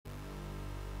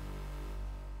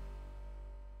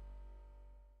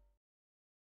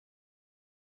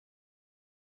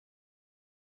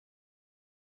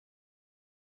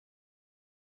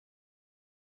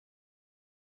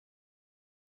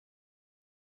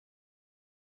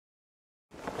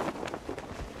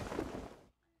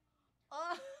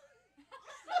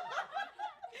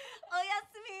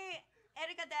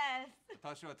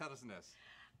私はタラスです。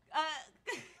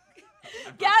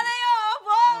Ganayo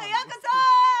Obon Yakuza!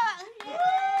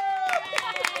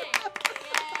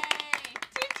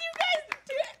 Did you guys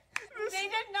do it? They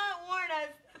did not warn us.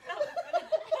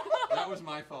 That was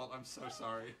my fault. I'm so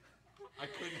sorry. I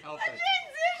couldn't help it.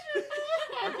 Transition!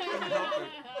 I couldn't help it.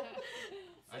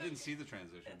 I didn't see the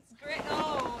transition. It's great.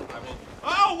 Oh. I will.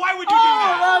 Oh, why would you do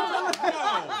that?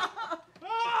 No.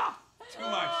 Ah, too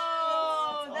much.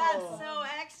 Oh, that's so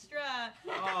extra.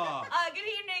 Oh. Good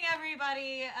evening,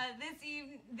 everybody.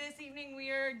 This evening we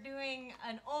are doing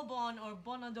an Obon or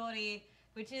Bonodori,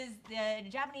 which is the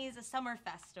Japanese summer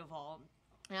festival.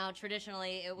 Now,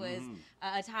 traditionally, it was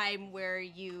a time where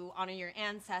you honor your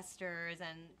ancestors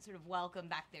and sort of welcome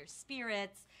back their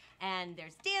spirits. And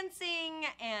there's dancing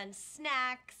and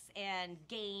snacks and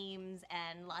games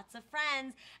and lots of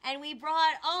friends. And we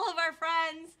brought all of our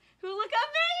friends who look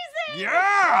amazing!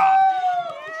 Yeah!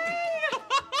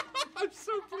 I'm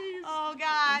so pleased. Oh,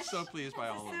 gosh. I'm so pleased by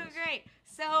all of this. So great.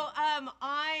 So,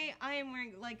 I am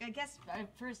wearing, like, I guess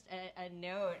first a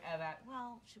note about,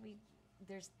 well, should we...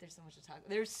 There's so much to talk.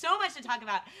 There's so much to talk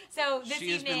about. So this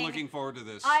she has evening, been looking forward to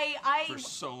this for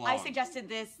so long. I suggested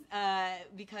this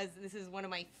because this is one of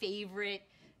my favorite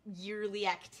yearly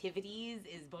activities.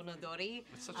 Is Bonodori.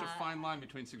 It's such a fine line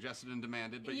between suggested and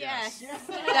demanded, but yes, yes.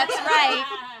 That's right.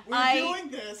 We're doing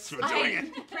this. We're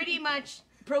doing it. Pretty much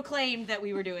proclaimed that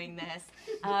we were doing this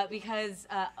because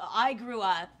I grew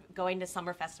up going to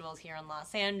summer festivals here in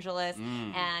Los Angeles,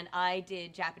 and I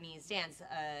did Japanese dance,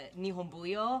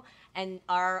 Nihonbuyo, and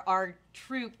our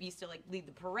troupe used to like lead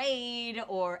the parade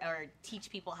or teach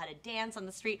people how to dance on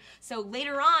the street. So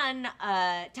later on,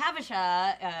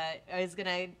 Tavisha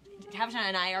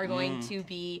and I are going to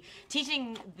be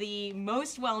teaching the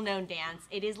most well-known dance.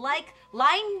 It is like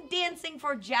line dancing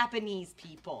for Japanese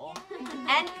people,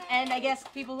 and I guess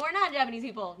people who are not Japanese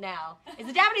people now. It's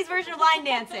the Japanese version of line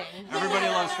dancing. Everybody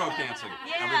loves folk dancing.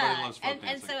 Yeah, Everybody loves folk dancing.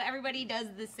 And so everybody does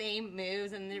the same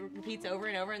moves, and it repeats over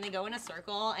and over, and they go in a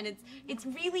circle, and it's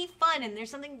really fun, and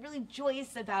there's something really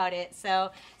joyous about it.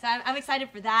 So I'm excited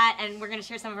for that, and we're going to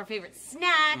share some of our favorite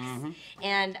snacks,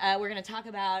 and we're going to talk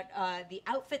about the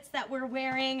outfits that we're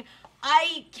wearing.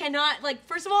 I cannot, like,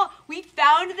 first of all, we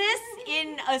found this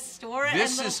in a store in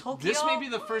Tokyo. This may be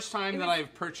the first time that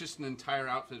I've purchased an entire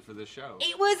outfit for this show.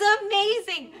 It was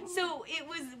amazing. So it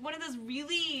was one of those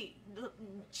really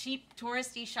cheap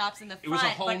touristy shops in the front. It was a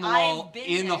hole in the wall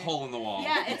in the hole in the wall.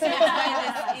 Yeah, it's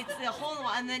the hole in the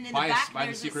wall, and then in the back by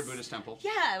the secret Buddhist temple.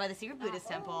 Yeah, by the secret Buddhist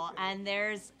temple, and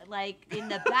there's like in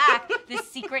the back this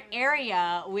secret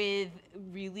area with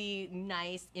really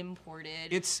nice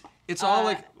imported. It's all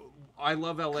like. I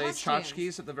love LA costumes.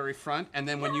 tchotchkes at the very front, and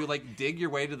then when you like dig your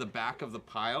way to the back of the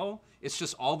pile, it's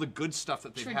just all the good stuff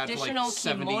that they've had for like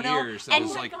 70 years. That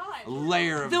is like a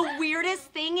layer of... The weirdest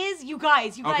thing is, you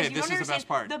guys, okay, you this don't is the best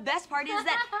part. The best part is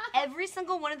that every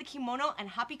single one of the kimono and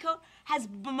happy coat has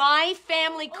my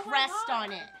family crest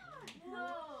on it.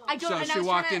 I don't, so she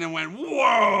walked in and went,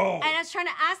 whoa! And I was trying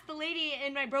to ask the lady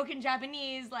in my broken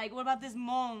Japanese, like, what about this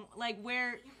mon? Like,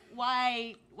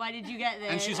 why did you get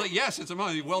this? And she's like, yes, it's a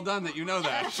mon. Well done that you know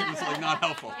that. She was like, not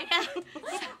helpful. Yeah.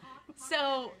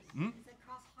 So. The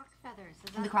cross hawk feathers.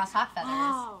 The cross hawk feathers.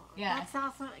 Oh, yeah. That's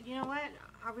also, you know what?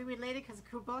 Are we related? Because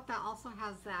Kubota also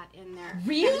has that in there.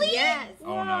 Really? Yes.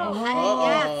 Oh, no.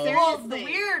 Yes, Well, the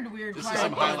seriously. weird This part. is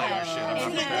some highlighter shit.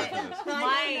 I'm not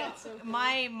prepared for this.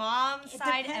 My mom's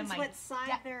side and my what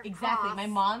side they're exactly. crossed. My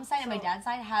mom's side and my dad's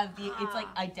side have it's like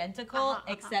identical,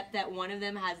 Uh-huh. except that one of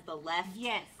them has the left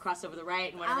crossed over the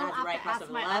right, and one of them has the I'll right have to crossed ask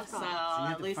over the my left. So uncle.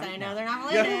 at least I know now. they're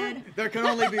not related. There can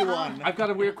only be one. I've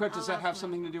got a weird question. Does that have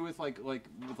something to do with like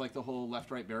the whole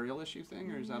left-right burial issue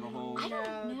thing, or is that a whole? I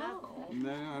don't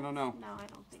know. No, I don't know. No, I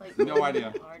don't think Like, No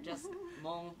idea. Or just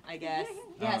Hmong, I guess.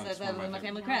 Oh, Yeah, so it's that's more my my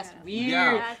family family. crest. Weird.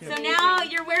 Yeah. So now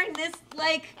you're wearing this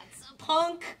like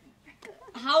punk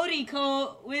howdy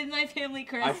coat with my family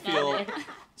crest I feel on it.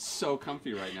 so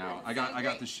comfy right now. I got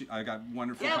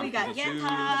wonderful. Yeah, we got comfortable shoes.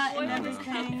 yenta and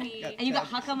everything. And you got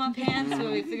hakama pants,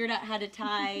 so we figured out how to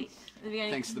tie at the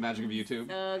beginning. Thanks to the magic of YouTube.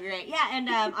 So great. Yeah, and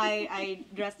I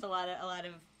dressed a lot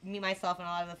of me, myself, and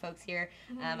a lot of the folks here.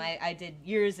 I did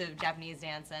years of Japanese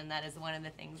dance, and that is one of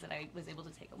the things that I was able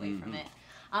to take away from it.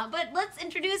 But let's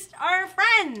introduce our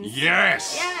friends.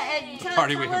 Yes! Yeah, and tell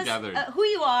Party we have us gathered. who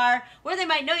you are, where they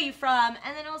might know you from,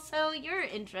 and then also your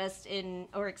interest in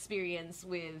or experience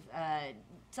with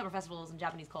summer festivals and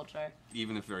Japanese culture.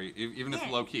 Even if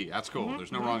low key, that's cool.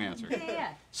 There's no wrong answer.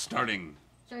 Yeah. Starting.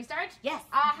 Shall we start? Yes.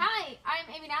 Hi, I'm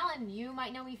Amy Allen. You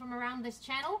might know me from around this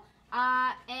channel.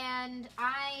 And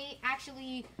I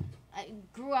actually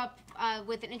grew up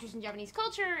with an interest in Japanese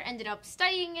culture, ended up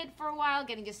studying it for a while,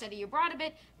 getting to study abroad a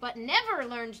bit, but never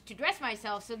learned to dress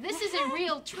myself. So this is a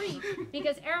real treat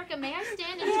because Erica, may I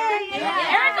stand and turn?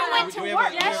 Erica went to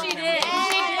work. Yes, she did. She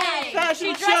did. Fashion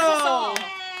She dressed us all. show.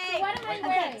 So what am I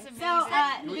wearing?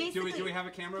 So, do we have a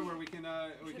camera where we can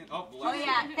Oh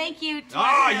yeah, thank you.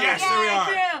 Yes, there we are.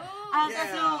 True. Yeah.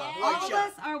 So all of Light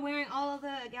us are wearing, all of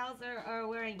the gals are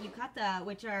wearing yukata,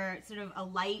 which are sort of a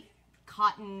light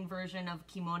cotton version of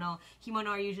kimono. Kimono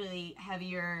are usually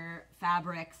heavier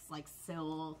fabrics like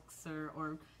silks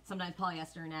or sometimes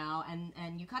polyester now, and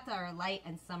yukata are light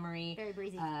and summery. Very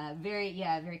breezy.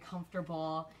 Very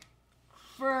comfortable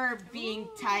for being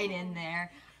tied in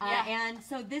there. And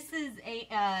so this is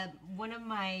one of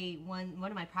my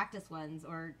practice ones,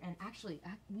 and actually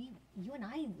you and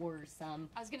I wore some.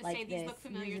 I was gonna like say these look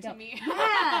familiar to me.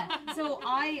 Yeah. So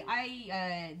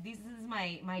this is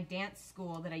my dance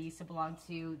school that I used to belong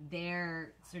to.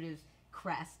 Their sort of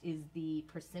crest is the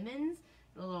persimmons,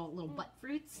 the little butt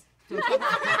fruits. You didn't say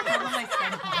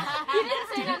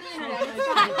that on the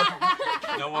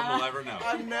internet. No one will ever know.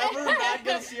 I'm never not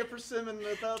gonna see a persimmon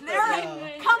without Come that. on!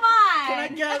 Can I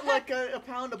get like a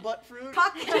pound of butt fruit?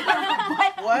 Butt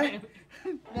What?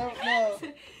 No.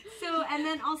 So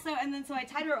so I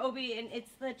tied her obi, and it's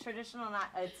the traditional knot.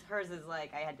 Hers is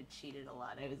like I had to cheat it a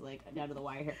lot. I was like down to the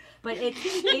wire here, but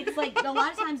it's like a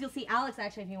lot of times you'll see Alex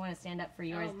actually if you want to stand up for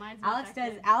yours. Alex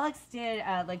did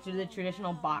like the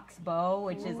traditional box bow,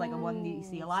 which is like a one that you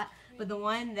see a lot. But the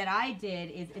one that I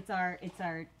did is it's our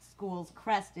school's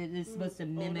crest. It is supposed to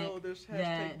mimic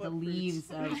the leaves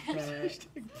of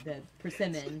the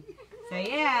persimmon. So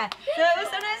yeah, so it was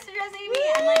so nice to dress Amy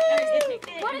and like it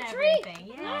fit What a and treat!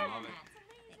 everything. I Yeah.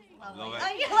 love it. Oh,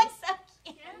 you look so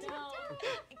cute.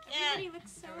 Everybody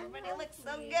looks so Everybody looks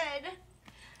so good.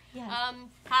 Yeah.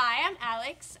 Hi, I'm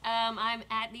Alex. I'm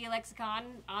at the Lexicon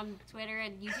on Twitter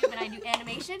and YouTube, and I do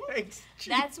animation. Thanks.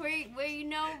 That's where you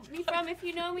know me from, if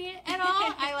you know me at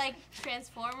all. I like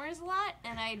Transformers a lot,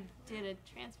 and I did a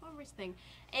Transformers thing.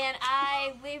 And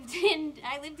I lived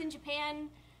in Japan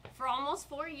for almost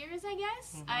 4 years, I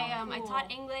guess. I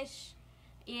taught English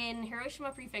in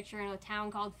Hiroshima Prefecture in a town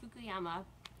called Fukuyama,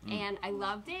 and I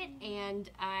loved it. And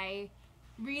I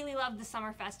really loved the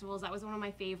summer festivals. That was one of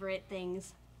my favorite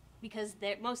things.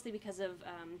 Mostly because of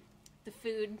the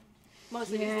food.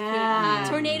 Mostly because of the food.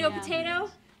 Tornado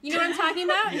potato. You know what I'm talking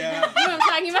about? Yeah. You know what I'm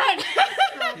talking about?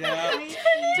 Yeah.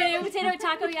 Tornado potato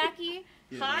takoyaki.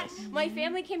 Hot. Yes. My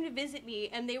family came to visit me,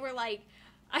 and they were like,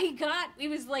 it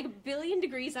was like 1 billion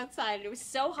degrees outside, and it was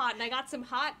so hot, and I got some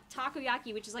hot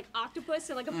takoyaki, which is like octopus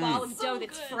and like a ball of dough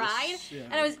that's fried, Yeah.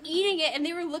 and I was eating it, and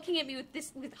they were looking at me with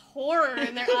horror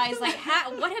in their eyes, like,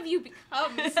 what have you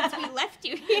become since we left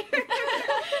you here?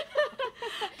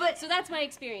 So that's my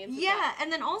experience. with that.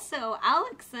 And then also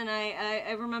Alex and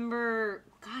I remember,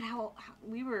 God, how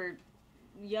we were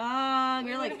young.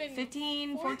 We were would've like been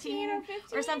 14 or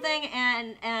or something,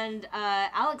 and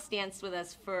Alex danced with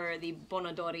us for the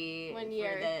Bonodori, 1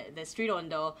 year. for the street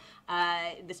ondo,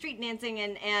 the street dancing,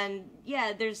 and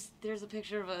yeah, there's a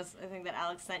picture of us, I think, that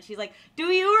Alex sent. She's like, "Do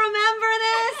you remember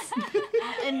this?"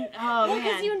 And Well,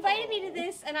 because you invited me to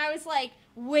this, and I was like,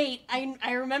 wait,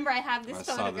 I remember I have this I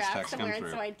saw this photograph text come somewhere, and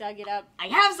through. so I dug it up. I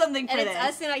have something for And it's this.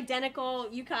 us in identical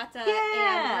yukata, Yeah.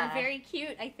 and we're very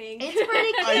cute, I think. It's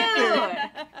pretty I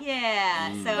cute.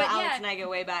 Yeah. So But Alex yeah. and I go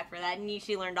way back for that, and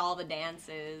she learned all the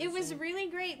dances. It was and- really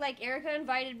great. Like, Erica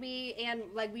invited me, and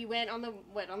like we went on the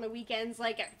weekends,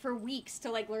 like for weeks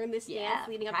to like learn this Yeah, dance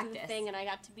leading up to the practice. thing, and I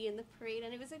got to be in the parade,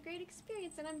 and it was a great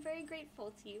experience, and I'm very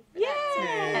grateful to you for Yeah.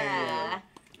 that.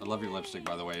 I love your lipstick,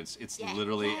 by the way. It's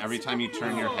literally every time you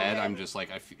turn your head, I'm just like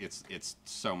it's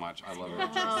so much. I love it. Oh,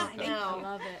 I I know.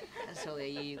 love it. That's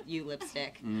totally you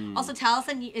lipstick. Also,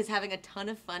 Taliesin is having a ton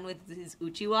of fun with his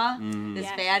uchiwa, this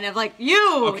Yes. fan of like,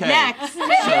 you, Okay. next. So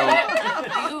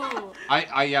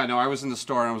I was in the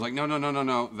store and I was like, no,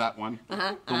 that one.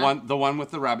 The one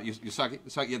with the rabbit. You suck it,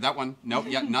 yeah, that one. Nope,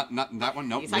 yeah, not that one.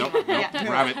 Nope, suck nope, it. nope. Yeah.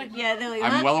 Rabbit. Yeah, they're like,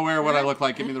 I'm huh? well aware of what I look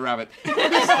like. Give me the rabbit.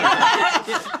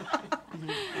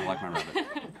 I like my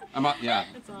rabbit.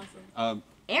 That's awesome.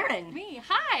 Aaron. Me.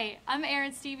 Hi, I'm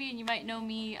Erin Stevie, and you might know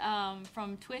me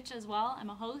from Twitch as well. I'm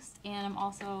a host, and I'm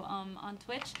also on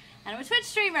Twitch, and I'm a Twitch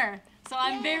streamer, so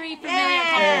I'm very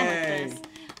familiar with this.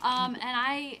 And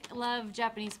I love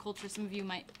Japanese culture. Some of you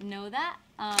might know that.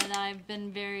 That I've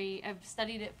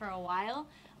studied it for a while.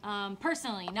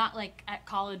 Personally, not like at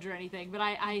college or anything, but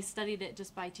I studied it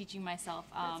just by teaching myself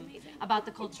about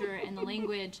the culture and the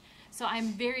language, So I'm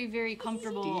very, very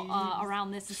comfortable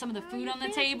around this. And some of the food on the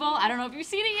table, I don't know if you've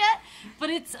seen it yet, but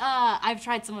it's I've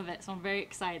tried some of it, so I'm very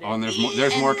excited. Oh, and there's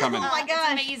more coming. Oh my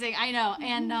gosh. It's amazing, I know.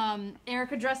 And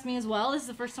Erica dressed me as well. This is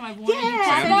the first time I've worn a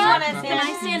Yeah. Can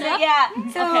I stand up? Yeah.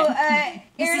 So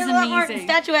This Erin's is a lot more amazing.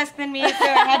 statuesque than me, so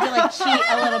I had to like cheat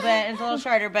a little bit, and it's a little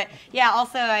shorter. But yeah,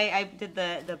 also I did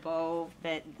the bow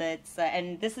that's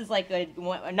and this is like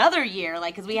another year,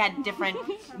 like because we had different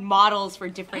models for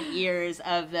different years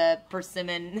of the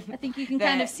persimmon. I think you can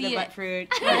kind of see the it. butt fruit.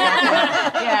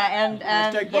 Yeah, and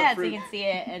Hashtag butt yeah, so fruit. you can see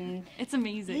it, and It's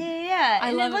amazing. yeah, I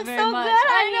and love it it looks very so much. good on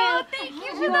I know. you. Thank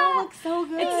you for You that. look so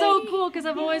good. It's so cool because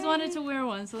I've always wanted to wear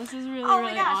one, so this is really, Oh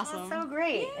really my gosh, awesome. that's so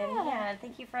great. And yeah,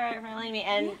 thank you for letting me.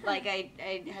 And like I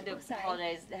had to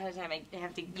apologize ahead of time.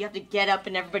 You have to get up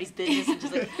in everybody's business and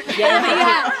just like get up.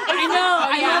 I know.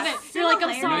 I love it. You're like, I'm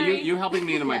No, sorry. you helping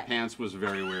me into my pants was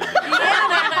very weird.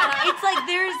 It's like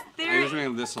I was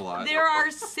doing this a lot. there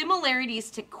are similarities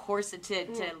to corset to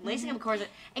lacing up a corset,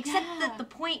 except that the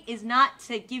point is not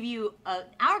to give you an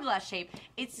hourglass shape.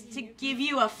 It's to give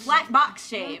you a flat box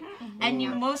shape. And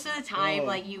you most of the time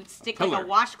like you stick like Pillar. a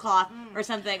washcloth or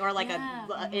something or like a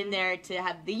in there to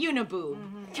have the uniboob.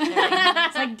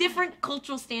 It's like different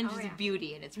cultural standards of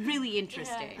beauty, and it's really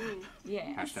interesting.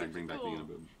 Yeah. Hashtag bring back the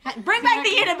uniboob. Bring back the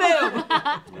uniboob.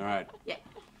 All right. Yeah.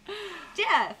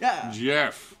 Jeff. Yeah.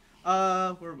 Jeff. Where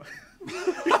am I?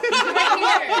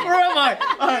 Where am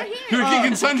I? You're King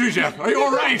and Sundry, Jeff. Are you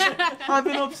all right? I've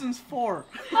been up since 4.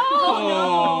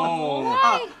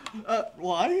 Oh.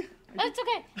 Why? It's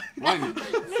okay. Why?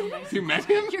 You met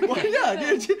him? Well,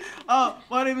 yeah.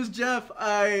 My name is Jeff.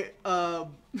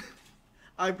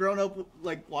 I've grown up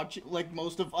like watching, like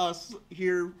most of us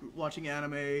here, watching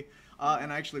anime, and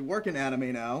I actually work in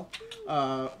anime now.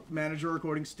 Manage a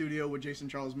recording studio with Jason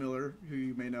Charles Miller, who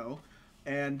you may know,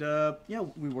 and yeah,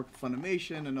 we work at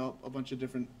Funimation and a bunch of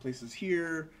different places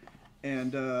here.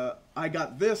 And I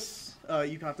got this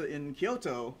yukata in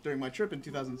Kyoto during my trip in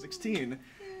 2016,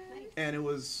 and it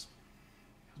was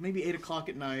maybe 8 o'clock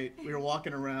at night. We were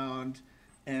walking around,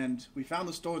 and we found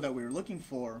the store that we were looking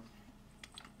for.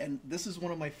 And this is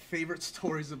one of my favorite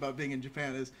stories about being in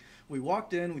Japan. Is we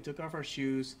walked in, we took off our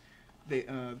shoes.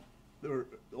 There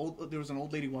was an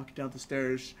old lady walking down the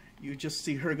stairs. You just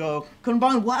see her go,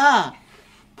 "Konbanwa."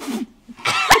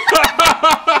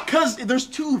 Because there's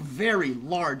 2 very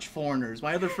large foreigners.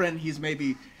 My other friend, he's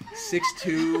maybe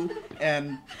 6'2",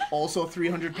 and also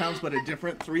 300 pounds, but a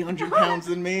different 300 pounds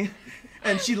than me.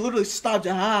 And she literally stopped,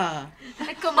 and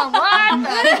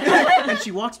she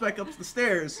walks back up the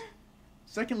stairs.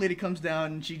 Second lady comes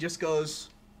down, and she just goes,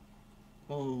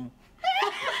 "Oh."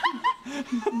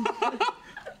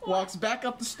 Walks back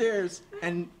up the stairs,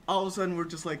 and all of a sudden we're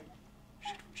just like,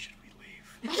 should we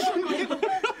leave?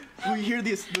 We hear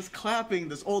this clapping.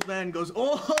 This old man goes,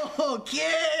 "Oh,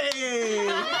 okay."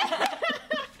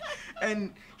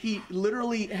 And he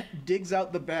literally digs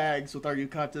out the bags with our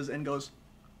yukatas and goes,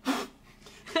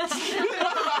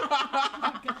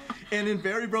 and in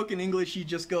very broken English, he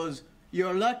just goes,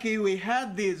 "You're lucky we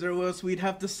had these, or else we'd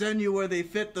have to send you where they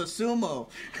fit the sumo."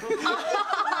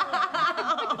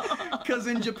 Because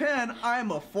in Japan,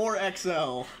 I'm a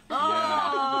 4XL.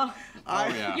 Yeah.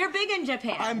 Yeah. You're big in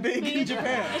Japan. I'm big in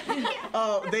Japan.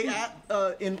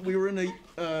 We were in an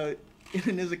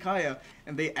izakaya,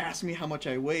 and they asked me how much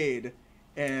I weighed,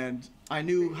 and I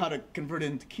knew how to convert it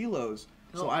into kilos.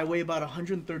 So I weigh about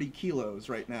 130 kilos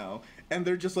right now, and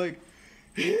they're just like,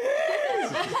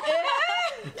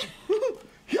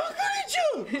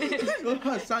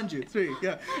 Sanju, 3,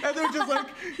 yeah. And they're just like,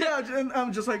 yeah, and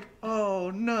I'm just like,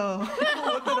 oh no,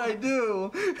 what did I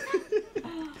do?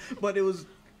 But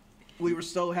we were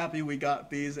so happy we got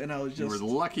these, and I was just... You were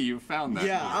lucky you found that.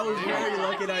 Yeah, I was very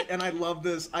lucky, and I love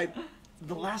this.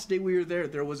 The last day we were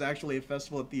there was actually a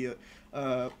festival at the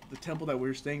temple that we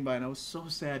were staying by, and I was so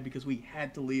sad because we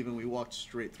had to leave and we walked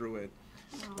straight through it.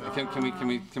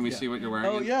 Can we see what you're wearing?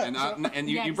 Oh, yeah. And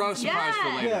you brought a surprise for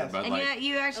later, Yes. but And like,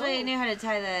 you actually knew how to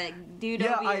tie the dude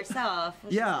over yourself.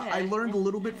 Which Yeah, is good. I learned a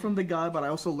little bit from the guy, but I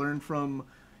also learned from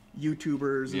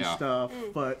YouTubers and stuff.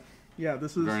 But yeah,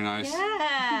 this is very nice.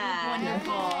 Yeah.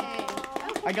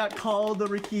 Wonderful. I got called the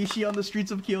Rikishi on the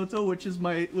streets of Kyoto, which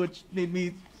made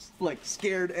me like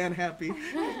scared and happy.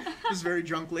 This very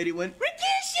drunk lady went,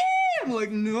 "Rikishi!" I'm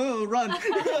like, "No, run!"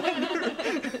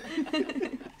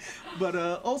 But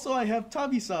also I have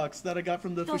tabi socks that I got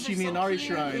from the Fushimi Inari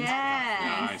shrines.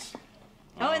 Yeah. Nice.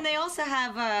 Oh, and they also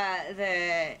have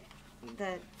the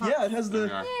Yeah, it has the.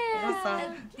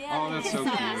 Oh, that's so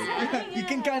cute. You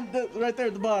can kind of right there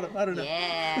at the bottom. I don't know.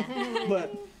 Yeah.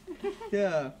 But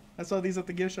yeah, I saw these at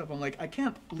the gift shop. I'm like, I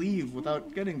can't leave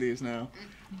without getting these now.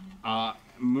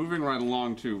 Moving right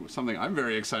along to something I'm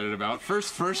very excited about.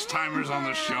 First timers on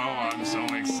the show. I'm so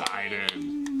excited.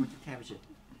 Cabbage it.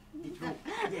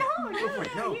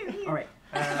 No. All right.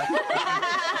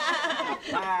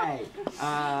 Hi.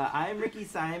 I'm Ricky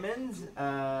Simons.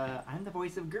 I'm the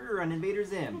voice of Gurr on Invader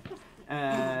Zim.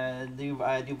 Do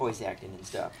voice acting and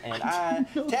stuff. And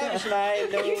Tavish and I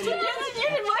have known... You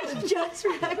didn't watch Judd's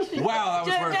reaction. Wow,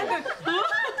 that was worth it.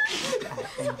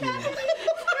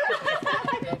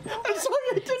 I'm sorry,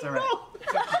 I didn't know.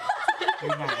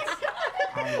 You're nice.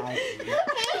 I like you.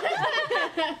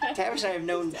 Tavish and I have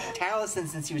known Taliesin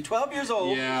since he was 12 years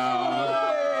old.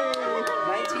 Yeah.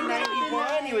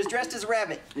 1991, he was dressed as a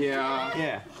rabbit. Yeah.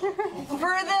 Yeah.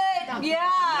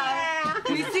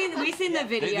 We've seen the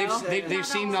video. They've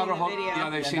seen not a whole. Yeah,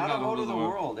 they've seen not a whole of the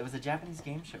world. It was a Japanese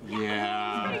game show.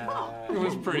 Yeah. It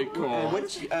was pretty cool.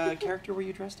 Which character were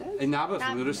you dressed as? Inaba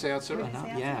from Urusei Yatsura.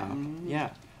 Yeah.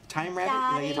 Time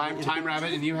Rabbit. Time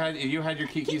Rabbit, and you had your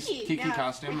Kiki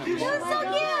costume. That was so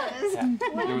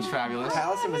cute. It was fabulous.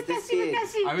 Taliesin was this big.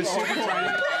 I was super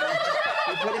tiny.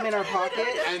 We put him in our pocket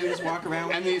and just walk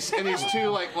around. And these two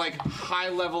like high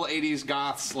level 80s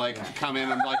goths come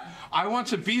in and I want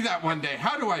to be that one day.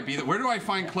 How do I be that? Where do I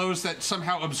find clothes that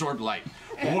somehow absorb light?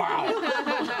 Wow.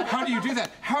 How do you do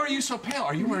that? How are you so pale?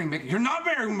 Are you wearing makeup? You're not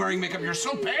wearing makeup. You're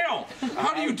so pale.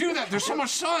 How do you do that? There's so much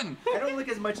sun. I don't look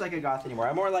as much like a goth anymore.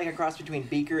 I'm more like a cross between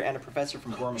Beaker and a professor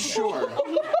from Gorman. Sure.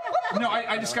 No,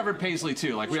 I discovered Paisley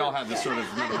too. Like we all had this sort of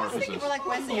metamorphosis. People like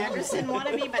Wesley Anderson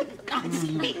wannabe, but not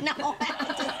me. No.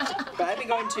 But I've been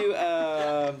going to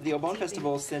the Obon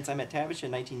Festival since I met Tavish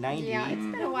in 1990. Yeah, it's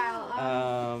been a while.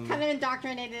 Kind of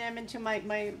indoctrinated him into my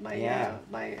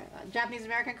Japanese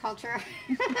American culture.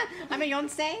 I'm a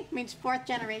Yonsei, means 4th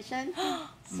generation.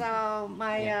 So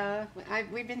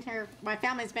we've been here. My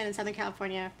family's been in Southern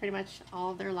California pretty much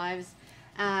all of their lives,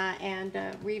 and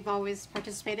we've always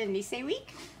participated in Nisei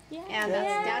Week. Yeah. And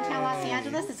that's downtown Los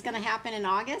Angeles. It's going to happen in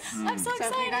August. I'm so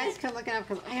excited. So if you guys could look it up,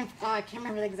 because I can't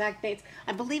remember the exact dates.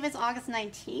 I believe it's August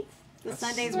 19th. The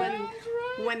Sunday's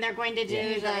when they're going to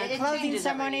do the closing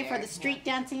ceremony for the street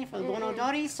dancing for the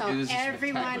Bonodori. So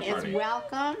everyone is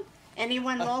welcome.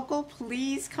 Anyone local,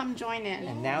 please come join in.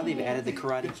 And now they've added the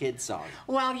Karate Kid song.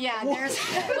 Well, yeah, there's...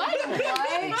 What?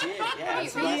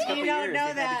 Yeah, you don't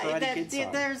know that.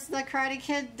 There's the Karate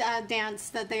Kid dance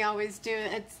that they always do.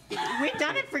 We've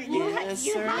done it for you. Yes,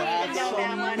 You sir. might know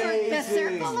that one. The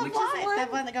circle of what?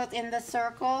 The one that goes in the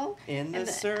circle. In the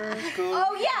circle.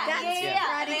 Oh yeah, That's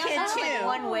Karate Kid too.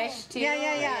 One Wish too.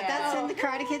 Yeah. That's in the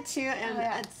Karate Kid too, and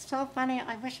it's so funny.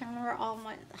 I wish I remember all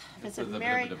my. Is it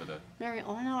Mary?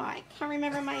 Oh no, I can't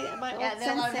remember my old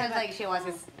sensei. Like she was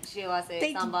a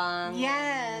sambang.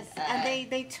 Yes, and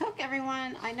they took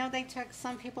everyone. I know they took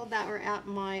some people that were at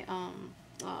my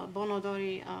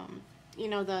Bonodori.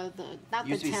 Not the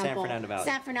temple.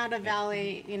 San Fernando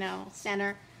Valley.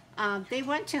 Center. They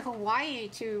went to Hawaii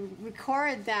to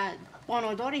record that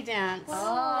Bonodori dance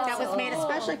that was made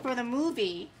especially for the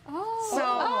movie.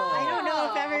 I don't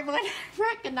know if everyone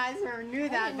recognized her or knew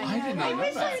that, but I did not know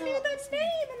wish that. I knew that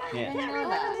name, and I can't remember the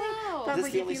name. But This is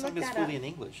if the only you song look that's that fully up- in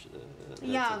English.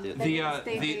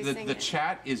 The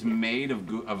chat is made of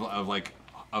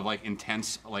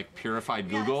intense purified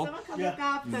Google.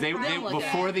 They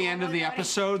before the end of the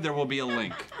episode there will be a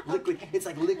link. Liquid. It's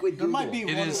like liquid Google. There might be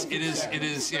It is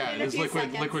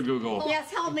liquid Google.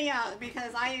 Yes, help me out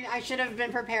because I should have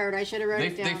been prepared. I should have wrote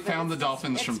it down. They found the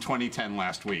dolphins from 202010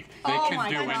 last week. They can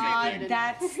do anything.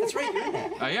 That's right. You're in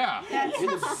that. Yeah.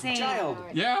 You're the child.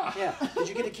 Yeah. Yeah. Did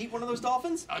you get to keep one of those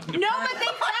dolphins? No, but they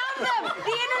found them.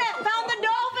 The internet found the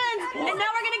dolphins, and now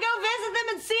we're gonna go visit them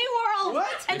at SeaWorld.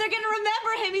 What? And they're gonna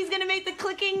remember him. He's gonna make the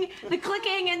clicking,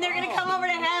 and they're gonna come over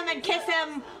to him and kiss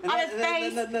him on his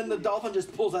face. And then the dolphin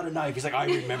just pulls out a knife. He's like, I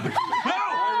remember you.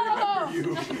 I remember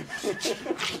you.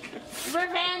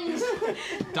 Revenge.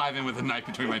 Dive in with a knife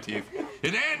between my teeth.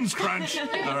 It ends, Crunch. All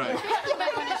right.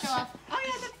 Oh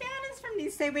yeah, the fan is from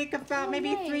Nisei Week about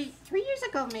maybe three years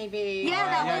ago, maybe.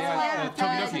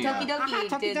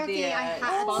 Tokidoki did the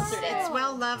sponsored it. It's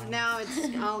well loved now. It's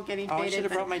all getting faded. I should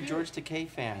have brought my George Takei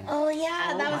fan. Oh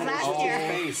yeah, that was last year.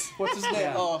 Face. What's his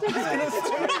name?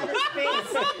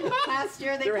 Last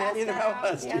year they were passed handing them that out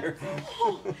last year.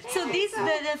 So these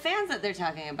the fans that they're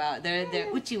talking about, they're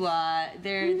uchiwa.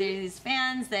 They're these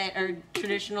fans that are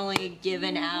traditionally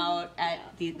given out at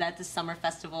the summer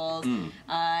festivals.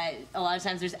 A lot of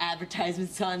times there's advertisements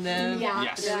prints on them. Yeah.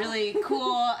 Yes. They're really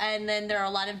cool, and then there are a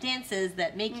lot of dances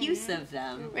that make use of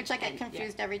them. Which I get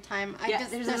confused every time. Yeah,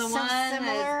 They're there's so the one similar,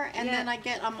 that's- and yeah. then I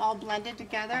get them all blended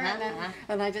together,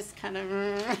 and I just kind of.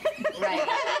 Right.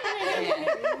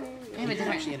 You can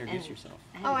actually introduce yourself.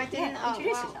 Oh, I didn't. Introduce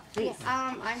yourself, please.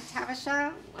 I'm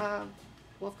Tavisha.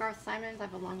 Wolfgarth Simons. I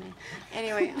have a long name.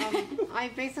 Anyway, I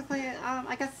basically,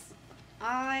 I guess,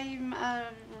 I'm a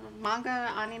manga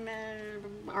anime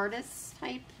artist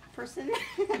type person.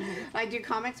 I do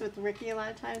comics with Ricky a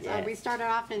lot of times. Yes. We started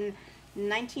off in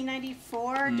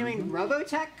 1994 doing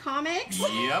Robotech comics. Yep.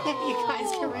 If you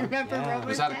guys can remember Robotech.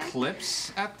 Was that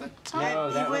Eclipse at the time? No,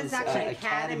 It that was actually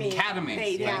Academy. Academy.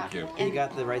 Thank you. You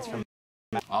got the rights from.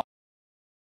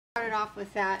 Started off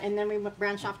with that, and then we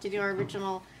branched off to do our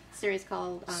original series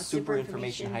called Super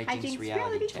Information Hijinks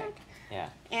Reality Check. Yeah.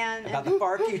 And About the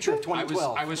far future of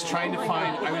 2012. I was trying to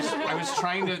find. I was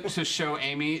trying to show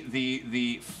Amy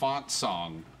the font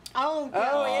song. oh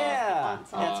yeah. Fun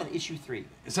song. That's an issue 3.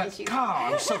 Is that? Issue.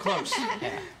 God, I'm so close. Yeah.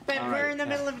 But All we're right, in the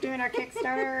middle of doing our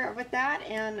Kickstarter with that,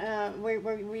 and we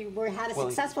had a Well,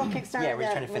 successful Kickstarter. yeah, we're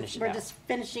that trying to finish it We're out. just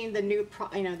finishing the new,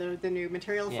 the new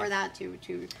material Yeah. for that to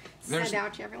There's- send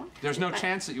out to everyone. There's no But-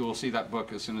 chance that you will see that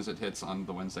book as soon as it hits on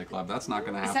the Wednesday Club. That's not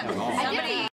going to happen at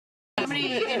all.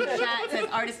 Somebody in the chat says,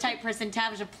 artist type person,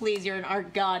 Tavisha, please, you're an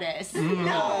art goddess.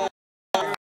 No.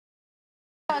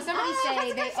 Somebody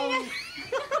say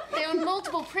they own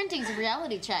multiple printings of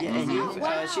Reality Check. Yeah, and you've,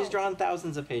 Wow. she's drawn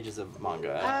thousands of pages of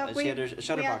manga. She had a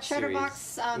Shutterbox series,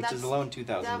 which is alone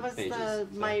 2,000 that was pages.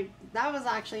 that was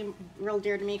actually real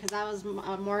dear to me because that was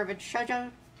more of a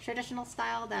shoujo traditional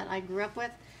style that I grew up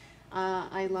with.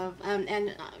 I love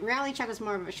and Reality Check was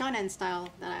more of a shonen style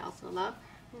that I also love.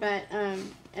 But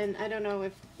and I don't know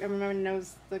if everyone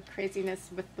knows the craziness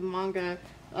with the manga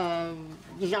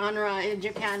genre in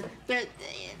Japan.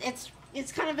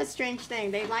 It's kind of a strange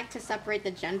thing. They like to separate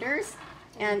the genders,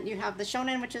 and you have the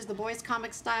shonen, which is the boys'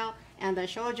 comic style, and the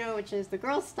shoujo, which is the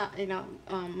girls' style,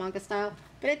 manga style.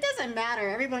 But it doesn't matter.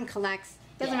 Everyone collects.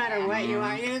 Doesn't matter what you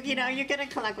are. You're gonna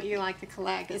collect what you like to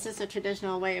collect. It's just a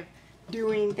traditional way of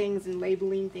doing things and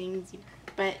labeling things.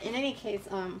 But in any case,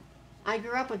 I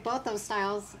grew up with both those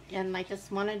styles, and I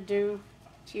just wanted to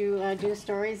do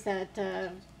stories that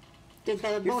did the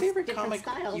Your both favorite different comic,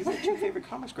 styles. you had 2 favorite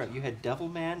comics growing up. You had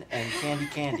Devilman and Candy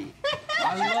Candy.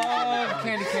 I love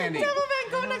Candy Candy. Devilman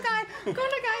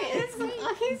Gonagai is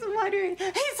he's wondering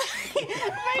he's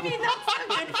maybe not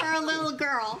so good for a little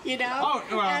girl, you know. Oh,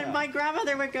 well, and my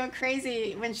grandmother would go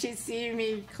crazy when she'd see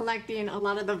me collecting a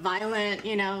lot of the violent,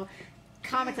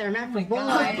 comics I remember.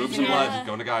 Boobs and blood.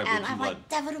 Go to guy. And Boobs I'm and blood. like,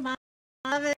 Devilman,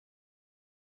 I love it.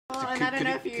 And I don't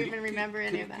know if you even remember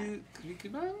any of that.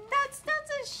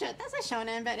 That's a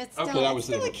shonen, but it's still, Okay, that was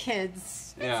still the- a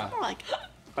kids. Yeah. It's more like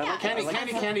But yeah, Candy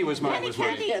Candy was my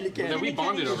Candy. we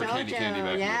bonded over Candy shoujo, Candy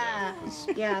back yeah. in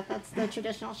the day. Yeah, that's the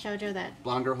traditional shoujo that.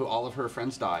 Blonde girl who all of her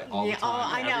friends die all the Yeah,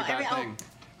 time. I know. Every bad thing.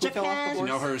 Who fell off the Japan. horse?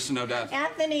 No hers, no death.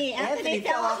 Anthony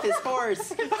fell off his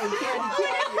horse. And Candy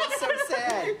Candy, it's so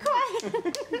sad.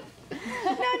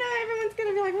 No, everyone's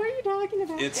gonna be like, "What are you talking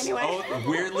about?" It's anyway.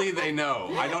 weirdly they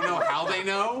know. I don't know how they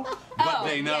know, but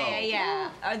they know. Yeah.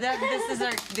 This is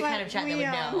the kind of chat that would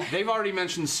know. They've already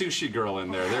mentioned Sushi Girl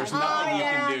in there. There's nothing you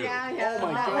can do. Yeah. Oh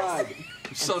my God.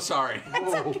 I'm so sorry.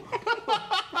 Whoa.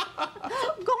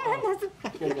 Go on, I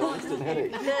got an instant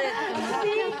headache.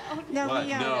 no, What?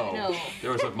 No. No.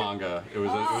 There was a manga. It was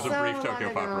a brief so Tokyo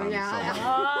long Pop ago, run. yeah. So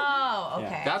Oh,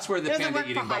 okay. that's where the There's a panda work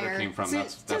eating for butter hire. came from.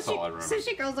 That's all I remember.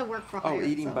 Sushi Girl's a work for hire. Oh,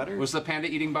 eating so. butter? Was the panda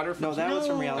eating butter? No, that was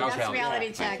from Reality That was That's Reality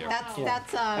reality Check. check. Thank you.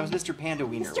 That's That was Mr. Panda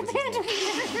Wiener. Mr. was his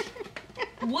name.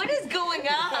 Panda. What is going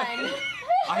on?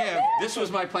 This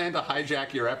was my plan to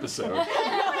hijack your episode.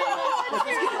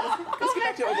 Let's get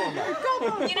back to Obon now.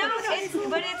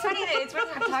 But it's funny that it's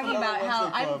worth talking about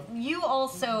how you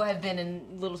also have been in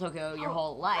Little Tokyo your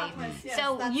whole life. Yes,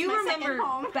 So that's you my second remember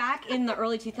home. back in the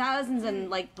early 2000s and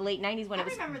like the late 90s when it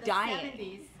was dying.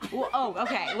 70s. Well, oh,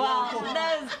 okay. Well,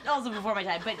 that was also before my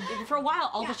time. But for a while,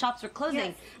 all the shops were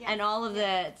closing, Yes. and all of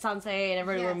the sansei and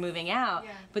everybody were Yes. moving out.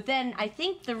 Yeah. But then I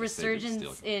think the Yes, they did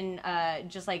resurgence steal. in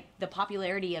just like the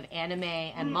popularity of anime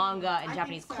and manga and think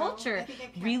Japanese so. culture I think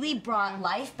it kept- really brought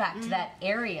life back to that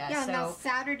area. Yeah, so. now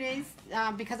Saturdays,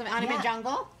 because of Anime Yeah.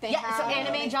 Jungle, they Yeah, so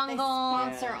Anime they Jungle.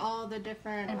 sponsor Yeah. all the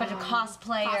different And a bunch of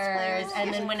cosplayers, cosplayers.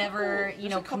 and Yeah. then whenever There's a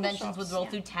couple conventions would shops. roll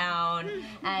through town,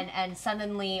 and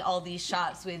suddenly all these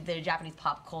shops with the Japanese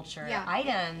pop culture Yeah.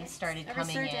 items started A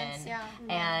coming resurgence, in, yeah.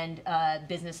 and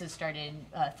businesses started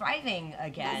thriving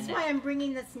again. That's why I'm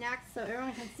bringing the snacks so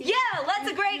everyone can see. Yeah, that's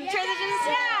a great transition to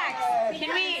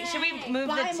snacks. Should we move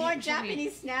Buy the more should we-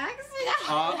 Japanese snacks?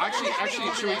 Actually,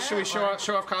 should we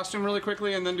show off costume really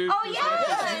quickly and then do? Oh,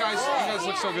 yeah. You guys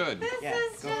look so good. This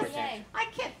is just, I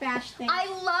can't bash things. I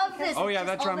love this. Oh yeah,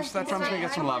 that drum's gonna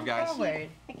get some love, guys. I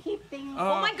keep things.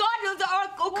 Oh my God, those are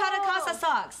Okada Casa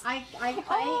socks. Alex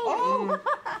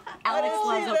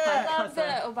loves Okada I love the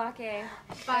Casa. obake.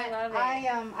 But I love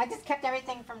it. I just kept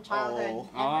everything from childhood.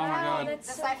 Oh my God.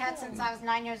 This I've had since I was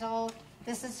 9 years old.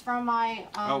 This is from my.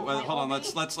 my hold on.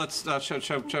 oldie. Let's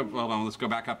show. Hold on. Let's go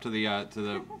back up to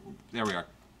the. There we are.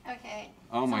 Okay.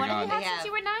 Oh my What God. have you had since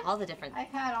you were 9? All the different. I've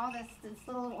had all this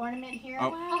little ornament here.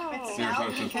 Oh. With the Here, bell.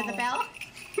 go to- You hear the bell?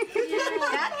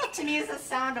 That to me is the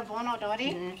sound of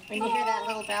Bonodori. When you hear that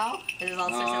little bell. There's all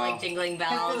sorts of like jingling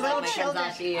bells. The little like my children,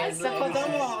 Kanzashi is. the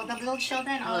Kodomo, the little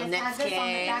children always have this on the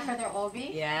Netsuke. back of their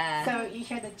obi. Yeah. So you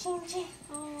hear the ching ching,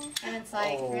 and it's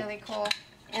like really cool.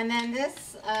 And then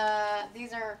this,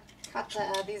 these are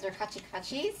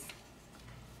kachikachis,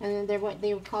 and they're what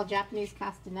they would call Japanese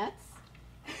castanets.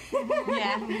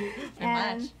 Yeah. Pretty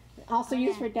And much. also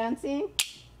used for dancing.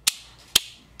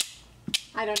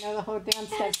 I don't know the whole dance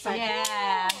step, but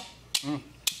Yeah.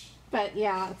 But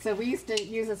yeah, so we used to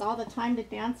use this all the time to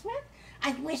dance with.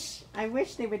 I wish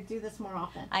they would do this more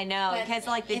often. I know, But because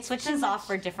like it it's too switches much. off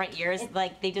for different years.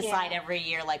 Like they decide yeah. every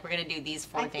year, like we're gonna do these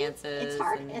 4 I think dances. It's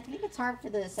hard. and I think it's hard for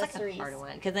the it's like accessories. a hard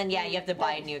one, because then you have to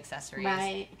buy new accessories.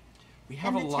 Right. We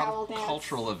have And a the lot towel of dance.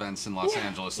 cultural events in Los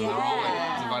Angeles, and they're all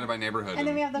like divided by neighborhood. And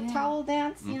then we have the towel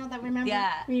dance, you know, that remember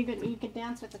Yeah. where you could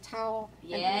dance with the towel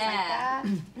and Yeah.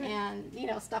 things like that, and you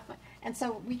know stuff. And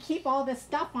so we keep all this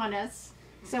stuff on us.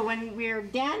 So when we're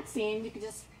dancing, you could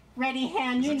just ready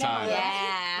hand, you know, time.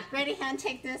 Yeah. ready hand,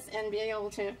 take this and be able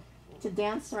to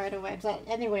dance right away. But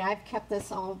anyway, I've kept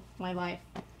this all my life.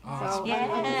 So Yeah.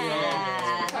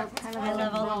 I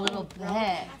love all the little bits.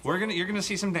 You're gonna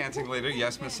see some dancing later.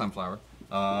 Yes, Miss Sunflower.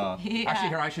 Actually,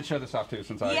 here I should show this off too,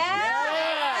 since I. Yeah.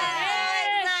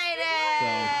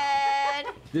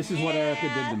 Excited. This is what Erica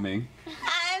did to me.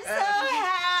 I'm so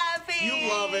happy. You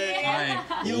love it.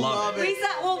 I You love love it. We saw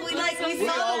the all one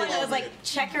that was love like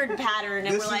checkered pattern,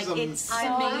 and This we're like, is it's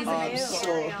so amazing. I'm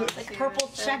so. like purple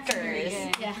checkers.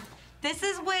 Yeah. This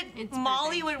is what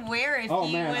Molly would wear if Oh,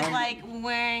 he man, was I'm- like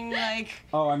wearing like.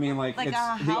 Oh, I mean, like, Like it's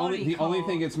a the only howdy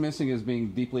thing coat. it's missing is being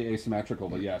deeply asymmetrical.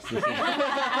 But yes, this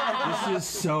is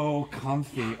so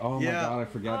comfy. Oh my Yeah. God, I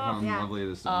forget how yeah. lovely it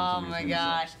is. Oh my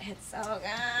gosh, it's so good.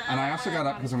 And I also got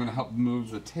up because I'm going to help move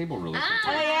the table really Oh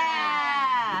quickly.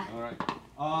 yeah. All right.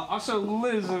 Also,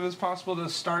 Liz, if it's possible to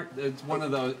start, it's one of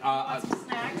those.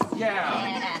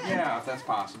 Yeah, if that's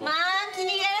possible. Mom, can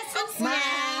you get us some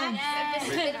snacks?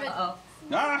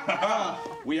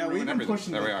 Uh-oh. We Yeah, we've ruined been everything.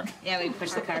 pushing There we it. are. Yeah, we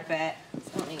pushed the carpet.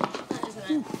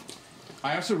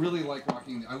 I also really like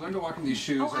walking. I learned to walk in these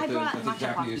shoes Oh, I brought at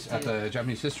the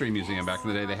Japanese history museum back in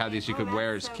the day. They had these you could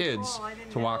wear as kids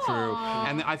to walk through,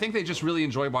 and I think they just really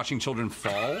enjoy watching children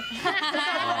fall,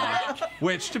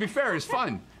 which, to be fair, is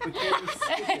fun.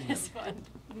 It's fun.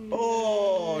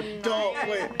 Oh, don't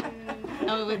wait.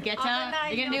 Oh, with Geta?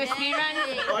 You're gonna do a speed run?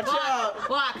 Watch out.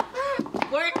 Walk.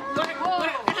 Work.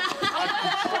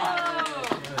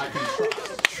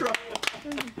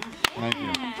 Thank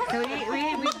you. So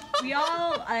we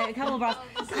all a couple of us.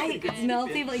 It's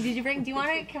melty. Like, did you bring? Do you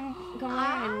want to come over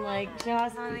and like show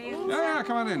us some of these? Yeah,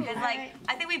 come on in. It's like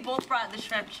I think we both brought the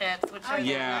shrimp chips, which are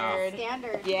Yeah. weird.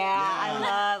 Standard. Yeah, I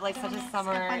love like such a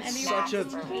summer Such a.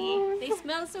 for me. They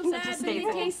smell so Such a bad, but they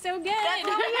staple. taste so good. That's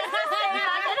what we used to say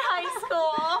back in high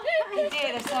school. Dude,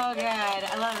 they're so good.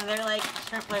 I love them. They're like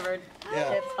shrimp flavored Yeah.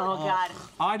 chips. Oh god.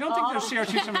 I don't think there's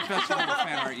CR2 Summer Festival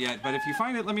fan art yet, but if you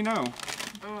find it, let me know.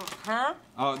 Huh?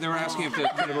 Oh, they were asking if the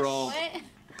critter roll. What?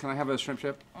 Can I have a shrimp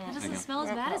chip? It doesn't smell as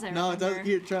bad as I No, it doesn't.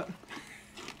 Here, try.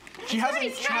 She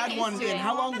hasn't had one in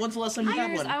how long? When's the last time you had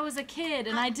Years one? I was a kid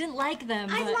and I didn't like them,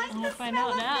 but like I'll the find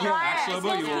out now. Yeah, ask it Slobo,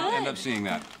 smells you will good. end up seeing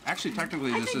that. Actually,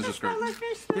 technically, this is a skirt.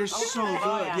 They're so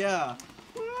good. Yeah.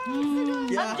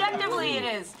 Yeah. Objectively, it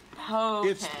is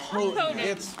potent. It's potent.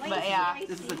 It's. But yeah.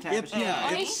 This is a It's tapestry.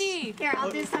 yeah. It's, Oishi. Here, I'll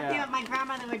do something Yeah. that my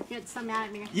grandmother would get so mad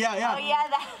at me. yeah, yeah. Oh yeah,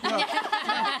 that.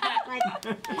 Like,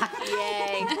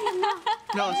 Yay.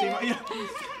 No, see,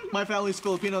 my family's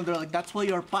Filipino. They're like, that's why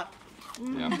you're fat.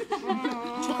 Yeah.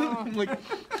 I'm like,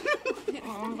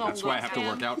 That's why I have to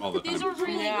work out all the These time. are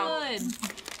really good.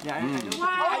 Yeah, I know. I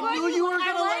knew you were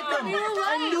gonna like them. I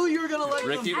knew you were gonna like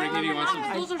Ricky, them. do you want some?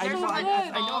 Those are I so know, good.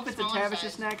 I know if it's a Tavisha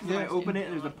snack, because when I open it,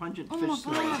 there's a pungent fish smell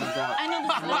that comes out. I know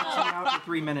And I chill out for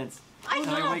 3 minutes. And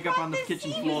I wake up on the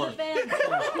kitchen floor.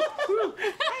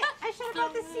 I should have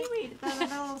bought the seaweed, the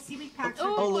little seaweed packs.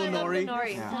 Oh, little I love nori. the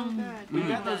nori. Yeah. So good. You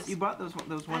got those. You bought those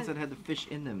ones that had the fish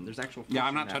in them. There's actual fish. Yeah, I'm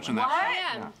in not that touching one.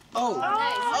 that. Yeah. Oh,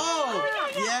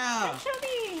 yeah.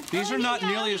 These are not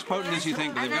nearly as potent as you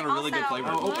think, but they've got a really good flavor.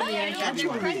 Oh, open the anchovy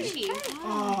one. Crunchy.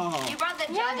 Oh, You brought the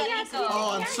Jaganiko.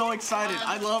 oh, I'm so excited.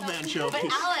 I love But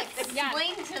anchovies. Alex,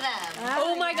 explain to them.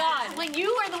 Oh my god. When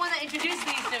you were the one that introduced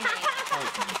these to me.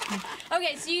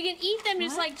 Okay, so you can eat them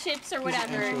just like chips or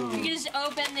whatever. You can just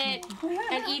open it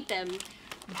and eat them.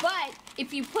 But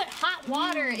if you put hot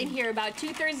water in here about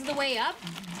 2/3 of the way up,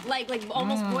 like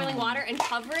almost boiling water, and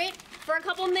cover it for a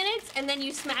couple minutes, and then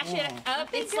you smash it up,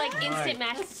 it's like instant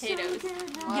mashed potatoes. Yum!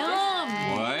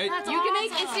 What? You can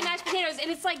make instant mashed potatoes, and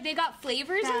it's like they got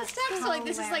flavors and stuff. So like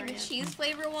this is like the cheese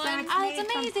flavor one. Oh, it's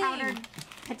amazing.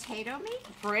 Potato meat?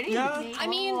 Pretty. Yeah. I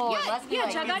mean, yeah,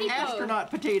 chagarito. Astronaut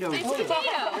potatoes. It's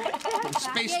potato.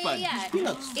 Space Yeah, bud. yeah.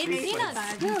 Peanuts. It's peanuts.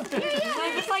 So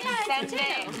it's like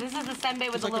senbei. This is the senbei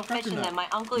with a like little a fish in coconut. them. My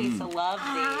uncle used to love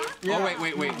these. Oh, wait.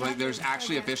 Like, there's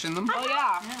actually a fish in them? Oh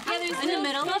yeah. Yeah, there's in the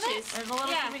middle of it. There's a little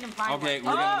Yeah. thing we can find. Okay,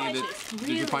 we're gonna need it. Did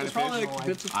you find a Probably fish? like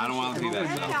bits of I don't want to see that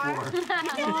stuff. How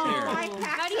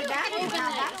do you open this?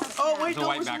 Oh, wait, It's a no,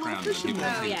 white there's a little background. fish in People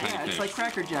there. see the yeah. tiny Yeah, it's fish. like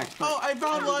Cracker Jacks. Oh, I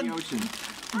found out in the one. ocean.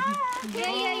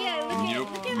 Yeah.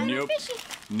 Nope.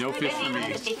 No fish for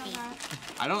me.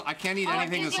 I can't eat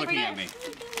anything that's looking at me.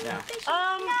 Yeah.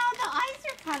 No, the eyes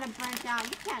are kind of burnt out.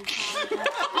 You can't tell.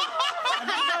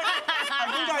 I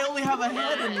think I only have a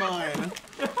head in mine.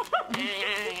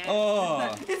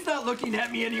 Oh. It's not looking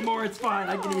at me anymore. It's fine.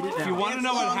 I can eat it If you now. want to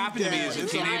know what It's happened to me dead. as a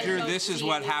It's teenager, not this is so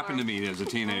what cheap happened to me as a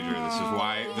teenager. This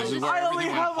is where I only everything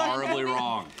went have a horribly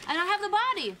wrong. I don't have the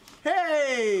body.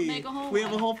 Hey! Make a whole We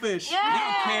have a one. whole fish. You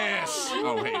kiss.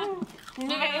 Oh wait.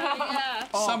 Yeah.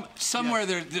 Somewhere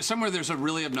there's a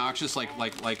really obnoxious like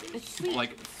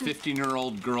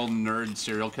 15-year-old girl nerd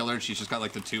serial killer, and she's just got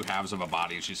like the two halves of a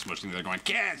body, and she's smushing together, going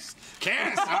kiss.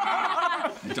 Ah!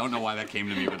 I don't know why that came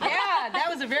to me, but Yeah, that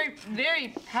was a very,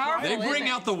 very powerful. they bring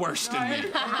out the worst in me.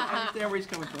 I understand where he's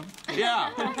coming from.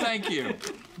 Yeah, thank you.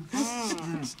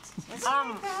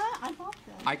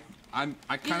 I'm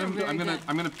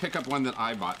gonna pick up one that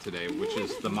I bought today, which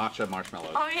is the matcha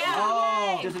marshmallow. Oh yeah.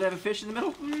 Oh, Does it have a fish in the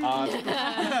middle? as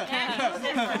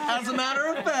a matter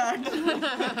of fact,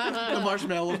 the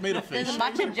marshmallow is made of There's fish. a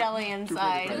matcha jelly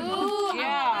inside. Ooh.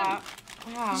 Yeah.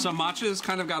 So matcha's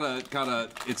kind of got a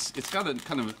it's got a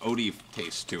kind of an oaty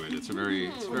taste to it. It's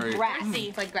very Grassy.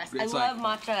 It's like grassy. I It's love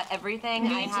like- matcha everything.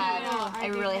 I have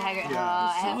a really high grade.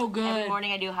 So good. Every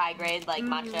morning I do high grade like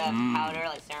matcha powder,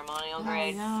 like ceremonial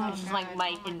grade. Which is like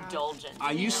my indulgence.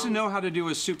 I used to know how to do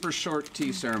a super short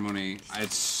tea ceremony.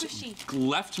 It's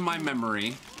left my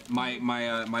memory. My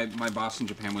boss in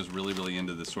Japan was really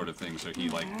into this sort of thing, so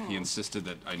he insisted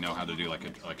that I know how to do like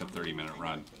a 30-minute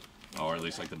run, or at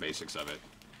least like the basics of it.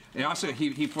 And also,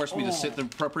 he forced me to sit the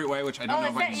appropriate way, which I don't know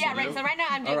if I can still right. do. So right now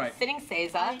I'm doing Alright. sitting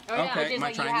seiza. Okay, Which is am I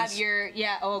like you trying have this? your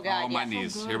oh god. Oh, my yeah.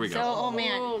 knees. Here we So, go. oh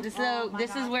man, this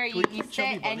is where you Chubby sit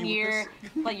and bunny your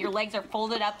with your legs are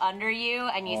folded up under you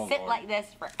and you Oh, sit Lord. like this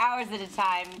for hours at a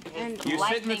time. It's You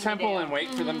life sit in the thing to temple do. and wait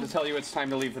for them to tell you it's time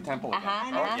to leave the temple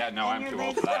again. Oh, yeah, no, I'm too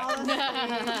old for that.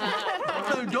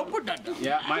 Don't put that down.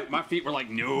 Yeah, my feet were like,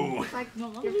 no. Like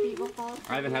your feet will fall.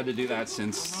 I haven't had to do that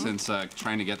since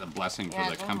trying to get a blessing for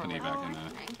the company back in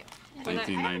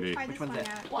 1990. Try this one that?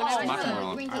 out.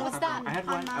 What's that? I had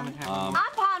one. I'm gonna have one.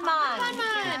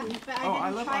 Oh, I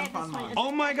love Anpanman.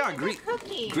 Oh my God,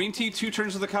 Cookie. green tea, 2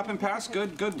 turns of the cup and pass.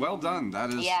 Good, well done. That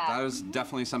is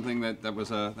definitely something that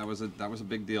was a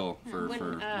big deal for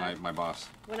my boss.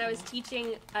 When I was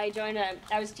teaching, I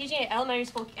was teaching at elementary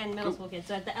school and middle school kids.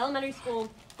 So at the elementary school,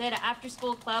 they had an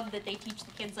after-school club that they teach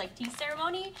the kids like tea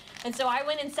ceremony. And so I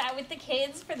went and sat with the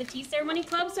kids for the tea ceremony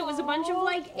club. So it was a bunch of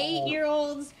like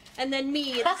 8-year-olds and then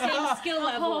me at the same skill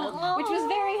level, which was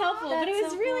very helpful. But it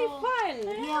was really fun.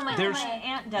 Yeah, my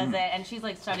aunt does it, and she's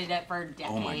like studied it for decades,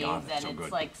 Oh my God, and so it's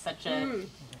good. like such a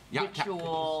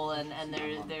ritual, and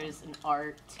there's an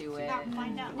art to it.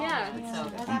 Find out. Yeah. So,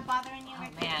 Was that bothering you?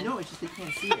 Rick? man. No, it's just they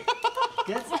can't see it.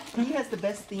 He has the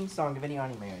best theme song of any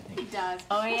anime, I think. He does.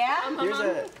 Oh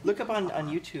yeah. Look up on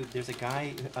YouTube. There's a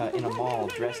guy in a mall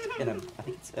dressed in I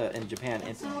think it's in Japan.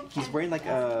 And he's wearing like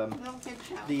Little kid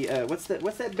show. what's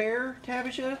that bear,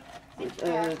 Tavisha?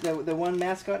 The one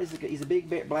mascot is he's a big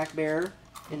black bear.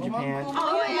 in Japan.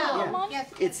 Oh, yeah. Yeah.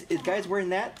 It's guy's wearing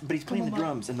that, but he's playing the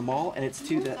drums in the mall, and it's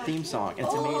to that theme song. And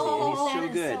it's amazing, and he's so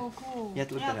good. So cool. You have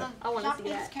to look that up. The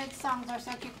Japanese kids songs are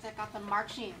so cute. They got the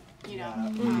marching, Yeah.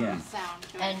 sound.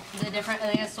 to it. And the different, I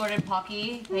think assorted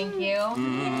Pocky. Thank you.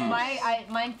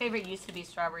 My favorite used to be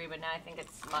strawberry, but now I think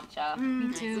it's matcha.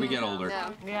 Me too. We get older.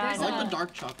 Yeah, I like the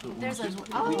dark chocolate ones. There's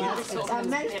a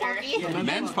men's party.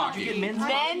 Men's Pocky.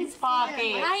 Men's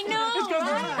Pocky. I know.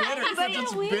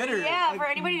 It's bitter. Yeah, for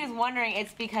anybody who's wondering,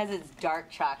 it's because it's dark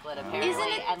chocolate apparently. Isn't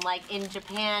it- And like in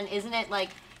Japan, isn't it like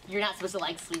you're not supposed to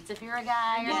like sweets if you're a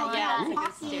guy? Or something Yeah, like that?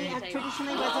 Pocky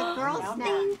traditionally was a girl's snack.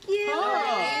 Thank you.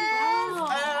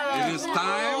 It is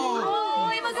time.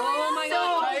 Oh my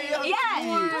god. Yeah.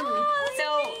 So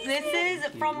this is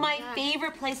from my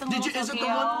favorite place in Little Is it the Tokyo.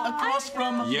 one across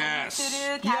from? Yes.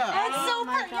 Yeah. It's so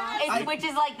pretty. Which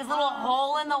is like this little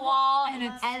hole in the wall,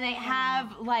 and they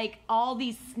have like all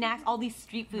these snacks, all these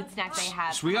street food snacks they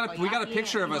have. So we got a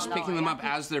picture of us picking them up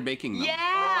as they're baking them.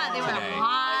 Yeah, they were Today.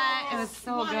 hot. It was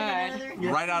so good.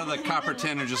 Right out of the copper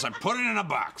tin and just like put it in a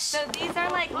box. So these are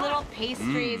like little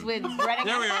pastries with bread and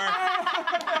There we are.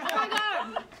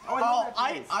 Oh,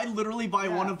 I literally buy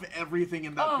one of everything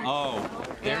in that picture. Oh,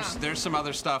 there's some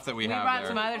other stuff that we We have brought there.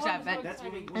 some other stuff, but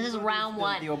this is round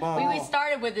one. The Obon. We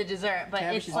started with the dessert, but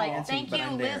Tavish it's is like, dancing, thank but you,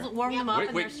 I'm Liz there. warmed them up, Wait,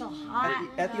 and wait. they're so hot.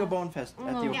 At the Obon Fest,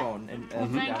 at the Obon in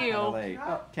Thank you.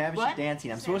 LA. Tavish What? is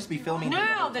dancing. I'm supposed to be filming them the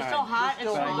No, whole they're time, so hot. It's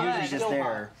but so I'm usually good. just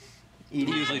there.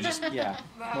 Eating. Usually just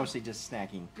mostly just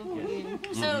snacking.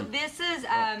 So this is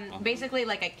basically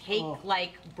like a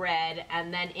cake-like bread,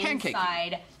 and then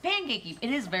inside pancakey. It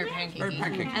is very pancakey. Very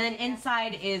pancakey. And then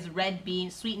inside is red bean,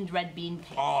 sweetened red bean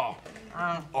paste. Oh.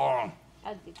 Oh. Oh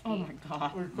my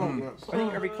god. I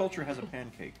think every culture has a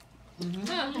pancake.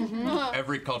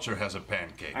 Every culture has a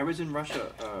pancake. I was in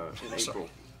Russia in April,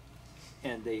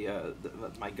 and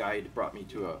my guide brought me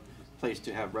to a place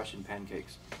to have Russian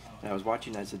pancakes. And I was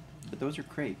watching, and I said, but those are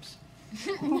crepes.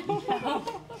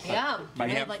 Yeah. My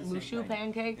They hands have like the same mushu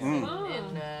thing. pancakes in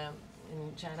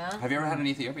China. Have you ever had an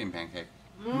Ethiopian pancake?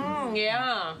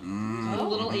 Yeah. A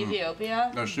little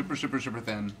Ethiopia. They're super, super, super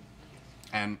thin.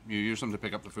 And you use them to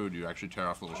pick up the food. You actually tear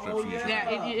off little strips and use them.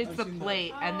 Yeah, it's the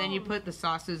plate, and then you put the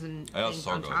sauces and That's things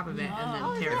so on good. top of it, and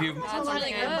then tear If it. you, That's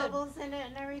really good. Bubbles in it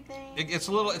and everything. it's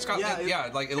a little. It's got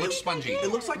like it looks spongy.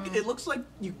 It looks like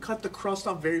you cut the crust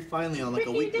off very finely on like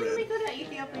a wheat Didn't we bread. go to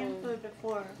Ethiopian food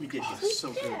before? We did. It's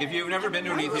so good. If you've never been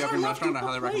to an Ethiopian restaurant, I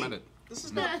highly recommend it. This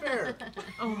is not fair.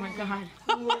 Oh my god.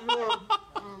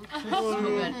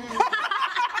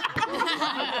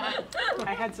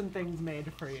 I had some things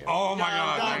made for you. Oh my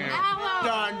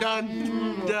god! Dun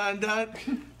dun dun dun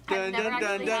dun never dun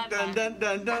dun actually had dun dun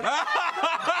dun dun.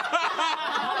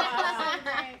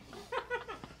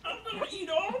 Eat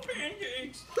all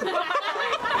pancakes.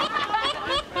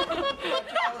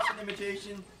 Alice, an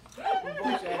imitation.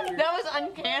 That was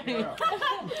uncanny. As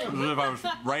if I was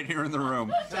right here in the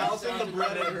room. Alice and the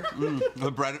bread.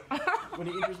 The bread. When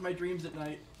he enters my dreams at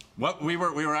night. What we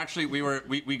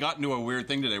got into a weird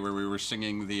thing today where we were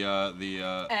singing the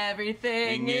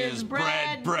Everything is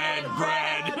bread, bread.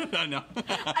 I know.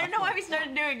 I don't know why we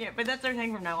started doing it, but that's our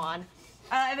thing from now on.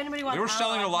 If anybody wants, They were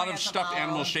selling a lot of I stuffed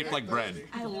animals shaped like bread.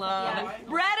 I love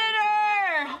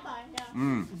Redditor.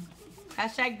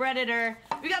 Hashtag Redditor.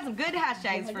 We got some good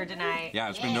hashtags for tonight. Yeah,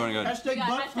 it's been doing good. Hashtag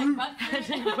butt fruit.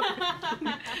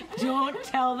 Don't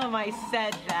tell them I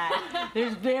said that.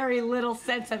 There's very little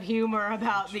sense of humor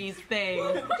about these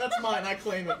things. That's mine. I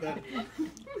claim it then.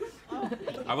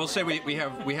 I will say we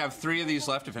have 3 of these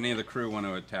left. If any of the crew want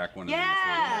to attack one of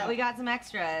Yeah, we got some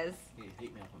extras.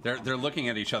 them, they're looking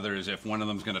at each other as if one of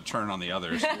them's going to turn on the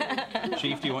others.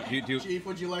 Chief, Chief,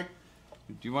 would you like?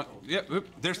 Do you want? Yeah,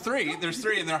 there's 3. There's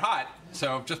 3, and they're hot.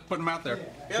 So just put them out there.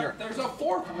 Sure. There's a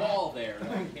fourth wall there.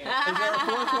 Is there a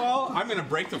 4th wall? I'm going to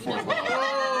break the 4th wall.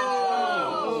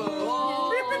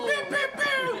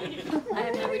 I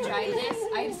have never tried this.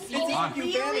 I've seen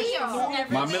it.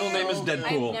 My middle name is I've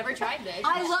Deadpool. never tried this.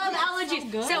 I love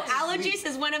allergies. So allergies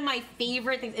is one of my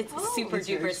favorite things. It's super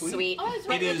duper sweet. Oh, it's It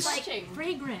really is.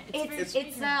 fragrant.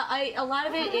 A lot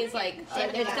of it is like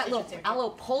it's got little aloe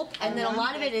pulp, and then a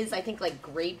lot of it is I think like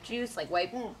grape juice, like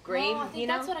white grape. Oh, I think you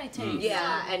know? that's what I taste.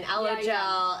 Yeah, and aloe Yeah, gel.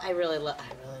 yeah. I really love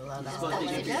that. That's really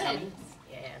good.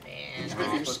 Yeah, man. It's good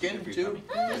for your skin too.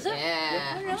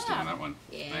 Yeah. I'm stealing that one.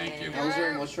 Thank you.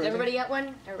 Everybody got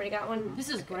one? Everybody got one? This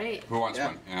is great. Who wants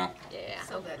one? Yeah. Yeah.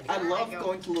 So good. I love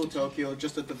going to Little Tokyo.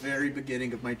 Just at the very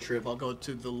beginning of my trip, I'll go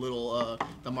to the little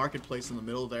the marketplace in the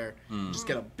middle there. Just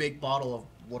get a big bottle of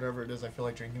whatever it is I feel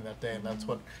like drinking that day, and that's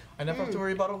what I never have to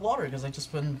worry about water because I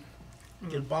just been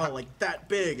get a bottle like that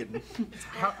big, and it's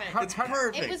perfect.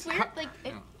 It was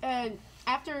weird,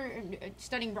 after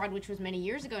studying abroad, which was many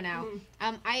years ago now,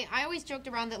 I always joked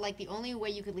around that like the only way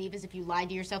you could leave is if you lied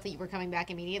to yourself that you were coming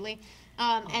back immediately,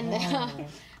 and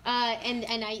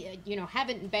I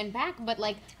haven't been back, but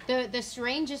like the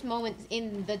strangest moment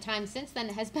in the time since then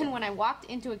has been when I walked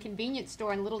into a convenience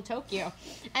store in Little Tokyo,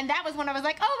 and that was when I was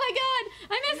like, oh my god,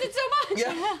 I miss it so much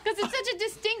because it's such a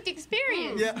distinct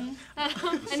experience.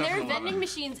 And there are vending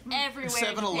machines everywhere.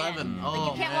 7-Eleven.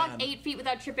 Like you can't walk 8 feet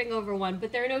without tripping over one,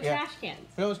 but there are no trash cans.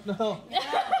 No.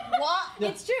 What?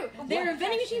 It's true. There are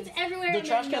vending machines everywhere. The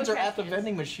trash cans are at the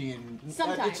vending machine.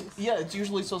 Sometimes. It's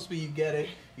usually supposed to be you get it,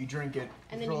 you drink it,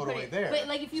 and you then throw it away there. But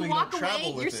like if you so walk don't travel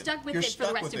away, with you're it. stuck with You're it for the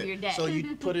stuck rest with of your it. day. So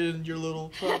you put it in your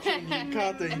little pouch and you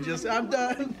cut it and you just, I'm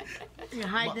done. You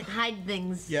hide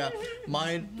things. Yeah,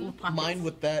 mine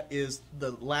with that is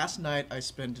the last night I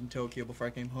spent in Tokyo before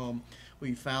I came home.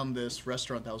 We found this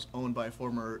restaurant that was owned by a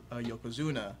former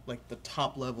Yokozuna, like the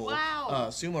top level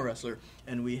sumo wrestler,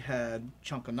 and we had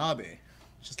chankanabe,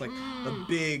 just like a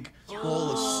big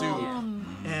bowl of soup,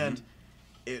 and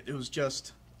it was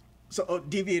just. So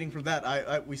deviating from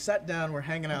that, we sat down, we're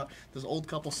hanging out. This old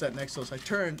couple sat next to us. I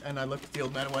turned and I looked at the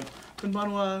old man and went,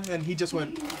 "Konbanwa," and he just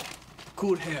went,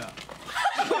 "Cool hair."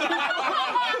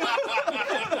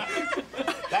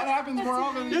 That happens more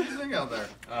often than you think out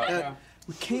there.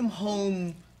 We came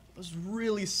home, I was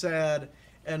really sad,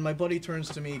 and my buddy turns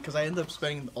to me, because I ended up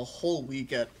spending a whole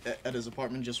week at his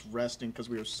apartment just resting because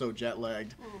we were so jet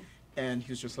lagged, and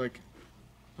he was just like,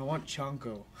 I want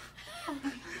chanko.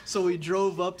 So we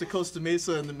drove up to Costa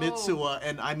Mesa in the Mitsuwa,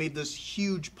 and I made this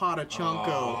huge pot of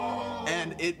chanko,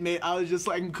 and I was just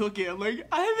like cooking, I'm like,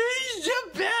 I'm in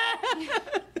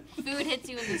Japan! Food hits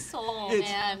you in the soul,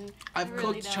 man. I've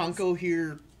cooked chanko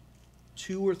here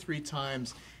 2 or 3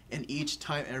 times, and each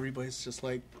time everybody's just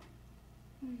like,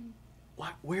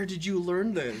 "What? Where did you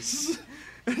learn this?"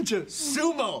 Just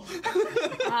sumo.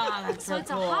 That's so it's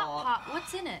cool. A hot pot.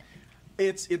 What's in it?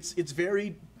 It's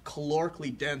very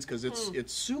calorically dense because it's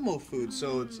sumo food.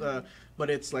 So it's but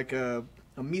it's like a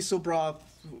miso broth,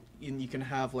 and you can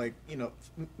have like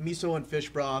miso and fish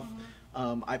broth.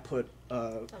 I put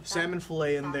salmon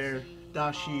fillet in there,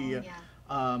 dashi,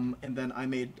 and then I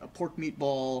made a pork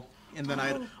meatball. And then I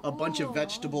had a bunch of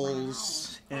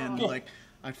vegetables, and like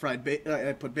I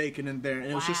put bacon in there, and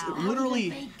it was just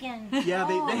literally, yeah,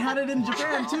 they had it in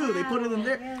Japan too. They put it in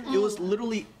there. It was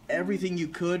literally everything you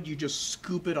could. You just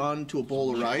scoop it onto a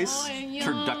bowl of rice.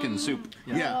 Turducken soup.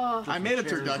 Yeah, I made a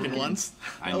turducken once.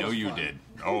 I know you did.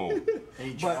 Oh.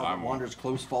 Hey, child wanders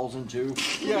close falls into.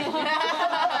 Yeah.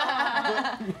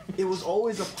 But it was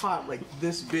always a pot like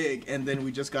this big, and then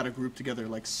we just got a group together,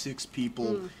 like 6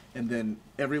 people, and then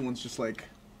everyone's just like,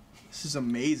 "This is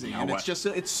amazing," and it's just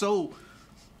it's so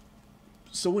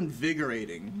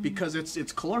invigorating because it's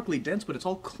calorically dense, but it's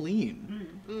all clean.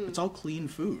 It's all clean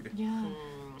food. Yeah.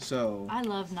 So I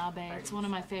love nabe. It's one of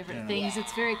my favorite things.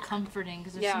 It's very comforting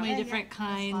because there's so many different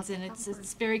kinds, and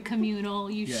it's very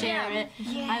communal. You share it.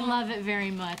 I love it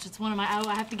very much. It's one of my.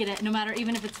 I have to get it no matter,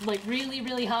 even if it's like really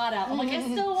really hot out. I'm like, I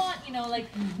still want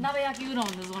like nabeyaki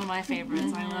udon is one of my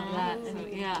favorites. I love that. So,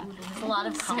 yeah. It's a lot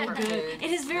of comfort food.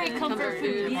 It is very comfort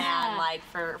food. Yeah. Like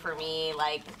for me,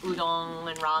 like udon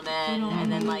and ramen,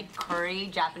 and then like curry,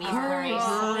 Japanese curry.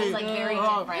 It's like very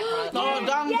different.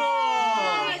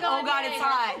 Oh God, it's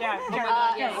hot.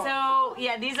 So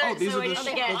these are those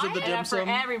are the dim sum.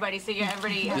 for everybody. So you get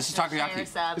everybody. This is takoyaki.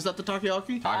 Is that the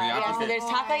takoyaki? Yeah. So there's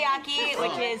takoyaki,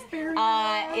 which is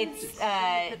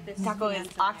taco is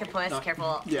octopus.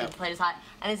 Careful, the plate is hot.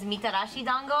 And it's mitarashi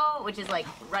dango, which is like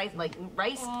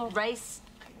rice.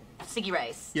 Sticky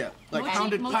rice. Yeah, like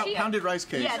pounded rice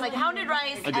cake. Yeah, it's like pounded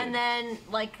rice, and then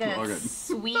like a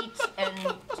sweet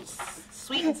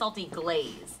and salty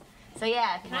glaze. So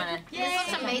yeah, if you wanna. This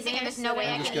looks amazing, and there's no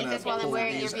way I can eat this while I'm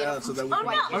wearing your beautiful. So no!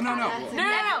 That's not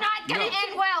gonna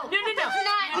end well. No.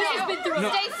 This has been through.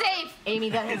 Stay safe. Amy,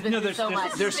 that has been through so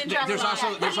much. There's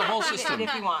a whole system.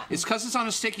 If you want. It's because it's on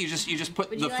a stick. You just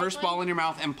put the first ball in your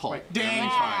mouth and pull it. Dang.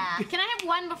 Fine. Can I have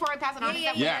one before I pass it on?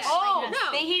 Yes. Oh,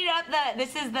 they heated up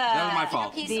this is the. That was my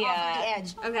fault. The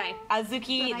edge. Okay.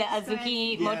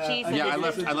 Azuki mochi. So Yeah, I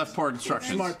left poor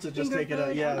instructions. Smart to just take it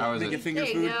out. Yeah, How is make it? it finger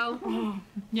food.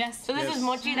 Yes. So this is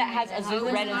mochi that has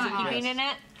red azuki bean in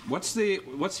it. What's the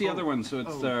other one? So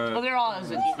it's the. Oh, they're all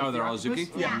azuki. Oh, they're all azuki.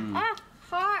 Yeah.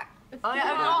 Hot. Oh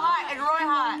yeah, it's all hot. It's really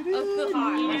hot.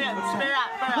 Spit it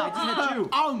out.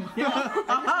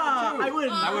 I win.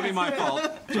 That would be my fault.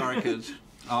 Sorry, kids.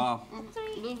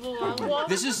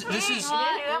 This is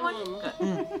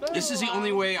the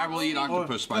only way I will eat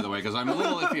octopus, by the way, because I'm a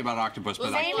little iffy about octopus,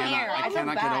 but I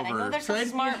cannot get over. They're so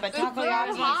smart, but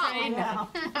takoyaki.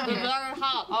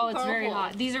 Oh, it's very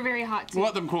hot. These are very hot too. We'll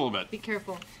let them cool a bit. Be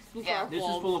careful. Yeah. This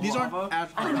is full of These lava.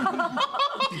 aren't.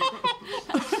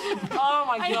 Oh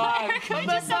my god.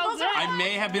 I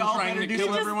may have been trying to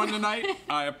kill everyone tonight.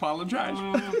 I apologize.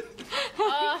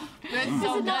 It's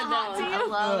so good though. I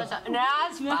love it. No,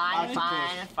 it's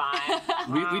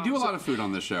fine. We do a lot of food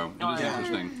on this show. It is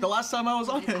interesting. The last time I was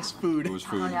on, it's food. It was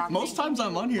food. Most times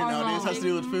I'm on here nowadays has to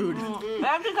do with food.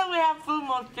 That's because we have food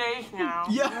most days now.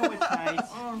 You know Yeah. what's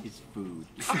nice? It's food.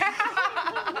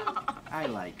 I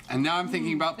like And now I'm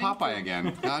thinking about Popeye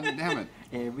again. God damn it.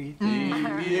 everything.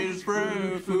 Is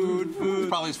food. It's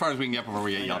probably as far as we can get before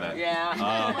we get yelled at. Yeah.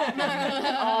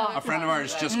 A friend of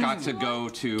ours just got to go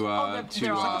to Malta.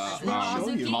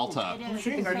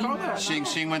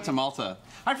 Xing went to Malta.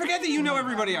 I forget that you know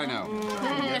everybody I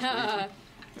know.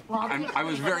 I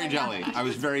was very jelly. I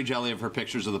was very jelly of her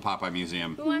pictures of the Popeye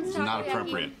Museum. It's not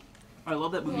appropriate. I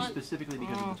love that movie specifically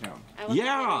because of the town.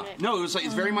 Yeah. No, it was like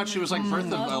it's very much. It was like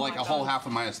birth of like a whole half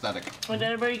of my aesthetic. Did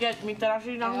everybody get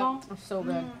mitarashi nango? It's so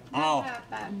good. Oh,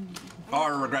 I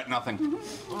regret nothing.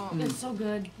 It's so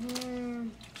good.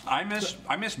 I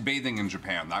miss bathing in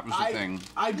Japan. That was the thing.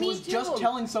 I was just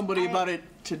telling somebody about it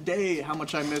today. How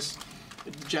much I miss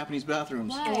Japanese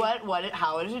bathrooms.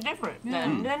 How is it different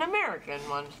than American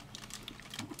ones?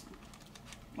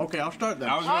 Okay, I'll start then.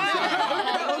 I was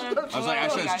like, I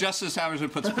said, it's just as savage as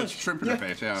it puts shrimp in her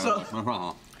face. Yeah.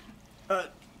 So-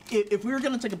 If we were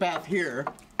gonna take a bath here,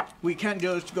 we can't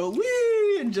just go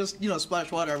wee and just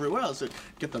splash water everywhere else.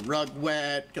 Get the rug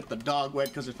wet, get the dog wet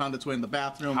because it found its way in the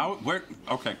bathroom. How? Where?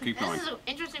 Okay, keep going. This is an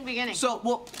interesting beginning. So,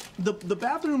 well, the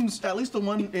bathrooms, at least the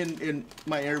one in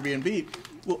my Airbnb,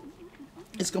 well,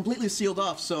 it's completely sealed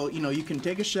off. So you can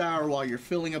take a shower while you're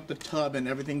filling up the tub, and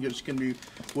everything just can be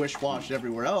wish-washed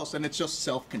everywhere else, and it's just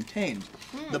self-contained.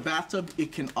 The bathtub,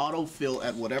 it can auto-fill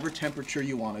at whatever temperature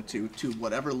you want it to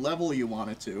whatever level you want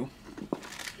it to,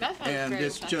 and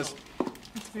it's just.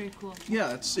 It's very cool.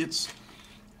 Yeah,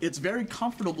 it's very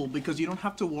comfortable because you don't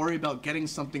have to worry about getting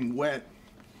something wet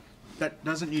that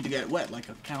doesn't need to get wet, like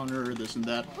a counter or this and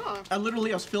that. I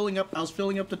was filling up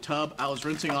the tub, I was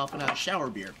rinsing off, and I had a shower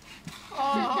beer.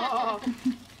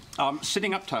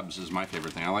 Sitting up tubs is my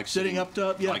favorite thing. I like Sitting up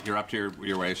tub, yeah. Like you're up to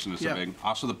your waist and it's so big.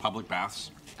 Also the public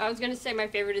baths. I was gonna say my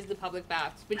favorite is the public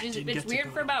baths, which is it's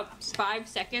weird for about 5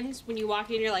 seconds when you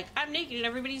walk in. You're like, I'm naked and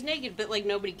everybody's naked, but like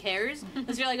nobody cares.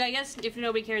 Because you're like, I guess if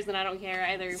nobody cares, then I don't care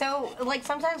either. So, like,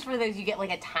 sometimes for those, you get like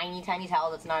a tiny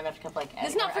towel that's not enough to cover like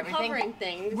It's not for everything. covering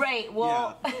things. Right.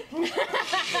 Well. Yeah.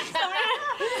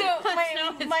 So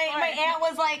my aunt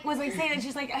was like saying that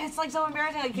she's like, it's like so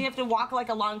embarrassing. Like you have to walk like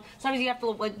a long. Sometimes you have to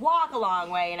like walk a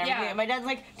long way and everything. Yeah. And my dad's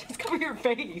like, just cover your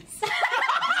face.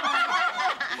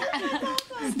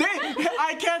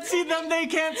 I can't see them, they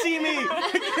can't see me.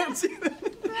 I can't see them.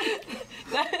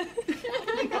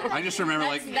 I just remember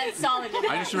That's solid.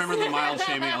 I just remember the mild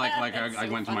shaming. I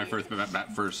went to my first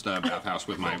bathhouse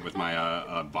with my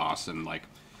boss and like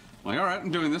all right,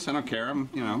 I'm doing this. I don't care.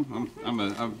 I'm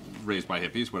raised by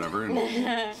hippies, whatever. And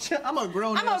I'm a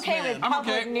grown I'm okay man. with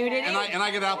public nudity. And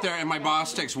I get out there and my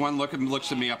boss takes one look and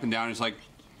looks at me up and down. And he's like,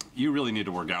 "You really need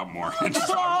to work out more." And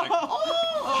so I'm like,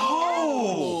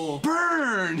 "Oh,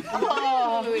 burn!"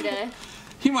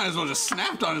 He might as well just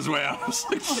snapped on his way out. I was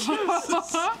like,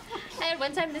 Jesus. I had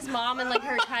one time this mom and like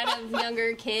her kind of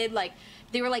younger kid, like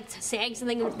they were like saying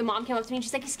something, and the mom came up to me and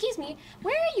she's like, "Excuse me,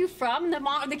 where are you from?" And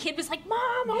the kid was like, "Mom,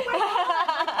 oh my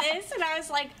God," like this, and I was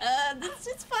like,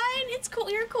 it's fine, it's cool,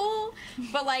 you're cool,"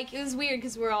 but like it was weird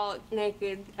because we're all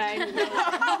naked, and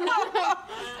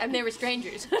they were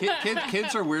strangers.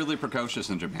 Kids are weirdly precocious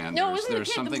in Japan. No, it wasn't the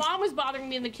kid. Something... The mom was bothering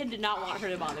me, and the kid did not want her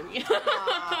to bother me.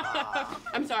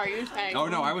 I'm sorry, you're saying. Oh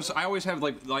no, I always have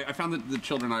like I found that the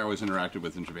children I always interacted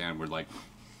with in Japan were like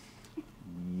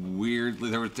weirdly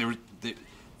they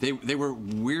were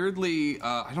weirdly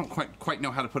I don't quite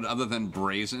know how to put it other than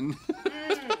brazen.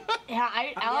 Yeah,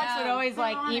 Alex would always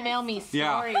like email me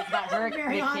stories about her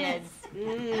kids.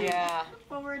 Yeah.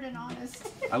 Forward and honest.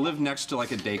 I lived next to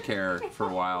like a daycare for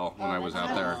a while when I was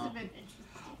out there.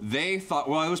 They thought,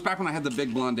 well, it was back when I had the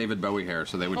big blonde David Bowie hair,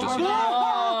 so they would just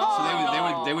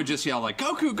they would just yell like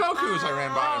Goku, Goku as I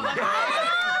ran by them.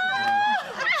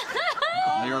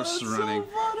 They were running.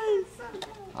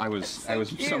 I was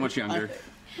so much younger.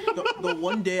 The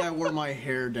one day I wore my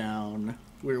hair down,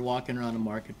 we were walking around a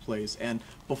marketplace, and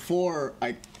before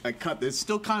I cut, it's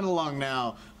still kind of long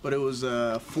now, but it was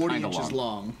 40 inches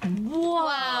long.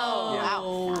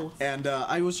 Wow. Yeah. And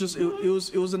I was just,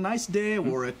 it was a nice day. I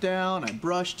wore it down, I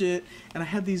brushed it, and I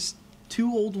had these two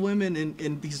old women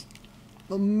in these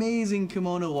amazing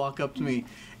kimono walk up to me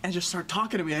and just start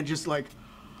talking to me. And just like,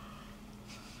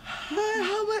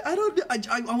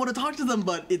 I want to talk to them,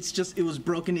 but it's just, it was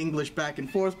broken English back and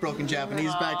forth, broken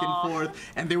Japanese back and forth,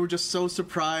 and they were just so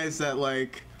surprised that,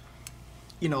 like,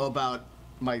 you know, about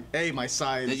my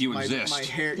size, that you my exist.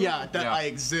 hair, that I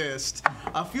exist.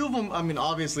 A few of them, I mean,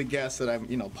 obviously guess that I'm,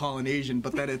 you know, Polynesian,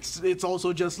 but that it's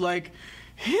also just like,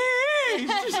 hey.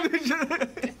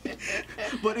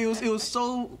 But it was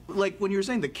so, like, when you were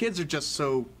saying the kids are just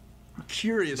so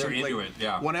curious. They're and, into like, it,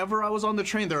 yeah. Whenever I was on the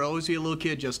train, there would always be a little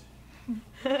kid just.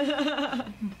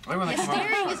 Staring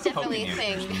is definitely a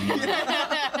thing.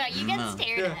 You get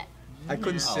stared at. I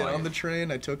couldn't sit on the train.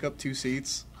 I took up 2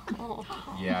 seats.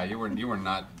 Yeah, you were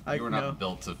not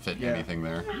built to fit anything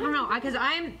there. I don't know, because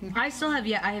I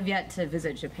have yet to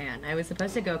visit Japan. I was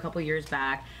supposed to go a couple years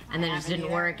back, and then it just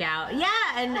didn't work out. Yeah,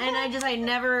 and I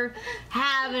never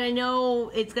have, and I know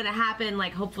it's gonna happen.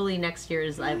 Like, hopefully next year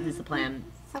is the plan.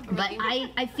 But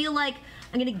I feel like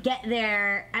I'm gonna get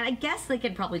there, and I guess they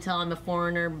could probably tell I'm a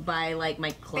foreigner by, like,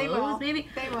 my clothes. They will. Maybe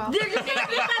They will. They're just gonna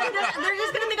think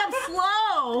I'm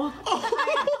slow.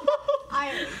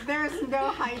 There's no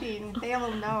hiding. They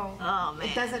will know. Oh man.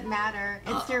 It doesn't matter.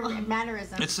 It's your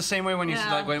mannerism. It's the same way when you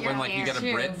like when like you get a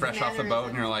Brit fresh off the boat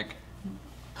and you're like,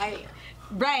 Right.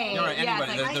 You're right. Yeah,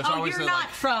 Anybody, it's like, there's always you're the, not like,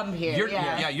 from here.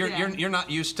 You're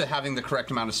not used to having the correct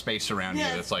amount of space around you.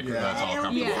 It's like that's all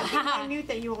comfortable. I knew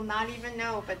that you will not even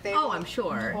know, but they. I'm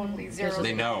sure. Totally zero.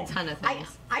 They know. A ton of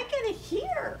things. I get to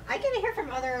hear. I get to hear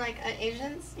from other like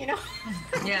Asians, you know.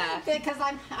 Yeah. Because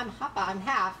I'm Hapa. I'm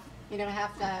half. You know,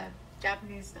 half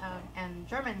Japanese and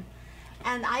German.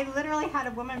 And I literally had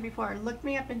a woman before look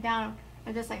me up and down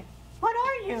and just like, "What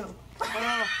are you?"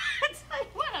 It's like,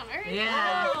 what on earth?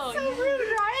 Yeah. It's so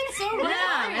rude, right? So rude.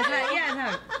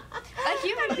 Yeah. A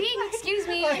human being, excuse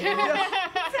me.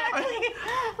 Exactly.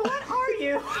 What are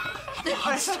you?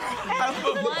 I was another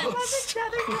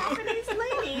Japanese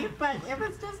lady, but it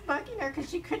was just bugging her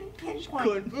because she couldn't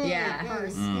pinpoint at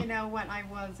first, you know, what I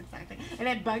was exactly. And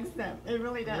it bugs them. It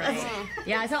really does. Right.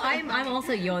 Yeah, so I'm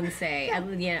also Yonsei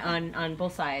on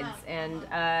both sides, and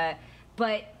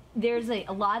but there's a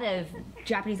lot of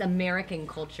Japanese American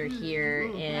culture here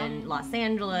in Los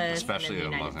Angeles, especially in the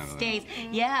in United Los Angeles. States.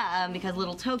 Yeah, because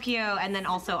Little Tokyo, and then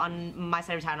also on my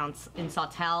side of town in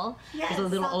Sawtell, there's a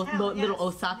little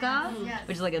Osaka,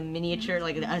 which is like a miniature,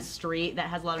 like a street that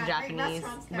has a lot of Japanese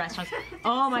restaurants.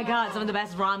 Oh my God, some of the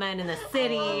best ramen in the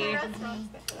city.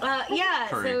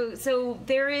 So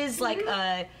there is like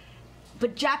a.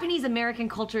 But Japanese American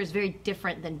culture is very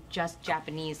different than just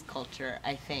Japanese culture,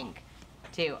 I think.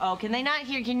 Too. Oh, can they not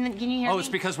hear? Can you hear me? Oh, it's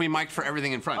because we mic'd for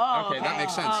everything in front. Okay, that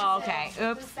makes sense. Oh, okay.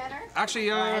 Oops.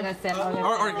 Actually,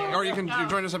 or you can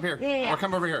join us up here, or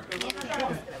come over here.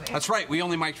 That's right. We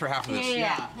only mic'd for half of this.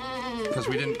 Yeah. Because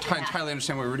we didn't entirely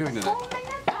understand what we were doing today. Oh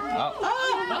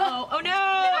no!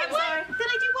 I'm sorry. Did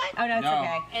I do what? Oh no, it's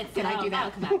okay. Did I do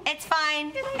that? It's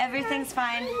fine. Everything's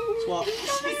fine. Well,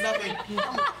 nothing.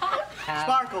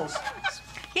 Sparkles.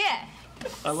 Yeah.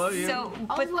 I love you. So,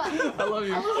 but I love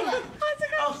you.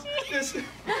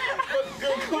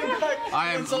 Going back,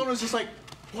 and someone was just like,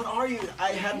 "What are you?" I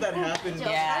had that happen.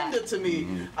 Yeah. Kinda to me.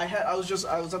 I was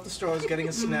at the store. I was getting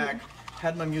a snack.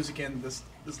 Had my music in. This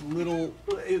little.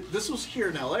 This was here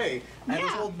in L.A. And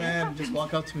this old man just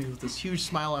walked up to me with this huge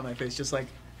smile on my face, just like.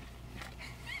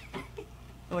 I'm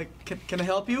like, can I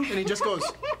help you? And he just goes,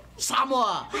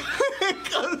 Samoa!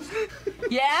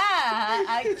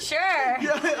 yeah, sure.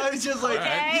 Yeah, I was just like,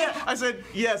 Okay. yeah. I said,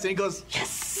 yes. And he goes,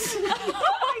 yes!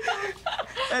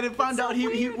 And it found out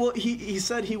he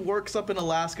said he works up in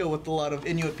Alaska with a lot of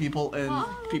Inuit people and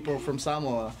people from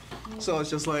Samoa. So it's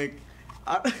just like,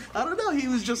 I don't know. He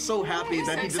was just so happy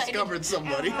that he discovered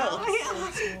somebody else.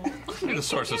 You're the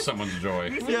source of someone's joy.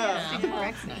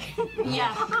 Yeah.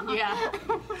 Yeah.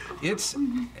 It's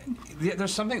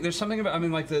there's something about. I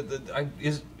mean, like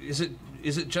is it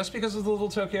just because of the Little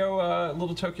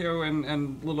Tokyo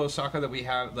and Little Osaka that we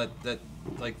have that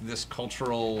like this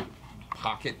cultural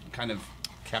pocket kind of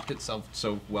kept itself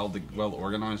so well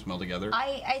organized, well together?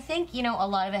 I think, a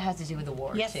lot of it has to do with the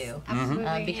war, Yes, too.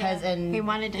 absolutely. Because they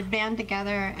wanted to band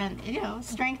together and,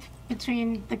 strength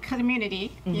between the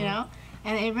community, you know,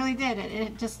 and it really did.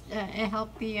 It just it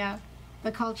helped the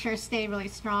culture stay really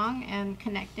strong and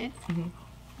connected. And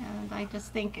I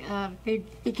just think they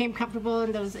became comfortable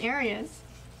in those areas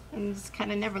and just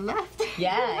kind of never left.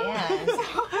 Yeah.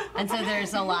 And so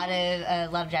there's a lot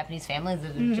of Japanese families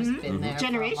that have just been there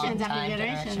Generations for a long after time,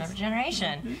 generations. after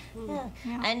generation.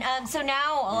 And so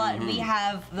now we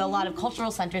have a lot of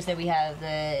cultural centers. That we have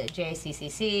the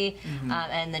JCCC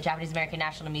and the Japanese American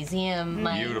National Museum.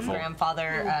 My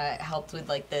grandfather helped with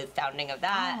like the founding of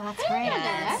that. Oh, that's great.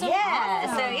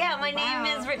 So my name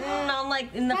is written on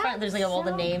like in the front. There's like all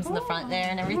the names in the front there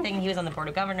and everything. He was on the board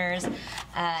of governors,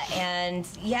 and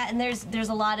there's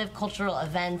a lot of cultural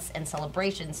events and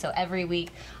celebrations. So every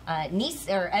week,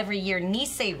 every year,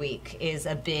 Nisei Week is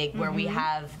a big where we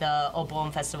have the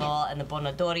Obon festival and the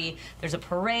Bonodori. There's a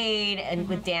parade and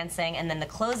with dancing, and then the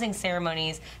closing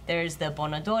ceremonies. There's the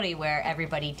Bonodori where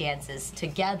everybody dances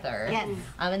together. Yes.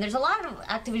 And there's a lot of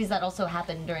activities that also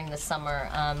happen during the summer.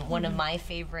 One of my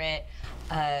favorite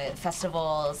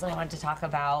festivals that I wanted to talk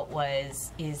about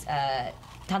is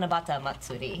Tanabata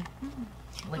Matsuri,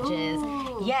 which is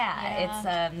it's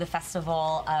the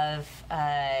festival of.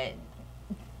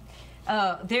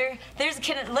 Can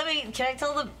I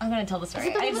tell the? I'm going to tell the story.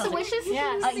 Is it the wishes?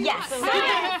 Yes.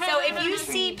 So if you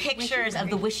see pictures of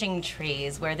the wishing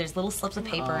trees where there's little slips of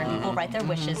paper and people write their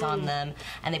wishes on them,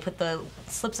 and they put the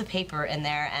slips of paper in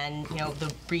there, and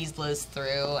the breeze blows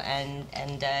through and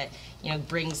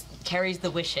carries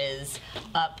the wishes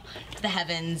up to the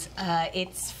heavens.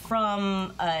 It's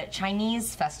from a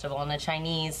Chinese festival and a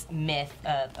Chinese myth,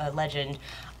 a legend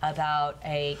about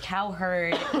a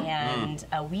cowherd and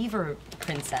a weaver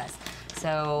princess.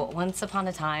 So once upon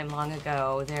a time, long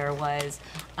ago, there was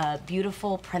a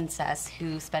beautiful princess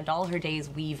who spent all her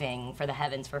days weaving for the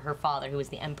heavens, for her father, who was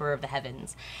the emperor of the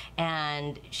heavens.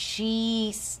 And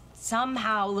she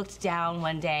somehow looked down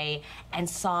one day and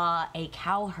saw a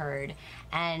cowherd,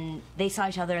 and they saw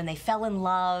each other and they fell in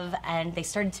love and they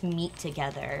started to meet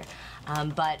together.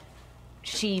 But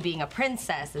she, being a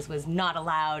princess, this was not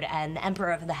allowed, and the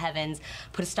Emperor of the Heavens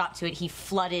put a stop to it. He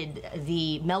flooded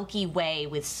the Milky Way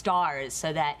with stars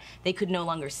so that they could no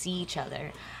longer see each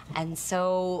other. And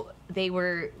so they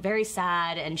were very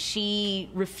sad, and she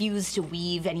refused to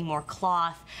weave any more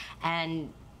cloth,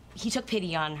 and he took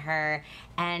pity on her,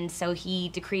 and so he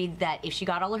decreed that if she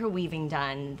got all of her weaving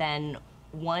done, then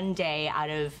one day out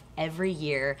of every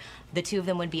year, the two of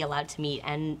them would be allowed to meet,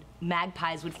 and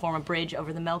magpies would form a bridge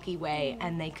over the Milky Way,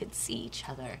 and they could see each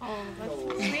other. Oh,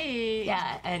 that's sweet.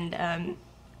 Yeah, and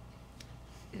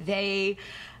they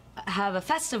have a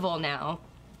festival now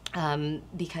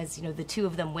because the two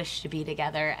of them wish to be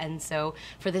together, and so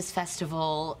for this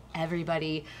festival,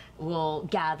 everybody will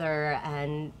gather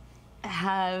and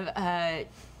have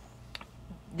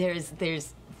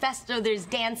there's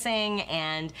dancing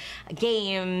and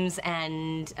games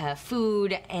and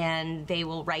food, and they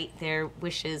will write their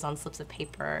wishes on slips of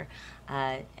paper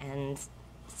and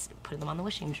put them on the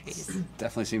wishing trees.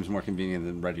 Definitely seems more convenient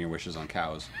than writing your wishes on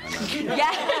cows.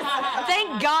 Yeah,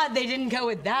 thank God they didn't go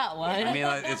with that one. I mean,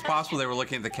 it's possible they were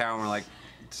looking at the cow and were like,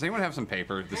 does anyone have some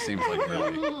paper? This seems like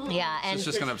really... Yeah, and it's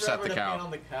just going to upset the cow.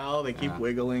 On the cow, they keep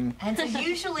wiggling. And so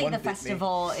usually the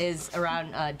festival is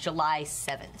around July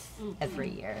 7th every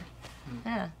year.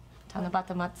 Yeah.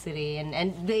 Tanabata Matsuri,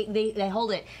 and they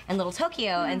hold it in Little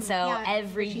Tokyo, and so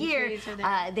every year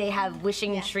they have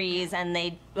wishing trees, and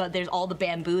there's all the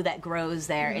bamboo that grows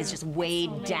there is just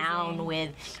weighed down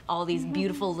with all these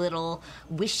beautiful little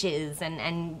wishes,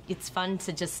 and it's fun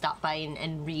to just stop by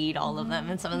and read all of them,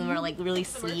 and some of them are like really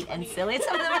sweet and silly,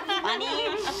 some of them are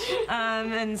funny,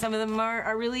 and some of them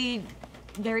are really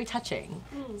very touching.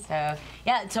 So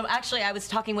actually I was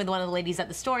talking with one of the ladies at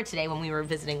the store today when we were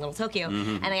visiting Little Tokyo,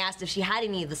 and I asked if she had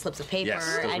any of the slips of paper,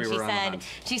 and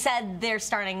she said they're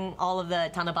starting all of the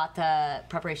Tanabata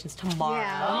preparations tomorrow.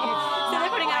 So they're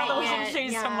putting out the wishing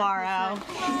trees tomorrow.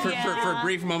 For a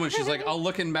brief moment she's like, oh,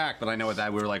 looking back, but I know what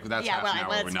that, we were like, that's half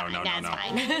an hour.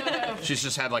 No. She's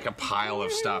just had like a pile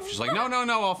of stuff. She's like, no,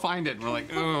 I'll find it. And we're like,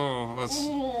 oh, that's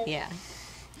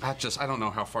I don't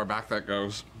know how far back that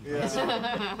goes. Yeah.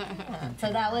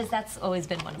 So that's always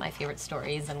been one of my favorite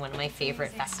stories and one of my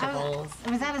favorite festivals.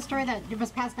 Was that a story that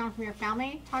was passed down from your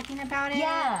family talking about it?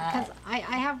 Yeah. Because I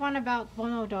have one about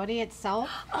Bonodori itself.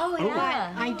 Oh,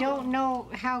 yeah. But I don't know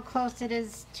how close it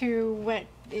is to what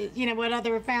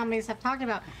other families have talked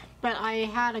about. But I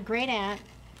had a great aunt,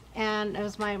 and it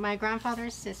was my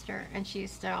grandfather's sister, and she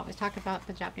used to always talk about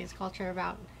the Japanese culture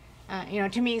about,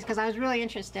 to me, because I was really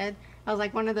interested. I was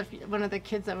like one of the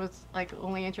kids that was like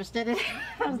only interested in.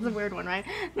 That was the weird one, right?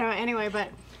 No, anyway, but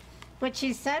what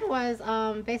she said was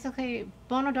basically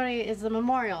Bonodori is the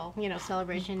memorial,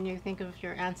 celebration. You think of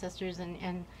your ancestors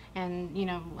and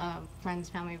friends,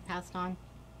 family passed on,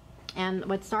 and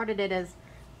what started it is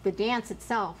the dance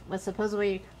itself was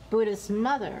supposedly Buddha's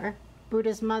mother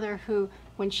who,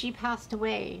 when she passed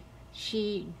away,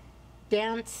 she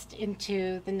danced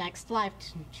into the next life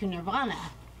to nirvana,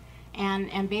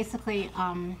 and basically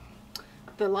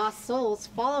the lost souls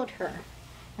followed her,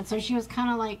 and so she was kind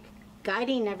of like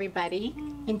guiding everybody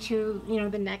into, you know,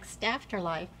 the next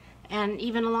afterlife. And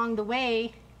even along the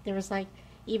way, there was like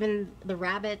even the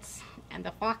rabbits and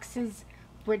the foxes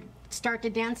would start to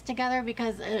dance together,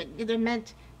 because it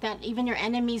meant that even your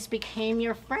enemies became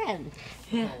your friend.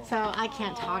 Yeah. So I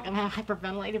can't talk, I'm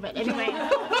hyperventilating, but anyway.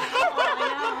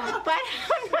 But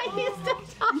I'm not used to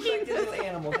talking like little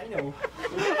animals, I know.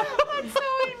 But so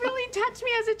it really touched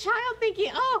me as a child,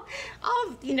 thinking, oh,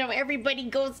 you know, everybody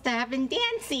goes to heaven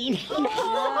dancing. You know?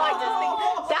 I just think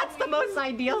that's the most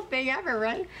ideal thing ever,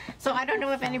 right? So I don't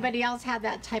know if anybody else had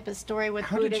that type of story with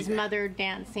Buddha's mother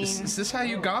dancing. Is this how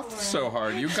you goth so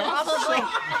hard? You goth so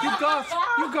hard. You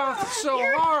goth so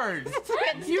hard.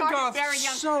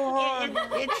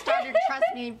 It started, trust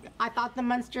me, I thought the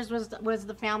Munsters was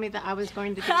the family that I was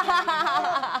going to do.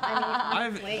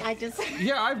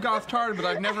 I've gothed hard, but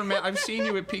I've seen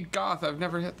you at peak goth. I've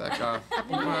never hit that goth.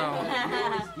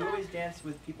 Wow. You always dance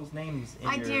with people's names.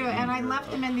 I do, and I left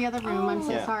them in the other room. I'm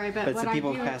so sorry, but what some I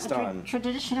people do passed on.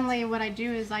 Traditionally, what I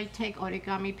do is I take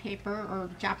origami paper or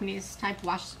Japanese type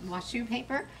washu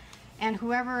paper, and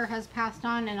whoever has passed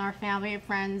on in our family,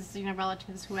 friends, you know,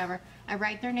 relatives, whoever, I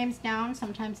write their names down.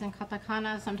 Sometimes in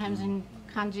katakana, sometimes in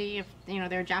kanji, if you know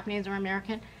they're Japanese or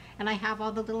American, and I have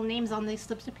all the little names on these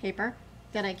slips of paper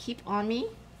that I keep on me,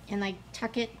 and I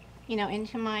tuck it, you know,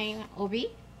 into my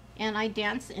obi, and I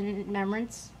dance in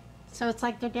remembrance. So it's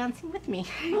like they're dancing with me,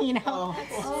 you know.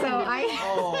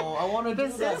 I want to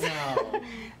do that now.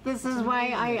 This is why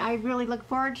I really look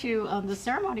forward to the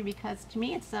ceremony, because to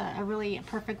me it's a really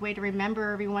perfect way to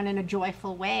remember everyone in a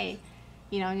joyful way,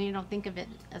 you know, and you don't think of it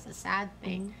as a sad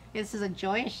thing. This is a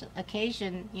joyous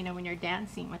occasion, you know, when you're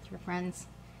dancing with your friends,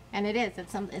 and it is.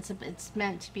 It's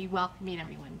meant to be welcoming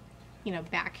everyone, you know,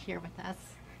 back here with us.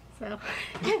 So.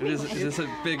 It's a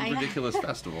big, ridiculous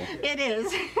festival. It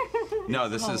is. No,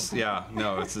 this is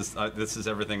this is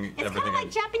everything. It's kind of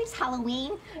like Japanese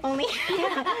Halloween, only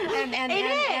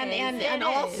and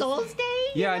All Souls Day.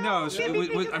 Yeah, I know.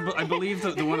 I believe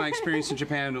the one I experienced in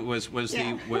Japan was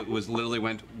literally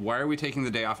went, why are we taking the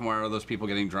day off and why are those people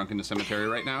getting drunk in the cemetery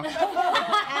right now?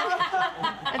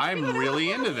 I'm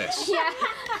really into this. Yeah.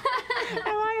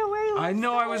 I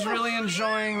know. I was really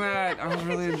enjoying that.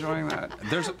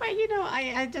 But you know,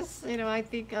 I just, you know, I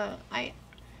think I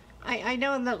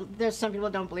know that there's some people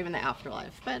don't believe in the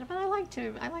afterlife, but I like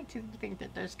to think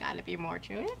that there's got to be more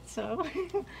to it. So,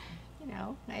 you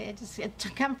know, it's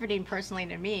comforting personally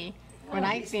to me when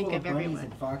I think of everyone.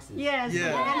 And foxes. Yes.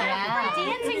 Yeah.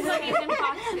 Dancing bunnies and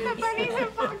foxes. The bunnies and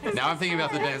foxes. Now I'm thinking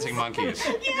about the dancing monkeys.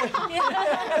 Yeah.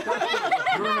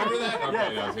 You remember that?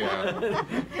 Okay, yeah.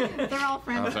 They're all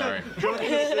friends. I'm sorry.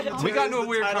 We got into a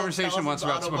weird conversation once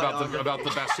about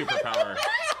the best superpower.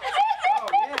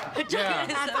 Yeah.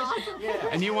 That's awesome.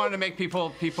 Yeah. And you wanted to make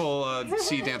people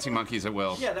see dancing monkeys at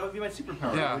will. Yeah, that would be my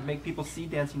superpower. Yeah. I would make people see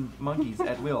dancing monkeys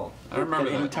at will. I remember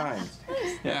at any that. time.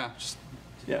 Yeah.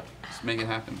 Just make it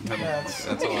happen. That's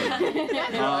all.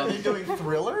 Are they doing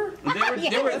Thriller?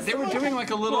 They were doing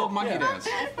like a little monkey dance.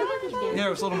 Yeah, it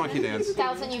was a little monkey dance.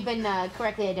 Taliesin, you've been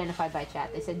correctly identified by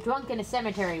chat. They said drunk in a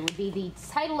cemetery would be the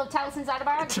title of Taliesin's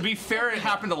autobiography. To be fair, it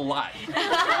happened a lot.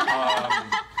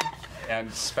 And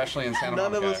especially in Santa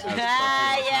Monica. None of us.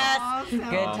 Yes.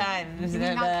 Good times. You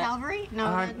mean not Calvary? No,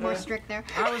 that's more strict there.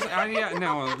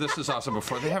 No, this is also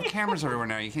before. They have cameras everywhere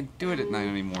now. You can't do it at night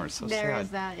anymore. It's so There sad. is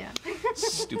that, yeah.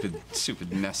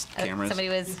 Stupid Nest cameras. Somebody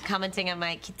was commenting on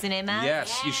my kitsune mask.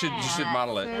 Yes, you should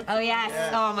model it. Oh yes.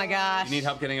 Oh my gosh. You need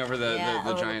help getting over the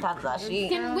giant.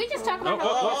 Can we just talk about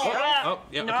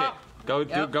Yeah, okay. Go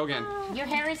again. your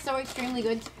hair is so extremely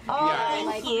good. Yeah.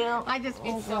 Thank you. I just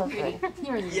feel so pretty.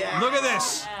 Look at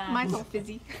this. Mine's all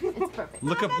fizzy. It's perfect.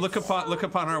 Look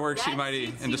upon our works, ye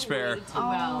mighty, in despair.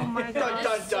 Oh my Dun, god.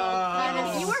 dun,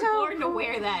 dun. You were born to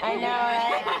wear that. I know,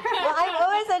 right? Well, I've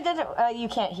always identified. You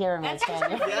can't hear me,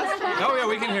 can you? Oh yeah,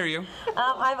 we can hear you.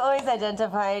 I've always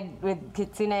identified with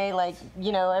kitsune, like,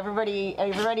 you know, everybody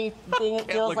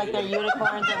feels like they're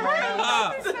unicorns and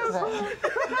mermaids.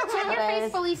 Turn your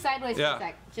face fully sideways for Yeah. a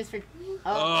sec. Just for.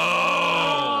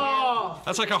 Oh,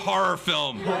 that's like a horror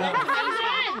film.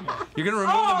 You're gonna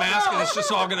remove the mask and it's just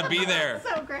all gonna be there.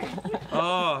 So great.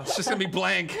 Oh, it's just gonna be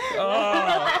blank.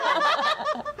 Oh.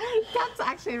 That's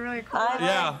actually really cool.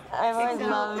 Yeah. I've always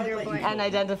loved and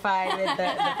identified with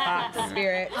the fox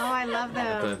spirit. Oh, I love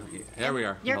them. There we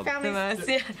are. Your Hold- family's The most,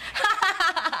 yeah.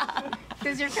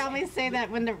 Does your family say that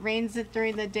when it rains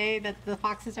during the day that the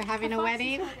foxes are having a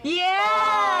wedding?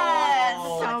 Yes!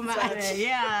 So much.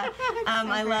 Yeah.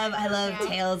 I love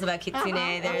tales about kitsune.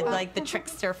 They're like the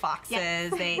trickster foxes. Yeah.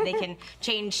 They can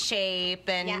change shape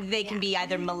and they can be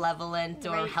either malevolent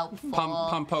or helpful.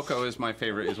 Pompoko is my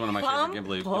favorite. Is one of my favorite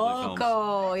Ghibli films.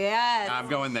 Pompoko, yes. I'm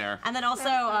going there. And then also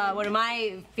one of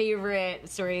my favorite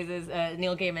stories is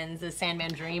Neil Gaiman's The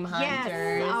Sandman Dream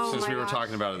Hunters. Oh Since we were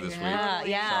talking about it this week.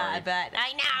 Yeah, I bet.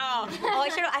 I know.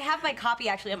 Oh, I have my copy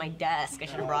actually at my desk. I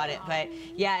should have brought it, but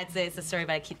yeah, it's a story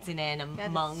about a kitsune and a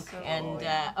monk, and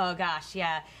oh gosh,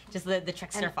 yeah, just the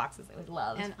trickster foxes I would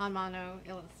love. And Amano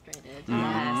illustrated.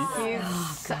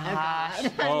 Yes. Oh gosh.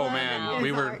 Oh man,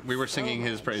 we were singing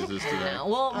his praises today.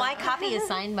 Well, my copy is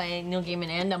signed by Neil Gaiman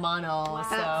and Amano, so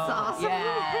That's awesome.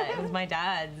 yeah, it was my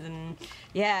dad's, and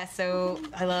yeah, so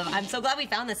I'm so glad we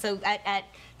found this. So at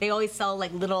they always sell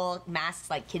like little masks,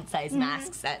 like kid-sized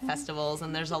masks at festivals,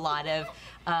 and there's a lot of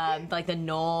like the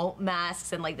Knoll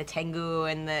masks and like the Tengu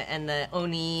and the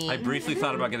Oni. I briefly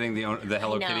thought about getting the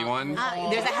Hello Kitty one.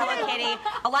 There's a Hello Kitty,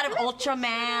 a lot of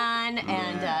Ultraman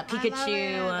and Pikachu.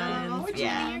 And,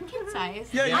 yeah. You're kid size.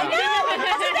 Yeah. I know.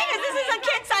 That's the thing is, this is a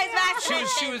kid-sized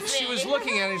mask. She was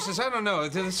looking at it and she says, I don't know,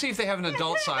 to see if they have an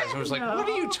adult size. And I was like, what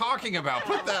are you talking about?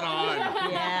 Put that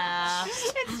on. Yeah.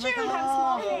 It's true. Have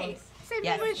small face. Same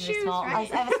Yes, thing with shoes, small. right?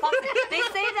 They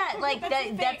say that like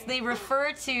that's they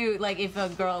refer to like if a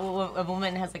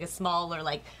woman has like a small or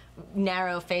like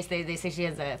narrow face, they say she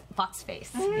has a fox face.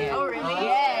 Yeah. Oh, really?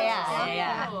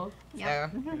 Yeah. Cool. So,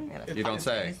 You don't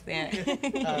say. yeah.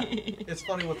 It's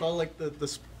funny with all like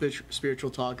the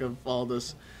spiritual talk of all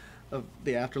this, of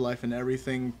the afterlife and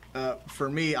everything. For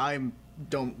me,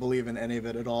 don't believe in any of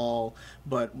it at all.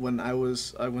 But when I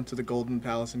went to the Golden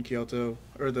Palace in Kyoto,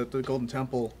 or the Golden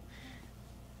Temple.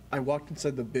 I walked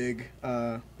inside the big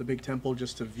temple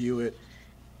just to view it.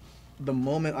 The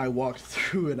moment I walked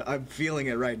through it, I'm feeling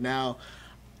it right now.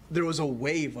 There was a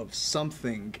wave of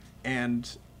something, and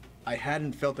I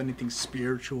hadn't felt anything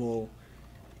spiritual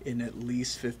in at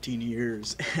least 15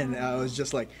 years. And I was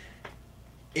just like,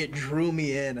 it drew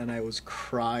me in, and I was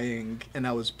crying, and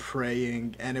I was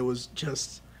praying, and it was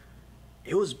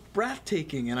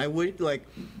breathtaking. And I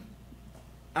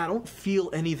don't feel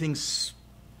anything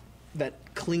that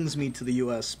clings me to the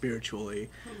U.S. spiritually.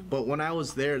 But when I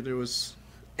was there was,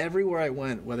 everywhere I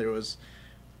went, whether it was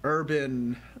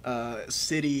urban,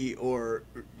 city, or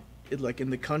like in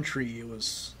the country, there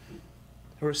was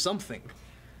something.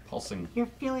 Pulsing. You're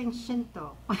feeling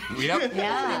Shinto. Yep.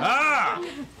 Yeah.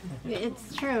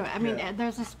 It's true. I mean,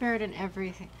 there's a spirit in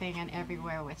everything and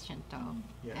everywhere with Shinto.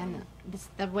 Yeah. And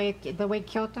the way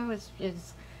Kyoto is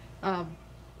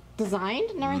designed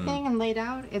and everything and laid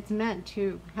out, it's meant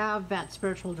to have that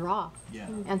spiritual draw. Yeah.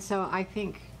 And so I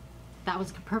think that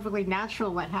was perfectly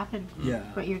natural what happened. Yeah.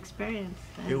 What you experienced.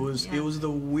 And, It was the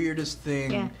weirdest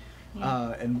thing.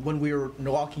 Yeah. And when we were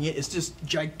walking in, it's just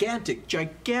gigantic,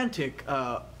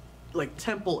 like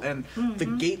temple, and the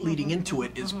gate leading into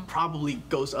it is probably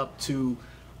goes up to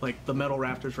like the metal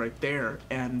rafters right there,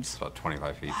 and It's about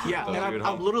 25 feet. yeah, and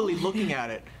I'm literally looking at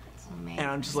it, amazing.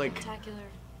 and I'm just like, Spectacular.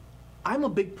 I'm a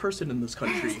big person in this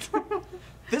country.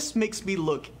 This makes me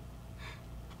look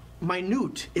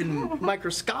minute and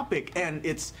microscopic, and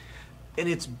it's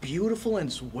beautiful and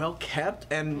it's well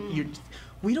kept, and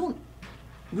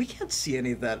we can't see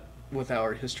any of that with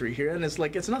our history here, and it's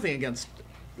like, it's nothing against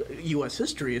U.S.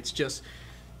 history. It's just,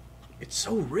 it's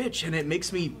so rich, and it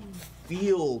makes me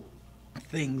feel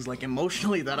things like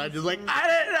emotionally that I just like,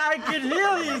 I can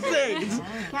hear these things.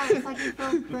 Yeah, it's like you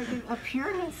feel like a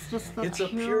pureness, just the It's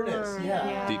pure, a pureness,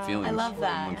 yeah. Deep feelings. I love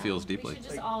that. One feels deeply.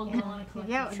 Just all go on a collective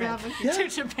Yeah, trip to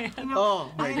Japan.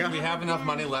 Oh my Do god. we have enough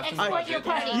money left in the Export your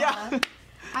budget? party. Yeah.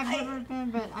 I've never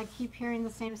been, but I keep hearing the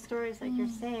same stories like you're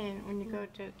saying when you go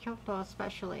to Kyoto,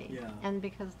 especially. Yeah. And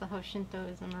because the whole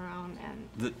Shintoism around,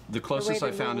 and The closest the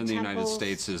I found in the little United temples.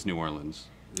 States is New Orleans.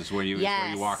 Is where you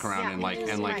Yes. walk around Yeah, and like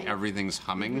right. everything's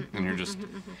humming, and you're just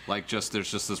like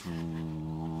there's just this,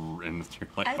 and you're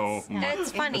like, oh my.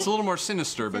 It's funny. It's a little more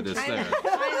sinister, but it's there.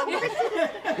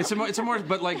 It's a more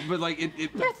but like it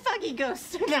you're thuggy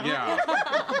ghost. No. yeah.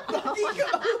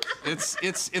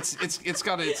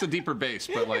 It's a deeper base,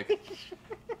 but like.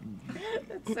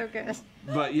 That's so good.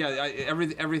 But yeah,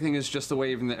 everything is just the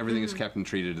way even everything is kept and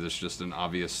treated. There's just an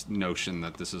obvious notion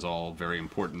that this is all very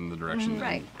important in the direction. that-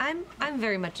 Right. I'm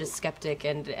very much a skeptic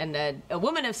and a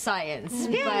woman of science,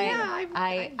 but yeah,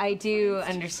 I do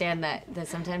understand that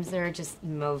sometimes there are just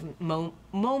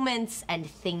moments and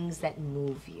things that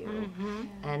move you,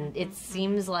 and it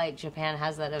seems like Japan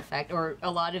has that effect, or a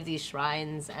lot of these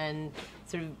shrines and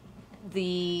sort of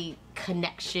the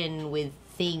connection with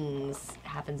things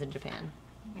happens in Japan.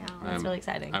 Yeah, that's really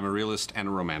exciting. I'm a realist and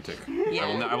a romantic.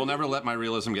 Yeah. I will never let my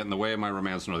realism get in the way of my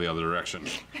romance nor the other direction.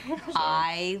 So.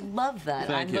 I love that.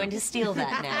 Thank I'm you. going to steal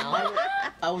that now.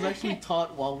 I was actually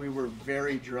taught while we were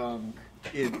very drunk,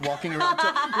 walking around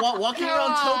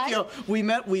Tokyo. We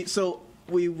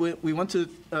went to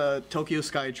Tokyo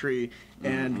Skytree,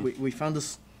 and we found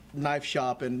this knife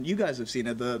shop, and you guys have seen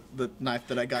it, the knife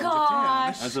that I got in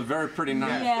Japan. That's a very pretty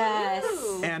knife.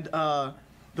 Yes. And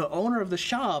the owner of the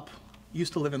shop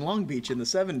used to live in Long Beach in the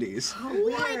 70s.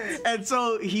 What? And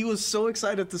so he was so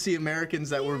excited to see Americans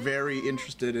that were very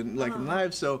interested in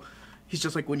knives. So he's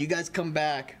just like, when you guys come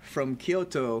back from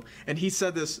Kyoto, and he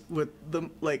said this with the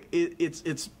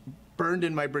it's burned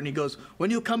in my brain. He goes,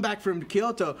 when you come back from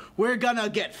Kyoto, we're gonna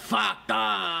get fucked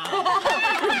up.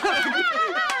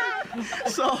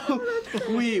 So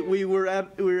we were at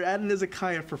an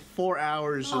izakaya for 4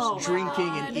 hours just drinking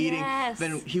and eating. Yes.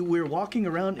 Then we were walking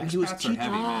around and he was Expats are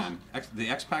heavy, man. The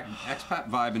expat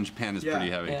vibe in Japan is pretty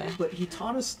heavy. Yeah. But he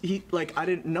taught us. I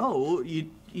didn't know.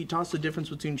 He taught us the difference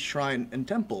between shrine and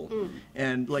temple.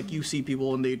 And you see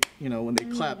people when they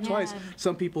clap twice.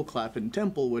 Some people clap in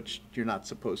temple, which you're not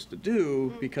supposed to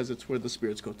do because it's where the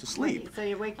spirits go to sleep. So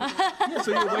you're waking up. Yeah,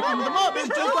 so you're waking them up. It's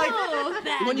just like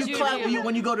when you clap,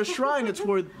 when you go to shrine, it's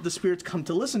where the spirits come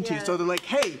to listen to you. So they're like,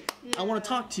 hey, I want to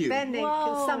talk to you. Then they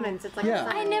summons. It's like Yeah. a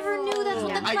I summons. never knew that's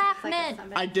what the clap meant.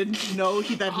 I didn't know that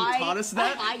he taught us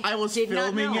that. I was did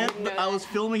not filming know. it. I was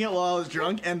filming it while I was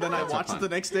drunk, and then I watched it the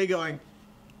next day going,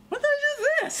 what the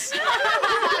hell is this?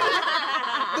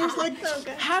 There's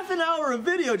half an hour of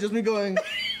video just me going,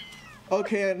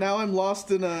 okay, now I'm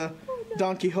lost in a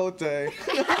Don Quixote.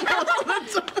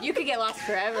 You could get lost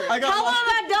forever. I got lost.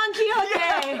 About Don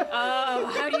Quixote.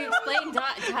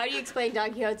 How do you explain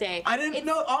Don Quixote? I didn't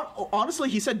know. Honestly,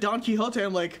 he said Don Quixote.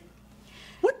 I'm like,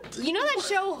 what? You know that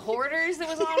show Hoarders that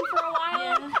was on for a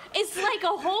while? It's like a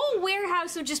whole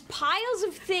warehouse of just piles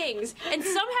of things, and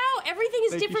somehow everything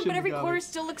is Thank you, different, but every Shinigami. corner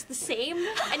still looks the same,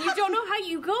 and you don't know how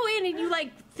you go in, and you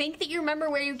think that you remember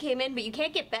where you came in, but you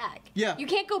can't get back. Yeah. You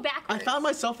can't go I backwards. found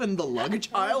myself in the luggage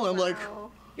aisle. I'm like,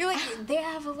 You're like, they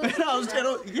have a little. and I was,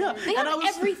 yeah. They and have I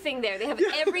was, everything there. They have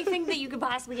everything that you could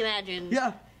possibly imagine.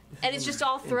 yeah. And it's just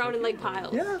all thrown in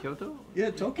piles. Yeah. Kyoto? Yeah,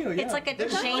 Tokyo. Yeah. It's like a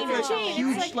There's chain like of a chains.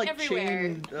 huge It's everywhere.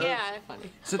 chain. Yeah, funny.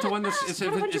 Is it the one that's is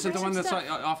it bunch of the one random that's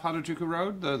stuff. off Harajuku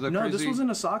Road? The No, crazy... this was in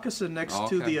Osaka, next Oh,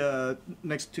 to okay.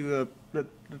 the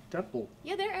temple.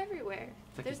 Yeah, they're everywhere.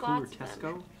 Like There's a cooler lots of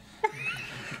them.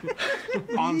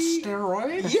 Tesco? on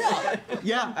steroids.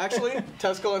 Yeah, actually,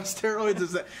 Tesco on steroids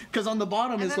is that because on the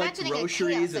bottom I'm is like imagining a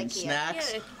groceries kiosk and IKEA.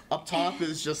 snacks. Yeah. Up top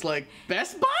is just like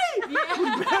Best Buy.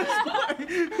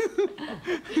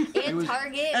 And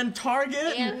Target. And Target.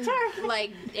 And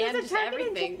just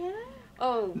everything.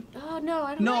 Oh no,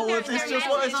 I don't No, like it's that. just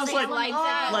like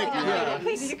that.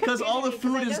 because all the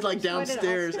food is like Those are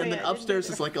downstairs, and then Australia, upstairs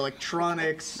is like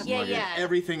electronics, Yeah, yeah.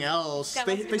 everything else. Got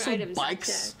They lots of they sold items.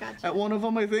 bikes Gotcha. at one of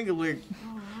them, I think. Like,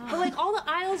 But all the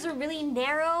aisles are really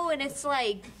narrow, and it's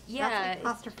That's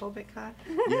claustrophobic, huh?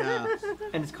 yeah.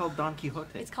 And it's called Don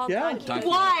Quixote. it's called Yeah. Don Quixote.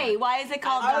 Why? Why is it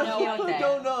called Don I Quixote?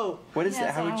 don't know. What is Yes,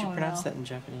 that? How would I you don't pronounce know. that in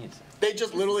Japanese? They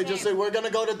just literally just say we're gonna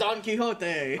go to Don Quixote.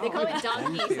 They call it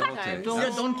Donkey sometimes. Yeah,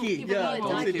 Donkey. People Yeah, call it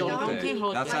don't Donkey. say Donkey.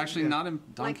 Quixote. That's actually not in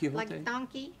Don Like Quixote.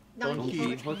 donkey. Don Donkey.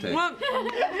 Quixote. Well,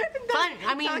 fun.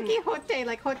 I mean, Don Quixote,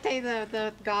 like Jote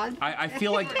the god. I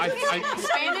feel like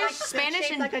Spanish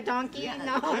Shaped and like a donkey.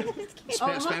 No.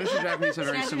 Spanish and Japanese have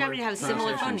very Spanish and similar Japanese have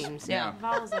similar pronunciations. phonemes. Yeah.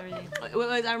 Vowels, everything.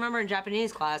 I remember in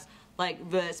Japanese class,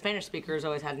 the Spanish speakers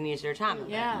always had an easier time with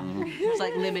Yeah. it. There's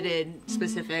limited,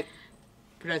 specific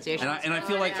pronunciations. And I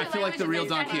feel like the real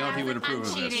Don Quixote would approve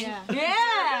of this.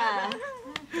 Yeah.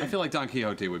 I feel like Don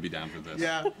Quixote would be down for this.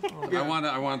 Yeah.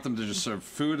 I want them to just serve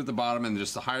food at the bottom and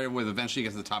just to hire with eventually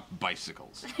get to the top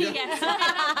bicycles.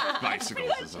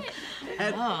 Bicycles. Is a,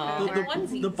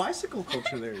 And the bicycle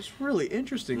culture there is really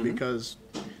interesting because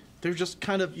they're just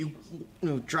kind of you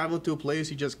drive up to a place,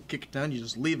 you just kick it down, you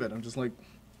just leave it. I'm just like,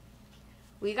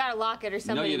 Well, you gotta lock it, or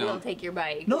somebody you will don't. take your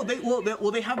bike. no,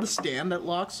 they have the stand that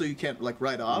locks so you can't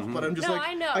ride off. But I'm just No,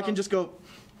 I know. I can just go.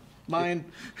 Mine.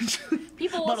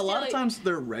 People will But a lot of steal- times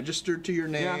they're registered to your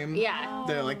name. Yeah.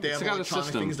 They're they have got a electronic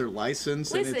system. things. They're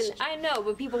licensed. and Listen, I know,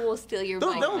 but people will steal your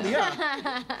bike.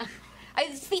 yeah.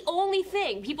 It's the only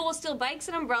thing. People will steal bikes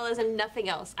and umbrellas and nothing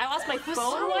else. I lost my phone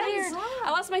once. I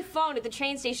lost my phone at the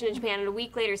train station in Japan, and a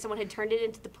week later, someone had turned it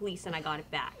into the police, and I got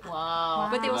it back. Wow.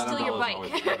 But they will That steal your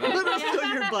umbrella's bike. always- They're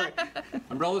still your bike.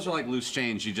 Umbrellas are like loose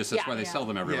change. That's Yeah. why they sell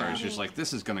them everywhere. Yeah. It's just like,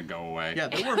 this is gonna go away. Yeah,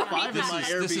 there were 5 in my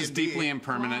Airbnb. This is deeply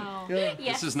impermanent. Wow. Yeah.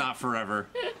 Yes. This is not forever.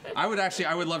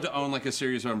 I would love to own like a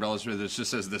series of umbrellas that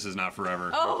just says "This is not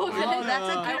forever." Oh, that's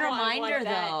a good reminder,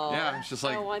 though. Yeah, it's just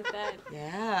like. I want that.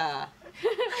 Yeah.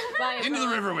 Into the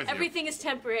river with you. Everything is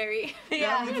temporary.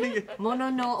 Yeah. Mono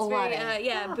no oware.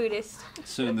 Yeah, Buddhist.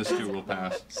 Soon this too will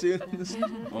pass.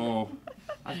 Oh.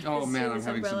 Oh man, I'm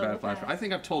having some bad flashbacks. I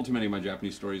think I've told too many of my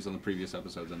Japanese stories on the previous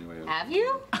episodes anyway. Have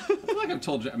you? I feel like I've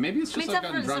told you. Maybe it's just I've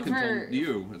gotten drunk and told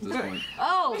you at this point.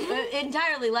 Oh,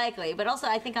 entirely likely. But also,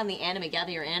 I think on the anime,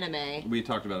 Gather Your Anime. We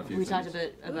talked about a few things. We talked a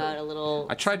bit about a little.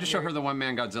 I tried to show her the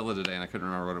one-man Godzilla today, and I couldn't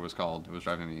remember what it was called. It was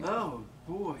driving me. Oh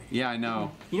boy. Yeah, I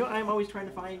know. You know what I'm always trying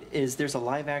to find is there's a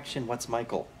live-action What's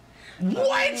Michael.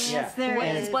 What? Yes, there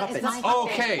and is. it's puppets.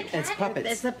 Okay. And it's puppets.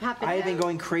 It's a puppet. I've been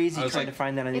going crazy trying like- to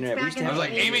find that on the internet. We used to I have was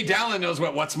like, Amy Dallin knows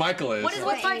what What's Michael is. What is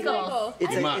What's Michael?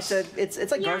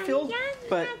 It's like Garfield,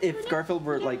 but if Garfield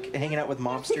were like hanging out with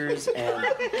mobsters and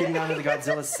getting onto the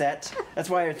Godzilla set.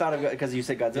 That's why I thought of it because you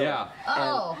said Godzilla. Yeah.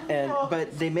 Oh.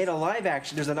 But they made a live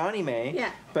action. There's an anime.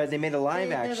 Yeah. But they made a live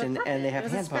There's a action puppet. and they have It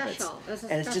was a hand puppets. special. It was a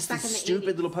And it's stuff just back this in the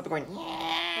stupid 80s. little puppet going.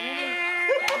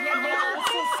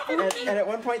 And at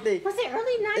one point they Was it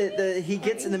early 90s? he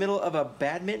gets in the middle of a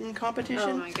badminton competition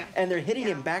Oh my God. and they're hitting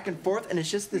him back and forth and it's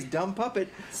just this dumb puppet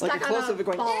like a Stuck on close a up of it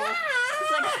going ball.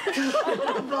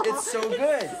 it's so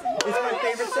good. It's my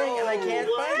favorite thing and I can't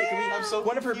find it. I'm so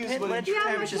One of her confused when-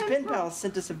 Tavish's pen pals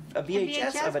sent us a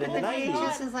VHS of it in the but 90s.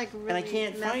 VHS is like really And I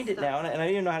can't find it messed now up. and I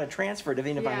didn't even know how to transfer it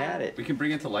even if I Yeah. had it. We can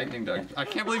bring it to lightning, Doug. I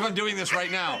can't believe I'm doing this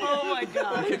right now. Oh my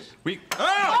god. We.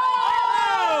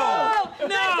 Oh! No!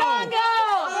 Don't go!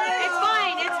 It's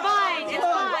fine. It's fine. It's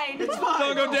fine. It's fine.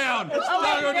 Don't go down.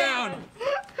 Don't go down.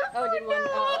 Oh, did one.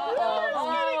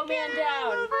 Oh, man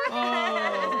down.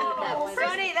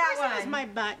 Don't eat that That was one. my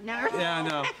butt. No. Yeah, I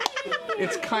know.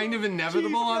 It's kind of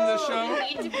inevitable on this show.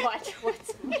 I need to watch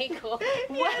What's Michael.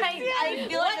 I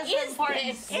feel like this is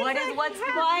important. What is What's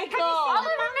Michael? All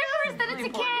I remember is that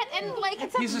it's a cat and like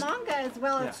It's a He's just- manga as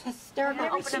well. It's hysterical.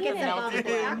 Open up the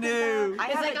mouth. No.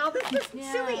 It's like all this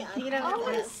silly, you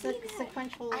know,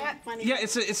 sequential, funny. Yeah,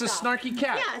 it's a snarky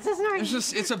cat. Yeah, it's a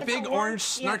snarky. It's a big orange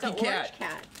snarky cat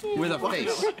with a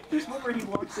face. There's one where he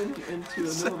walks into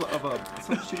the middle of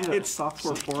some shooting It's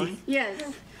softcore porn. Yes.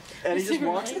 and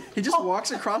he just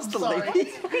walks across the lake.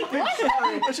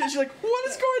 And she's like, what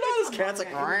is going on? This cat's like,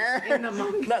 In the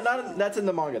manga. not that's in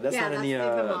the manga. That's Yeah, not in the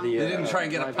that's in the manga. They didn't try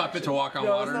and get a puppet to walk on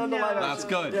No, water. it's not in the live That's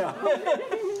action. good. Yeah.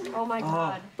 Oh my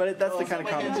god. But that's the kind of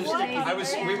comment.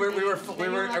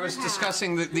 I was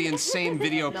discussing the insane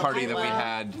video party that we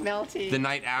had Melty. the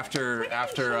night after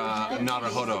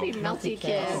Naruhodo. Melty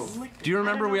kids. Do you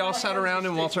remember we all sat around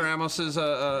in Walter Amos's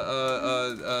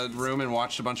room and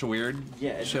watched a bunch of weird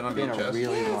Yeah, shit on been a VHS?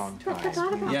 really long time.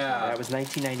 Yeah. That was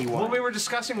 1991. Well, we were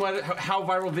discussing how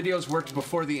viral videos worked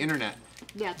before the internet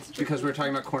Yeah, it's true. because we were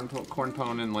talking about corn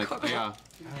pone and like yeah.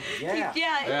 Yeah.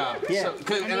 Yeah. Yeah.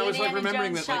 So, and I was like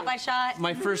remembering that shot by like, shot.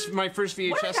 my first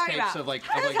VHS talking tapes about? of like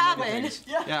How of does like happen? little things.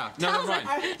 Yeah. No, never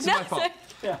mind. It's No, my fault.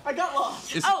 I got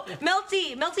lost. It's, Oh,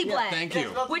 Melty Blend. Thank you.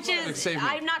 Which is, Save me.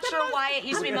 I'm not sure why it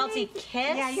used to be Melty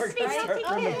Kiss. Yeah, it used to be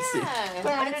Melty Kiss.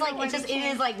 But it's like, it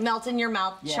is like melt in your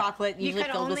mouth chocolate, You usually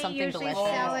could filled with only something usually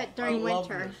delicious. sell it during love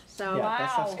winter. this. So. Yeah,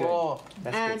 that stuff's good.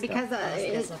 That's And good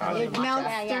because stuff. it melts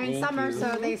during Thank summer, you.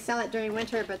 so they sell it during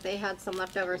winter, but they had some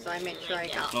left over, so I made sure I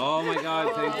got some. Oh my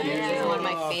God! Thank This is you. one of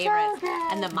my favorites.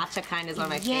 And the matcha kind is one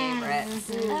of my favorites.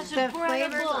 The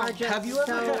flavors are just Have you ever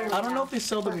so... had, I don't know if they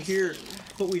sell them here,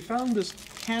 but we found this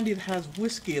candy that has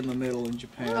whiskey in the middle in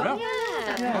Japan.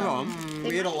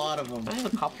 We ate a lot of them. There's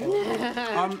a couple.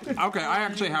 Okay,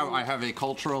 I have a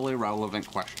culturally relevant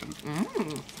question.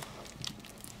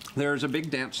 There's a big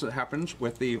dance that happens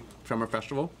with the summer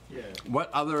festival. Yeah.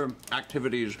 What other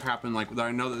activities happen? Like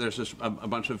I know that there's a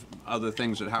bunch of other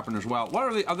things that happen as well. What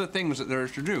are the other things that there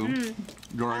is to do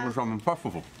during the summer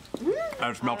festival?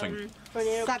 As melting.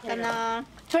 Sakana.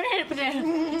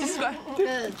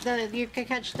 You could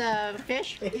catch the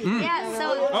fish.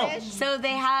 Yeah, so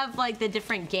they have like the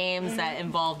different games that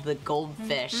involve the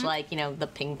goldfish, like, you know, the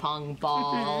ping pong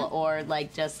ball or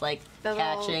like just like The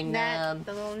catching little net, them.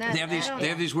 The little net. They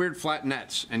have these weird flat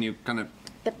nets, and you kind of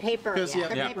The paper. Because, yeah,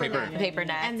 the yeah, paper. paper. net. The paper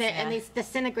nets. And they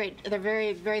disintegrate. They're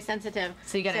very, very sensitive.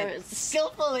 So you gotta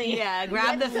skillfully. Yeah,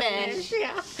 grab the fish.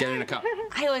 Yeah. get in a cup.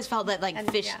 I always felt that like And,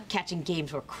 fish yeah. catching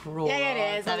games were cruel. Yeah,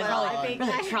 it is, That a was little, really, I think.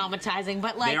 really traumatizing.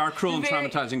 But like They are cruel and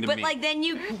traumatizing to but me. like then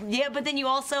you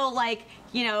also like,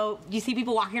 you know, you see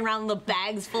people walking around with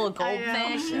bags full of I know.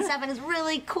 goldfish and stuff, and it's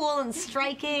really cool and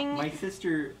striking. My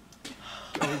sister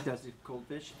always does the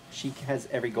goldfish. She has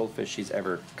every goldfish she's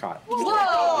ever caught.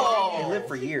 Whoa! They live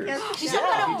for years. She's If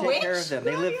not you a take care witch? of them,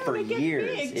 they live for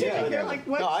years. If you take care of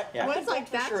them. What's like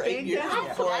that big?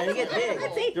 They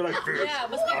get big. You're like, Yeah,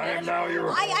 it must be I am now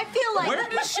your. I feel like. Where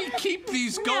does she keep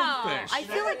these goldfish? I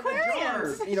feel like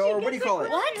aquariums. You know, or what do you call it?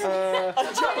 What?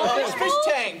 Fish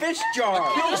tank. Fish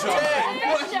jar. Fish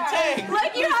tank.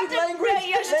 Like you have to. Show them,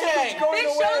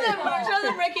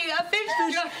 Ricky. A fish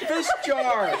jar. Fish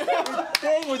jar.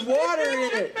 Thing with water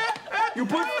in it. You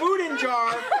put food in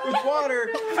jar with water.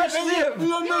 Fish live.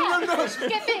 Fish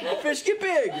get big. Fish get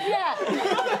big. Yeah.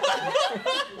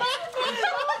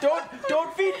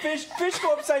 Don't feed fish. Fish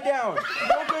go upside down.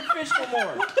 No good fish no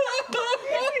more.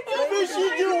 Fish,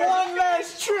 you do one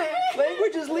last trick.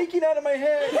 Language is leaking out of my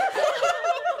head.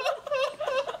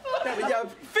 Yeah,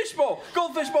 fishbowl.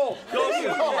 Goldfish bowl. Goldfish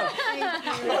bowl.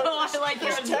 Oh, I like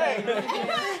yours.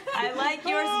 I like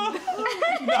yours.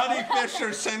 Naughty fish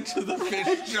are sent to the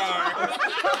fish jar.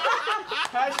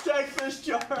 Hashtag fish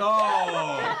jar.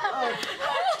 Oh.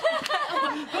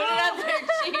 Put it up there,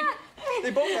 Chief.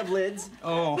 They both have lids.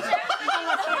 Oh.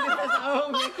 Oh,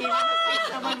 Ricky, that must be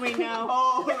someone we know.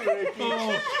 Oh, Ricky.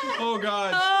 Oh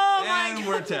God. Oh, my and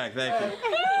we're tagged. Thank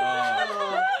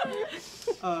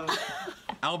you.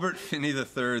 Albert Finney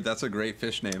III. That's a great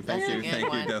fish name. Thank you.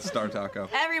 Thank you, Death Star Taco.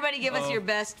 Everybody give us your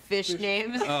best fish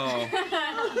names. Oh.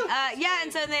 Yeah,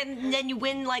 and so then you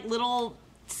win like little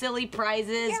silly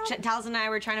prizes. Tals and I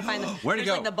were trying to find the Where to there's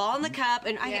go? Like the ball and the cup,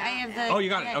 and I have the. Oh, you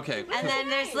got it. Okay. And then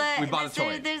there's the. We bought a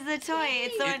toy. There's the toy.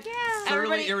 It's the one.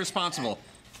 Thoroughly Everybody. irresponsible.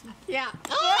 Yeah.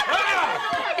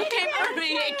 It came for me.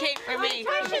 It came for me.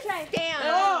 Stand.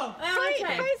 Oh.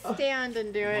 Try stand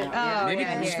and do it. Oh, Maybe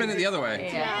yeah, spin it the other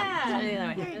way.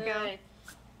 Yeah. There you go.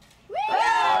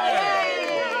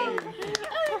 Yay!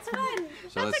 Oh, it's fun.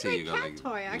 So let's see. You go cat like,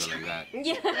 toy, you go like that.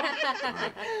 Yeah.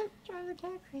 Drive the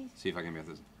cat crazy. See if I can get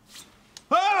this.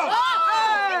 Oh!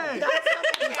 Hey!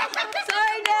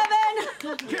 Sorry,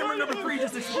 Devin. Camera number 3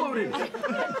 just exploded.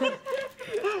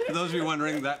 For those of you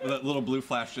wondering, that little blue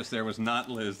flash just there was not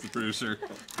Liz, the producer.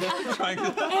 Trying to...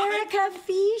 Erica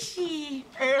Fishy.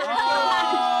 Erica.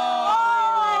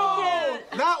 Oh,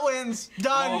 That wins.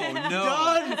 Done. Oh, no.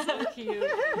 Done. So cute.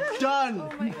 Done. Oh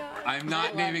my god. I'm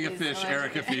not naming a fish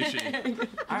Erica Fishy.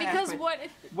 Because what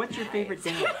if What's your favorite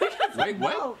dance? Wait,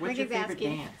 what? What's your Ricky's favorite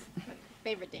asking. dance?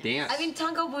 Favorite dance. Dance. I mean,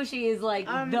 Tango Bushi is like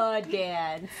the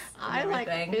dance. I like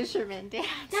everything. fisherman dance.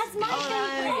 That's my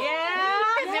favorite. Yeah.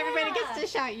 Because everybody gets to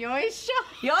shout yoisho.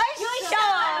 Yoisho.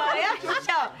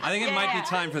 I think it might be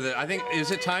time for this. I think,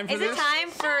 is it time for Is this? it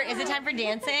time for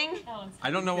dancing? I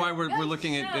don't know why we're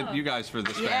looking at you guys for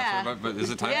this Yeah. answer, but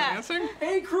is it time Yeah. for dancing?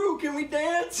 Hey crew, can we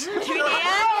dance? Can we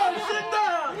dance? Sit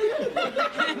down.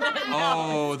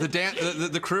 Oh,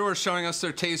 the crew are showing us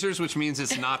their tasers, which means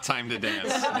it's not time to dance.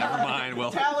 Never mind.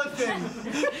 Well. Talifin.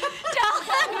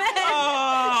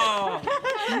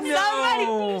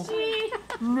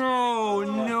 Oh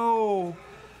no! No!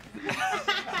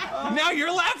 Now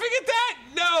you're laughing at that?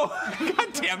 No!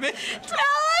 God damn it!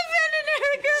 Talifin and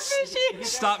Erica Fishy.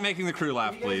 Stop making the crew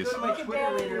laugh, please. Go to my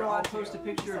Twitter later. I'll post a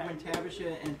picture of when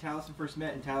Tabisha and Taliesin first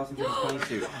met in Talison's playing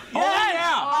suit. Oh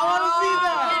yeah! I want to see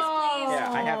that.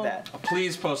 Yeah, I have that.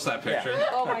 Please post that picture.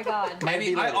 Oh my God.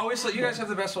 Maybe I always let you guys have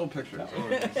the best old pictures.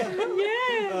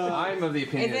 Yeah. I'm of the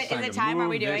opinion it's Is it time? Are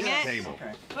we doing it? Table.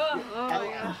 Oh my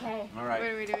god. Okay. All What right.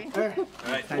 are we doing? All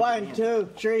right. 1, 2,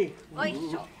 3. Boys.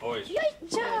 Okay. Just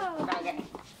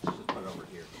put it over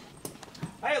here.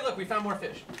 Hey, look, we found more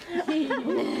fish. Such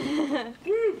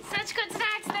good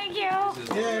snacks, thank you.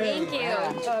 Thank you.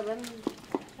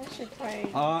 I should play.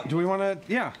 Do we want to?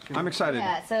 Yeah, I'm excited.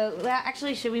 Yeah. So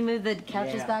actually, should we move the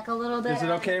couches back a little bit? Is it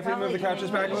okay if we move the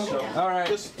couches back a little? All right.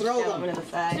 Just throw Over them. to the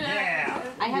side. Yeah.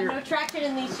 I have no traction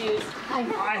in these shoes. I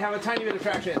have a tiny bit of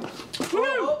traction.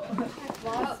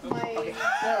 Lost my.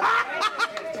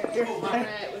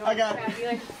 I got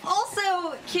it.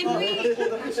 Also, can we?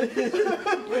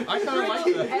 I kind of like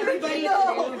that. Everybody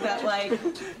know that like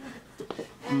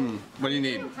What do you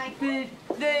need?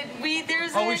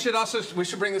 there's Oh, a, we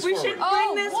should bring this we forward. should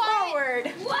bring this forward.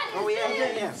 What? Oh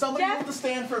yeah. Somebody hold the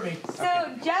stand for me.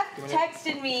 So Jeff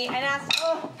texted me and asked,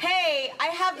 "Hey, I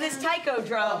have this taiko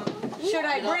drum. Should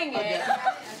I bring it?"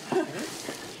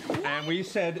 And we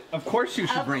said, of course you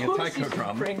should bring a taiko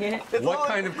drum. Bring it. What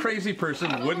kind of crazy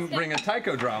person wouldn't bring a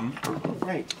taiko drum?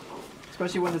 Right.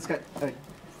 Especially one that's got a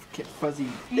fuzzy.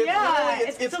 Yeah, literally-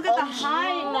 it's it's still got the un-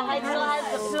 hide. The hide still has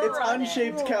the fur It's on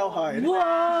unshaped cowhide.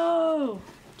 Whoa!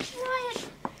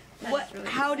 What?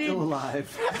 How did? Still alive.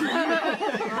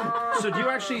 So do you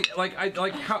actually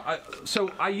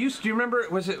so I used. Do you remember?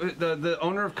 Was it the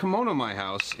owner of Kimono My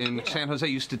House in San Jose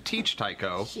used to teach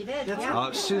taiko? She did.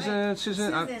 Susan.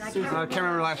 I can't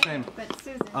remember her last name. But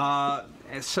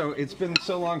Susan. So it's been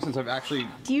so long since I've actually.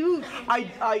 Do you?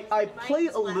 I play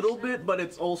a little bit, but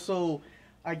it's also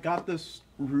I got this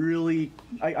really.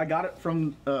 I got it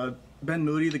from Ben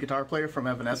Moody, the guitar player from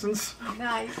Evanescence.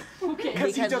 Nice. Okay.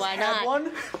 Because he just had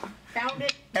one. Found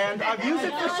it. And I've used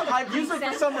it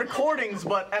for some recordings,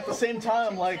 but at the same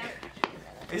time, like,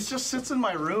 it just sits in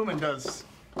my room and does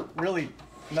really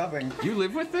nothing. You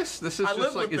live with this? This is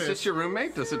just like, is this your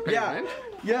roommate? Does it pay rent?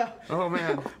 Yeah. Oh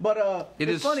man. But it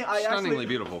is funny, stunningly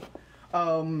beautiful.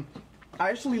 I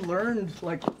actually learned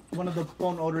like one of the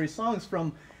Bon Odori songs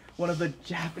from one of the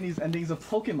Japanese endings of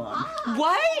Pokemon.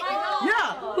 What?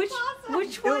 Yeah. Which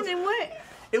one and what?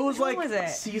 It was What like was it?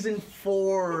 season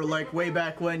 4, like way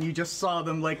back when you just saw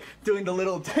them like doing the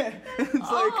little dance. It's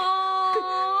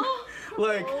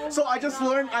like, so I just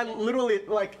learned. I literally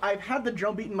like I've had the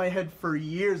drum beat in my head for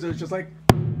years. It was just like.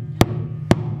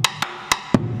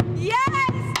 Yes!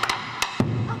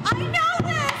 I know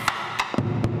this!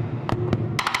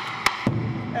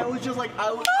 And it was just like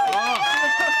I was.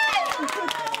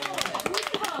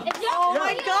 Oh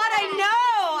my god,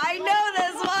 I know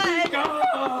this one!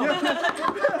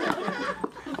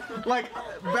 Like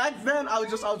back then, I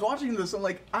was watching this. I'm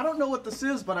like, I don't know what this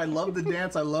is, but I love the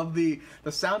dance. I love the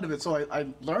sound of it. So I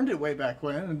learned it way back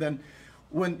when. And then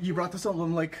when you brought this up,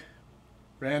 I'm like,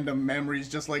 random memories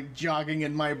just like jogging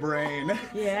in my brain.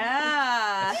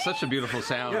 Yeah. It's such a beautiful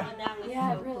sound.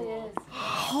 Yeah, it really is.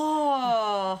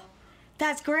 Oh,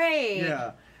 that's great.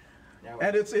 Yeah.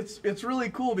 And it's really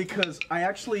cool because I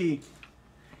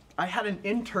had an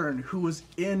intern who was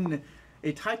in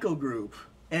a taiko group,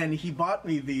 and he bought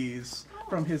me these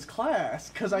from his class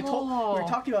because we were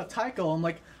talking about taiko. I'm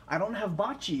like, I don't have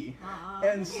bachi,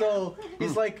 and so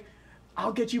he's like,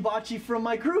 I'll get you bachi from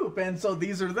my group, and so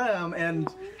these are them,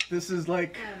 and this is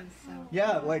like,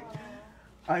 yeah, like.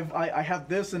 I have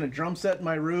this and a drum set in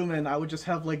my room, and I would just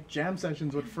have like jam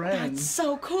sessions with friends. That's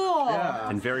so cool. Yeah.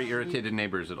 And very irritated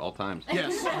neighbors at all times.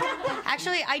 Yes.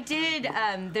 Actually, I did.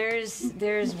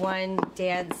 There's one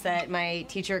dance that my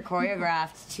teacher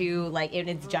choreographed to like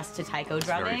it's just to taiko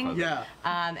drumming. Yeah.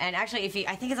 And actually,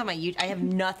 I think it's on my YouTube. I have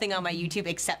nothing on my YouTube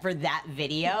except for that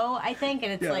video. I think,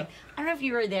 and it's like I don't know if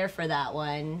you were there for that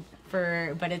one.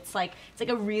 But it's like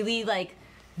a really like.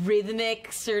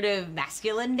 Rhythmic sort of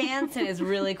masculine dance, and it's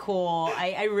really cool.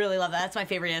 I really love that. That's my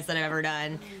favorite dance that I've ever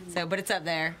done. So, but it's up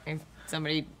there if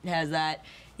somebody has that.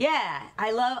 Yeah,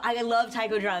 I love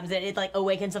taiko drums. It like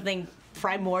awakens something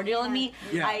primordial in me.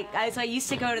 Yeah. So I used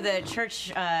to go to the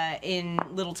church in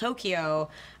Little Tokyo,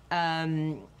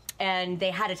 and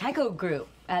they had a taiko group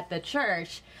at the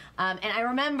church. And I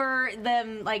remember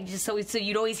them like just so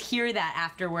you'd always hear that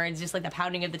afterwards, just like the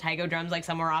pounding of the taiko drums like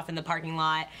somewhere off in the parking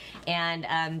lot.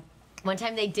 And one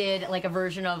time they did like a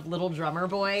version of Little Drummer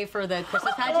Boy for the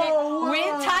Christmas pageant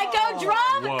with taiko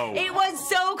drum. Whoa. It was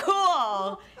so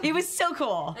cool. It was so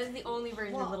cool. This is the only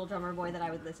version of Little Drummer Boy that I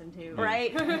would listen to.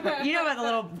 Right? You know about the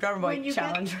Little Drummer Boy When you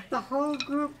challenge. get the whole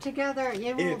group together,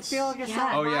 you will feel yourself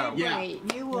Oh, yeah. vibrate.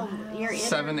 You will. You're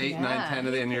 7, 8, 9, 10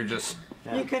 of it, and you're just.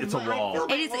 You can It's a wall. feel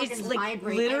my It's organs like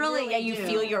vibrate. literally, I really you do.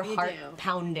 feel your You heart do.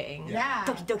 pounding. Yeah.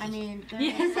 Doki doki. I mean,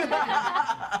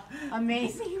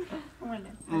 amazing when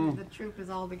the troop is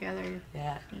all together.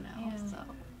 Yeah. You know. So.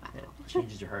 It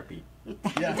changes your heartbeat. Yeah.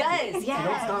 It does, So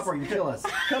don't stop or you kill us.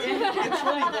 It's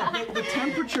funny. The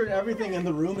temperature and everything in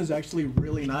the room is actually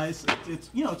really nice.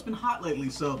 It's it's been hot lately,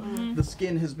 so the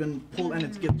skin has been pulled and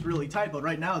it gets really tight. But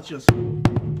right now it's just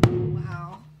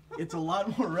Wow. it's a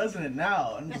lot more resonant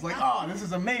now, and it's like, oh, this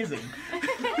is amazing.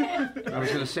 I was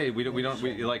gonna say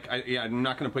I'm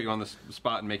not gonna put you on the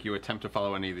spot and make you attempt to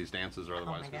follow any of these dances or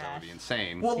otherwise, because that would be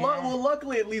insane. Well,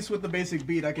 luckily, at least with the basic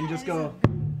beat, I can just go.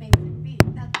 Basic beat.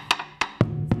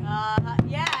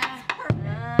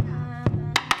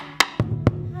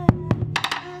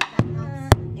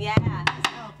 Yeah.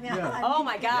 Yeah. Oh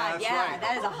my God! Yeah, that's Yeah, right.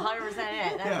 that is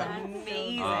 100% it. That's Yeah.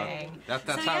 amazing. That's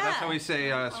So, how we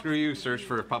say screw you. Search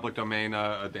for public domain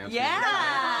dance.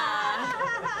 Yeah.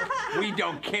 We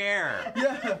don't care.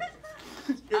 Yeah.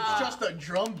 It's just a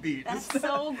drum beat. That's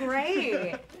so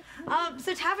great.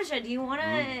 So Tavisha, do you want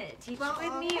to teach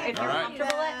with me if you're right.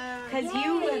 comfortable? Because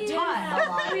you have taught a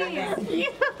lot of this.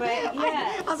 But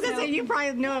yeah, I was gonna say you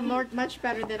probably know it much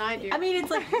better than I do. I mean,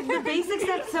 it's like the basic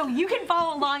stuff, so you can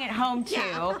follow along at home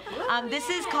too. This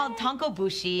is called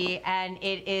Tonkobushi, and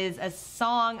it is a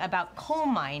song about coal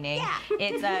mining. Yeah.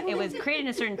 It was created in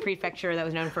a certain prefecture that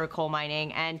was known for coal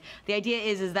mining, and the idea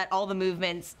is that all the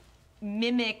movements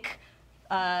mimic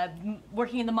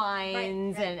working in the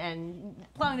mines and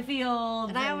plowing the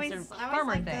fields and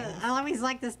farmer things. I always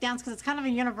like this dance because it's kind of a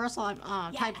universal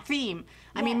type theme.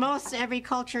 I mean, every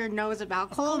culture knows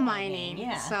about coal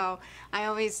mining, so I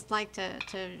always like to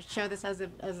show this as a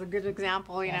good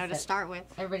example, you know, to start with.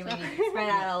 Everybody spread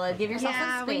out, give yourself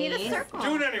some space. We need a circle.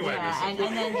 Do it anyway. Yeah, and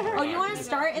then, you want to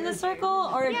start in the circle,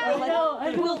 or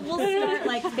we'll start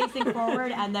like facing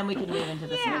forward, and then we can move into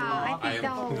the circle. I think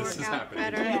that will work out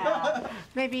better. Yeah.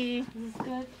 Maybe. This is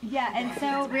good. Yeah, and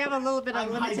so we have a little bit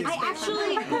of limited space. I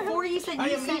actually, before you sent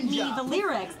me the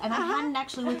lyrics, and I hadn't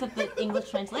actually looked at the English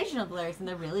translation of the lyrics, and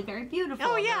they're really very beautiful.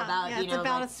 Oh yeah, about, it's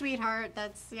about a sweetheart.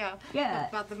 That's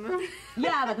about the moon.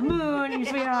 Yeah, about the moon and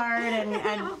your sweetheart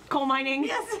and coal mining.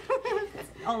 Yes.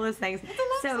 All those things.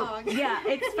 It's a love song. Yeah,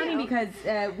 it's funny because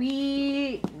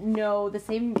we know the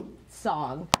same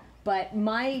song, but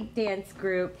my dance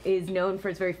group is known for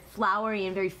its very flowery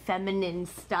and very feminine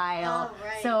style. Oh,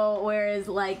 right. So whereas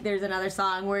like there's another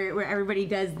song where everybody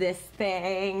does this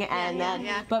thing and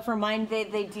but for mine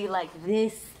they do like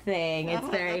this thing. It's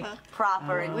very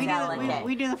proper and delicate.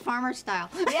 We do the farmer style.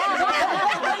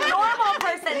 Yeah, the normal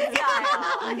person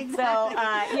style.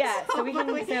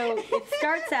 Exactly. So it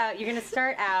starts out. You're gonna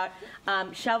start out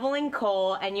shoveling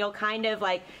coal, and you'll kind of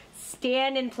like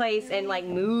stand in place and like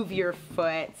move your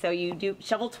foot. So you do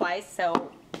shovel twice.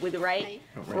 So with the right,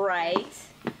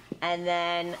 and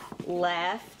then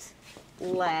left,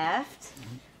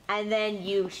 and then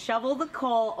you shovel the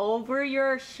coal over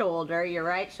your shoulder, your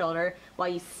right shoulder, while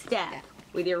you step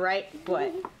with your right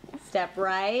foot. Step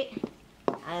right,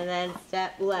 and then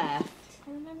step left.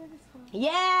 I remember this one.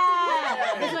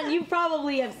 Yeah! This one, you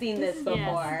probably have seen this before.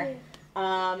 Yes.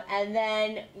 And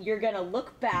then you're gonna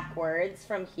look backwards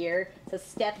from here. So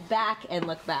step back and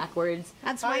look backwards.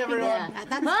 That's right. Hello!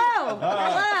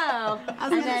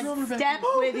 And then step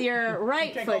with your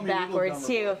right foot backwards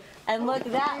too. And look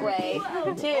that way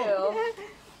too.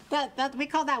 That we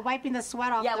call that wiping the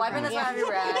sweat off. Yeah, wiping the sweat off your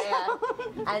brow,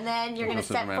 yeah. And then you're gonna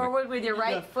step forward with your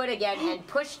right foot again and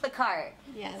push the cart.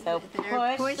 Yeah. So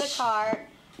push the cart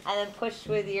and then push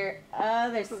with your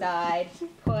other side.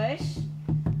 Push.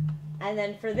 And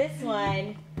then for this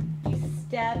one, you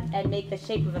step and make the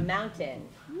shape of a mountain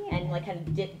and like kind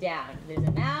of dip down. There's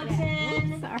a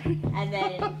mountain, and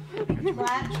then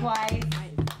clap twice,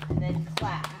 and then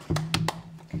clap.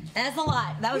 That's a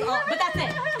lot. That was all, but that's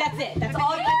it. That's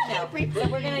all you have to know. So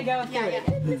we're gonna go through it.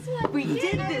 We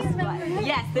did this one.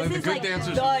 Yes, this is like the dance.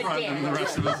 And the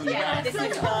rest of us in the Yeah, back. this is the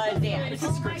dance.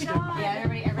 Oh my god. Yeah,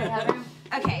 everybody have room?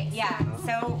 Okay, yeah.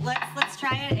 So let's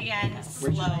try it again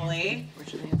slowly.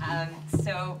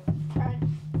 So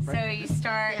you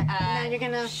start. And then you're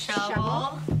gonna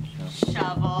shovel,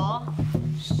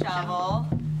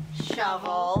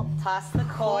 toss the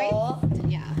coal.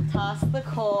 Toss the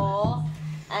coal,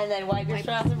 and then wipe your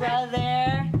sweat off the brow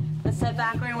there. Let's step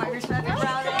backward and wipe your sweat off the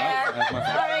brow there.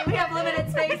 All right, we have limited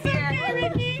space here.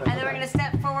 And then we're gonna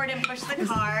step forward and push the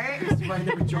cart.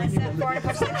 And step forward and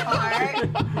push the cart.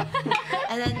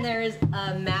 And then there's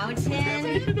a mountain.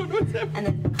 And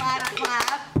then clap,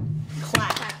 clap,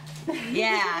 clap.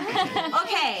 Yeah.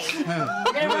 Okay.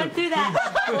 We're gonna run through that.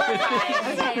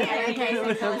 Okay.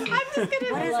 I'm just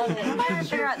gonna. What is it? I'm trying to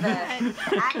figure out the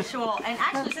actual. And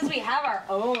actually, since we have our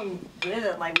own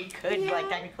rhythm, like we could like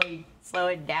technically slow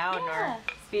it down or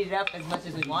speed it up as much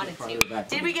as we wanted to.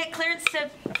 Did we get clearance to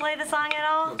play the song at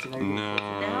all? No,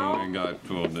 I got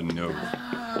told to no.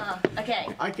 Okay.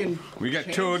 We got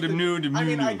told to no. I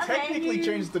mean, I technically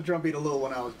changed the drum beat a little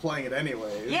when I was playing it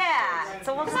anyway. Yeah.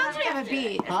 So we'll sounds like a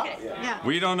beat. Huh? Yeah.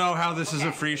 We don't know how this is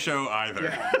a free show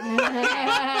either.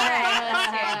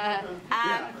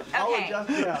 I'll adjust,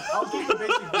 I'll keep the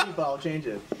basic beat, but I'll change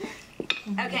it.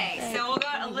 Okay, so we'll go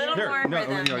a little more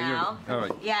rhythm now. All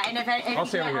right. Yeah, and if I'll you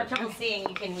stay over have here. trouble seeing,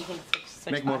 we can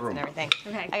switch Make more spots room. and everything.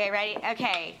 Okay, ready?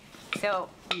 Okay, so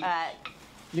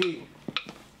Ni,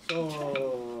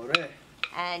 so, re.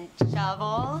 and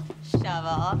shovel, flip,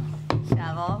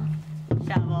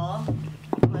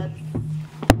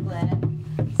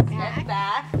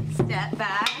 step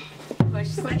back, push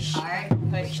the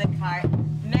cart,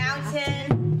 mountain,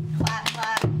 clap,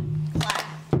 clap, clap.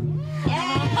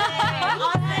 Yay!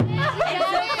 Awesome!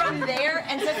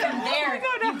 And so from there,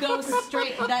 you go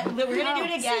straight. That We're gonna do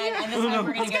it again, and this time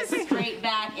we're gonna go straight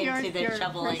back into the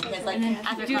shoveling. Because like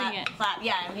after clap,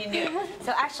 yeah, we can do it.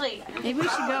 So actually, maybe we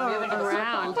should go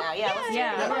around. Now. Yeah,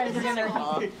 let's do it.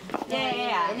 Circle.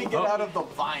 Yeah. Let me get out of the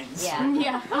vines.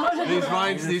 Yeah.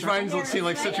 These vines don't seem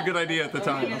like such a good idea at the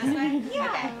time.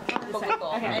 Yeah. Cool.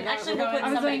 And actually, we'll put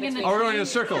somebody in between. Oh, we're going in a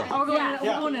circle.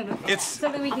 It's so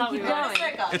that we can keep going.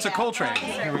 It's a Coltrane.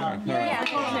 Here we go. Yeah,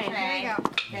 Coltrane. There you go.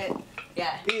 Good.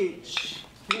 Yeah. Each,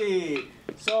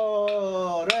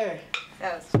 so, re. So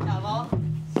shovel,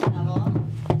 shovel,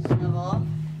 shovel,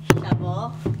 shovel,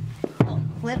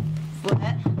 flip,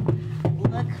 flip,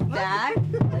 look back,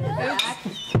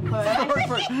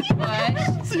 push,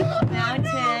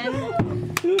 mountain,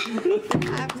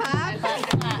 clap, clap,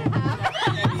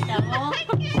 shovel,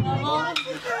 shovel,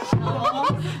 shovel,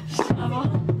 shovel,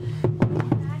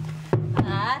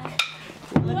 back,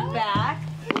 look back,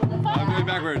 I'm going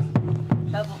backwards.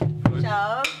 shovel,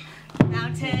 shove,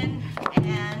 mountain,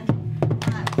 and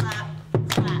clap, clap,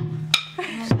 clap.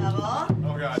 Shovel.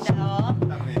 Oh God. Shovel.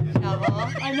 Shovel.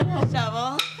 I know. Shovel.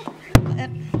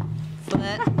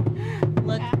 Flip.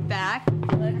 Look back.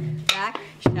 Look back.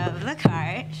 Shove the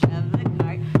cart. Shove the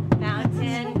cart.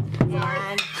 Mountain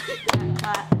and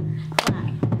clap,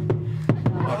 clap.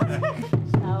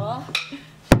 Shovel.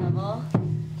 Shovel.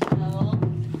 Shovel.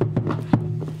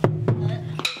 Flip.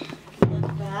 Look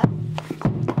back.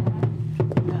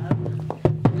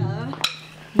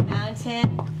 Mountain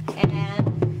and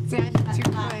See, I did too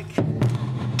quick.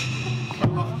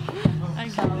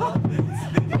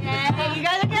 Yay, you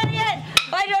guys are getting it!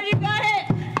 Why don't you got it?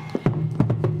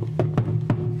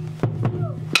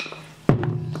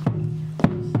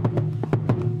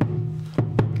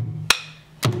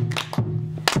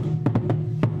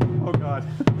 Oh God.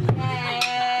 Yay!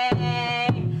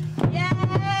 Yay!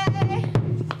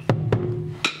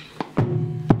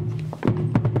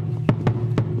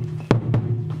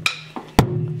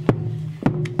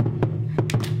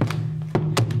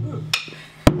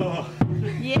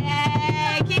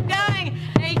 Yay! Keep going!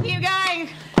 Hey, keep going!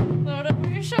 Load up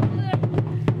your shoulder.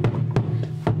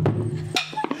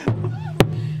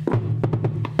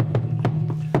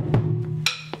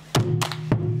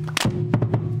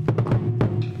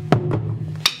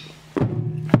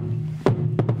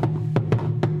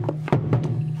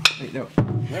 Wait, no.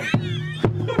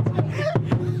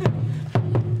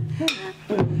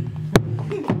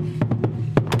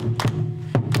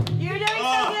 You're doing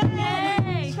so good!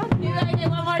 Yay! You guys did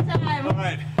one more time. All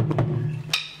right.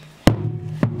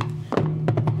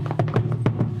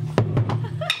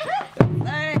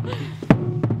 Alright.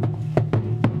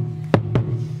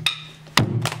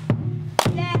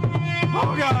 Yay!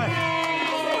 Oh God.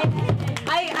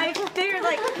 I figured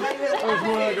like That was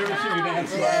more like ever seen me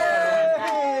dance.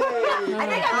 I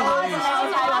think I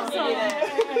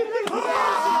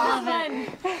awesome.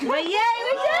 But yay,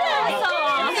 we did it!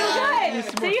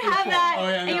 Good. So you have that,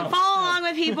 and you follow along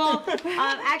with people.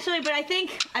 Actually, but I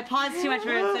think I paused too much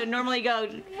for it. So normally you go,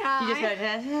 you just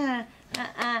go.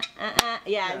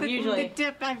 Yeah, usually. The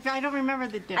dip, I don't remember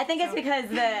the dip. I think it's because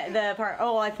the part.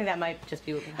 Oh, well, I think that might just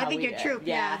be how I think we your do it. troop,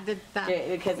 yeah.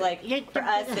 Because like for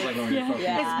us,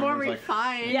 it's more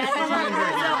refined. Yeah, so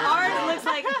ours looks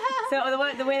like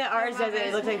the way that ours does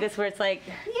it looks like this, where it's like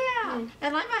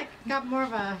and I like got more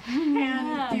of a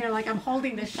hand here, like I'm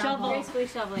holding the shovel. Gracefully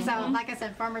shoveling. So like I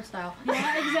said, farmer style.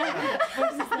 Yeah, exactly.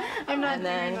 I'm not And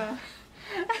then- doing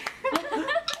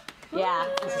yeah.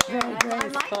 I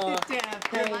like the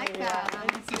dip. I like that.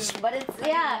 But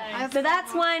it's so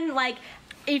that's one like.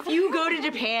 If you go to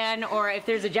Japan or if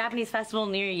there's a Japanese festival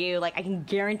near you, like I can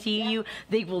guarantee you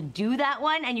they will do that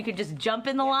one and you can just jump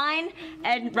in the line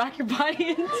and rock your body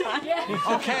in time.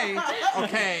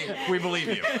 Okay, we believe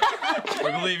you. We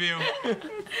believe you.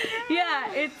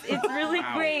 Yeah, it's really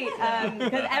great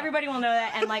because everybody will know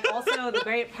that, and like also the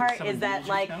great part is that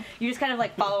like you just kind of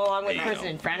like follow along with the person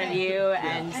in front of you,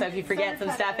 and so if you forget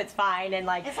some stuff, it's fine, and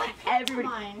like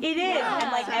everybody, it is,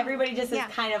 and like everybody just is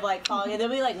kind of like following it.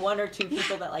 There'll be like one or two people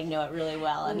that like know it really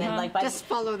well, and then like by just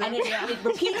follow them. and it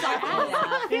repeats often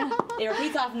enough. It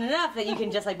repeats often enough that you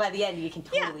can just like by the end you can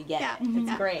totally get it.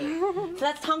 It's great. So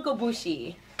that's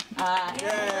Tankobushi. I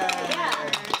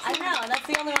know, that's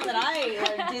the only one that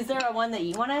I learned. Is there a one that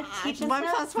you want to teach us?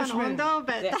 1+1 Ondo,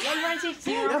 but Yeah, you want to teach?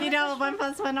 you know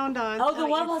 1+1 Ondo. Oh, the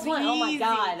 1+1. Oh my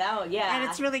God. Oh yeah. And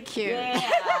it's really cute. Yeah.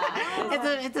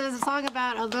 It's a song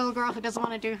about a little girl who doesn't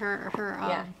want to do her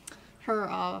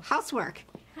housework.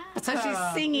 So she's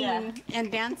singing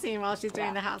and dancing while she's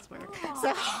doing the housework.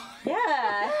 So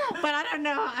Yeah. but I don't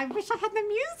know. I wish I had the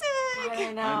music.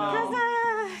 I know.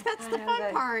 Because that's the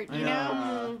fun part, you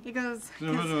know. Because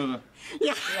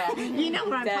yeah, you know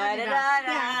what I'm talking about.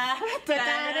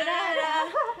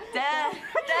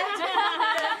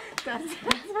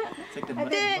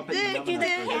 It's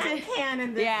like the Can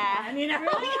in this Yeah. one, you know.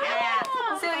 Yeah.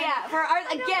 So yeah, for ours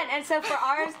again, and so for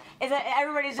ours is that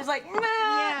everybody's just like,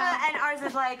 Yeah. and ours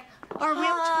is like, Or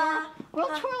we'll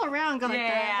twirl around, go like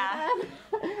that.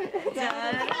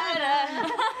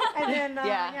 And then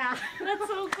Yeah. That's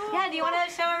so cool. Yeah. Do you want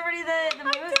to show everybody the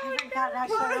moves? I forgot.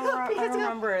 Actually, I don't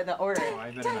remember the order. Oh,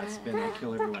 I better not spin. I'll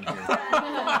kill everyone here.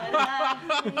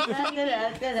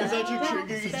 Is that your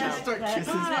trigger? You just start kissing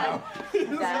his mouth. This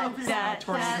is how we die.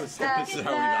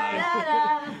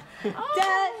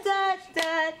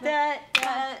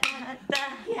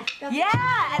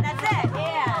 Yeah, and that's it.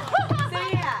 Yeah. So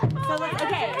yeah. So let's.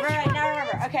 Okay. Right. Now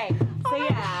remember. Okay. So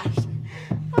yeah.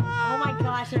 Oh my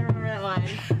gosh, I remember that one.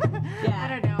 Yeah. I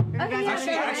don't know. Okay,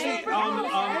 Actually,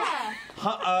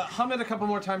 hum it a couple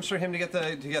more times for him to get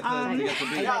the beat.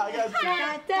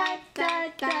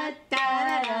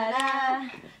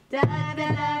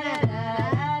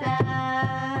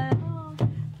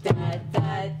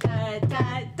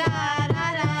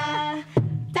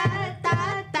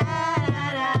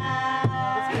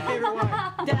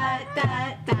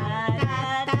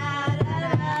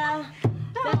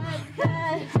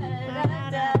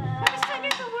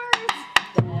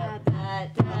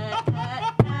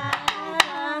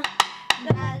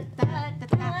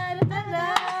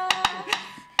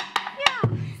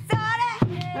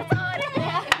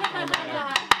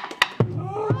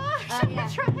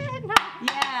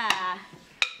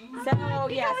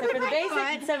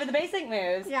 So for the basic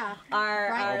moves,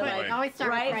 are like always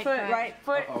start right with right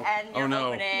foot, and you're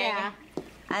opening. Yeah.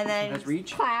 And then Let's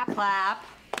reach. clap,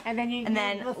 And then you and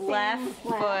then left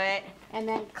foot, and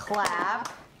then clap,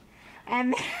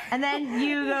 and then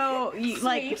you go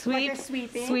like Sweep, sweep, like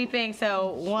you're sweeping.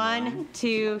 So 1,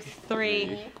 2,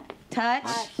 3,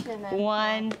 touch. and then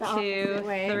 1, the 2, opposite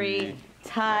way. 3,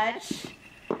 touch.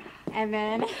 and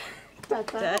then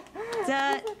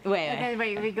Wait. and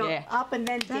then we go up and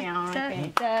then down. I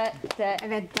think.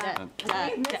 And then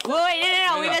Wait,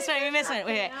 no, we missed one.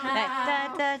 Wait. Oh,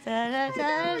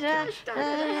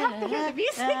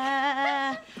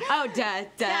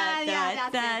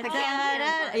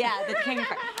 yeah, the king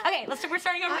part. Okay, we're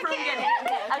starting over from the beginning.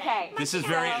 Okay. This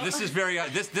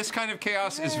this kind of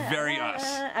chaos is very us.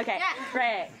 Okay,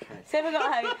 great. So we go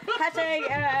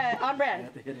hashtag on brand.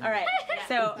 All right.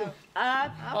 So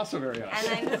up Also very us.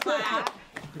 and then clap.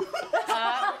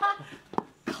 Up,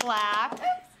 clap.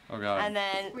 Oh God. And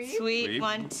then Sweep. sweep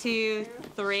 1, 2,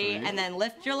 3, and then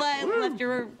lift your leg, lift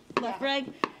your left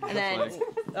leg, and then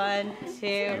 1,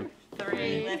 2,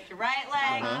 3, lift your right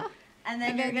leg, and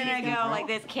then you're gonna go like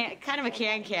this, kind of a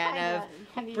can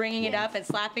of bringing it up and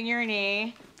slapping your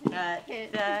knee. And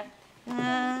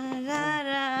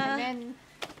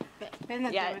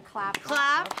then clap,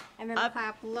 and then up,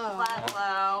 clap low. clap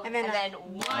low, And then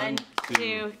 1,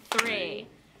 2, 3,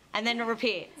 and then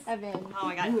repeat. And then. Oh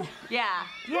my God. Yeah.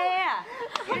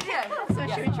 You're good. So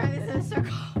should we try this in a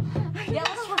circle? Yeah,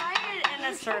 let's try it in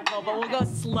a circle, but we'll go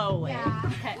slowly.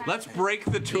 Yeah. Let's break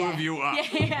the two of you up.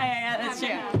 Yeah, that's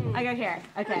true. I go here.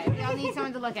 Okay. We all need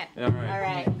someone to look at. All right. All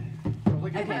right.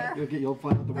 You'll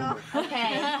fly out the window.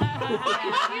 Okay.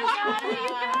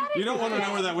 You don't want to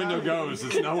know where that window goes.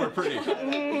 It's nowhere pretty.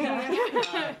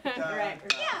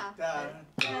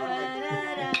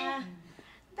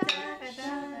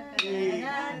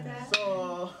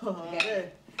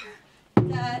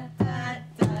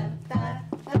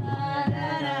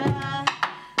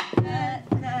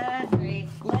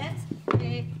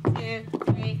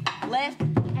 Lift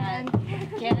and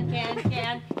can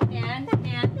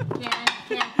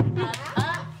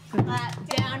up, clap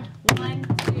down, 1,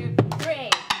 2, 3.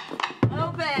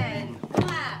 Open,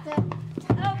 clap,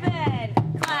 open,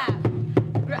 clap.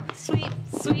 Sweep,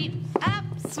 up,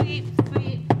 sweep,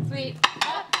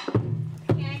 up.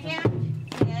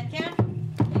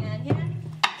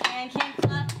 Can,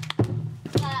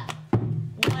 clap,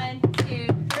 1, 2,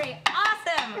 3.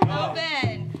 Awesome. Open,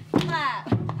 clap.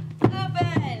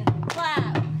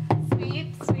 Sweep,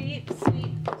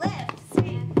 lift,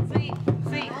 sweep.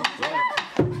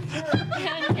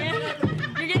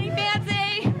 You're getting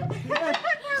fancy.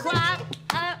 Clap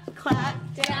up, clap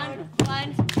down.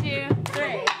 1, 2,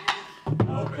 3.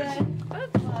 Open,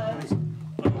 close,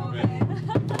 open,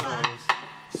 close.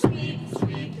 Sweep,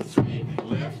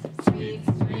 lift,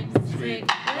 sweep.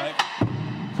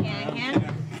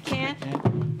 Can.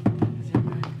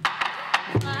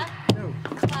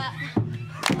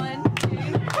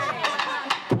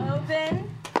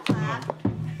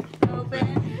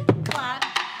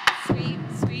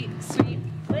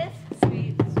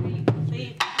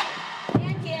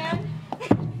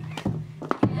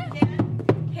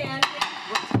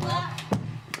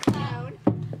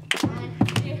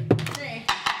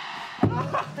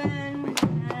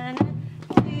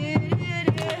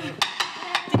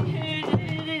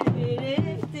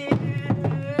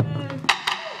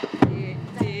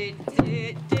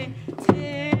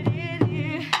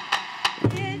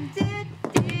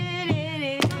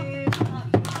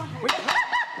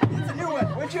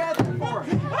 What'd you ask me for?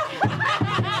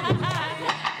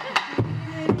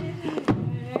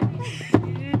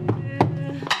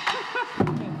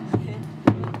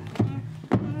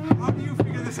 How do you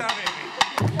figure this out, Amy?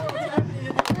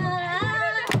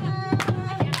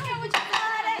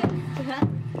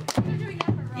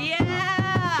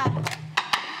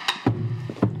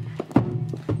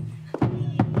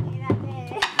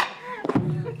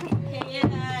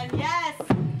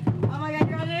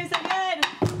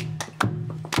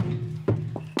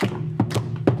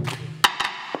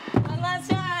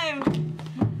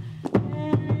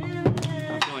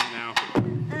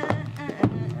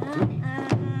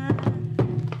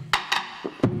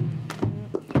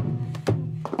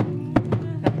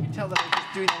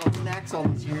 All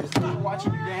these years,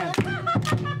 watching you dance. And then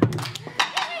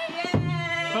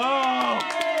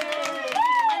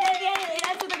it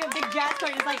ends with like a big jazz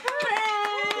chord. It's like,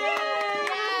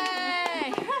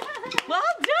 yay!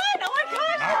 Well done! Oh my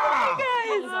gosh,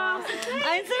 you guys!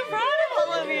 I'm so proud of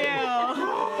all of you.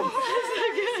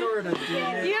 Sort of.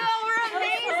 You were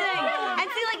amazing. And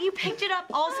see, like you picked it up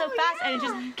all so fast, and it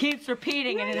just keeps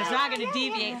repeating, and it's not going to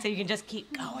deviate, so you can just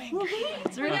keep going.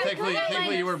 It's really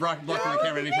Thankfully, you were blocking the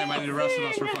camera anytime I did the rest of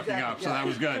us were fucking up, so that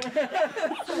was good.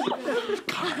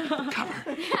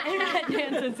 Cover.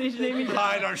 Dance sensation, Amy.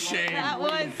 Hide our shame. That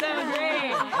was so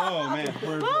great. Oh man.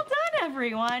 Well done,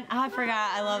 everyone. Oh, I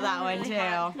forgot. I love that one too.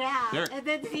 Yeah, There.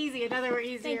 that's easy. Another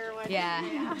easier one. Yeah.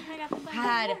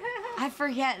 I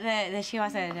forget that she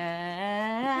also.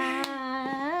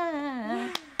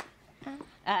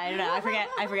 I don't know. I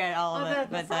forget all of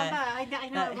it. But I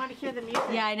know. I want to hear the music.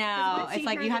 yeah, I know. It's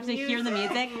like you have to hear the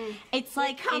music. It's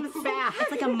like comes back.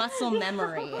 It's like a muscle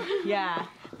memory. Yeah.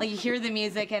 Like you hear the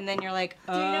music and then you're like,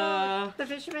 Do you know the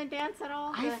fisherman dance at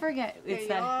all? I forget. It's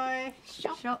that.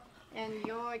 Show. And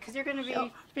yoy, because you're going to be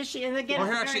fishy. And again,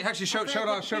 Well, here, actually, show it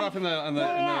off in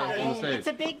the stage. It's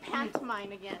a big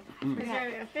pantomime again. Because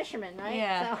you're a fisherman, right?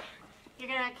 Yeah. So you're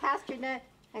going to cast your net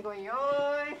and go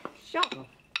yoy, show.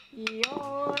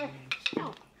 Yoy,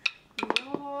 show.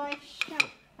 Yoy, show.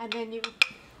 And then you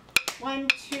 1,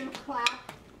 2,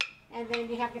 clap. And then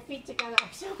you have your feet together.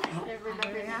 I'm so glad I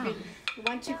remember your feet.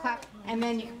 1, 2, clap. And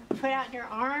then you put out your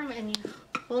arm and you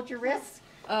hold your wrist.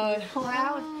 Pull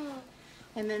out.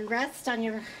 And then rest on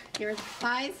your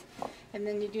thighs. And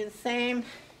then you do the same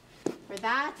for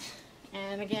that.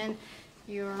 And again,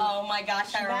 you're... Oh my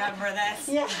gosh, I remember this.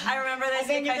 Yeah. I remember this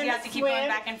because you have to keep going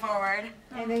back and forward.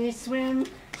 And then you swim,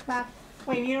 clap.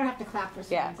 Wait, you don't have to clap for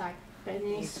swim, sorry. But then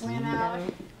you swim out.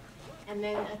 And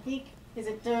then I think, is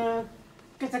it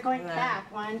because they're going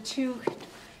back. 1, 2,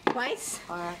 twice.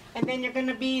 And then you're going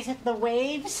to be the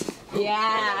waves.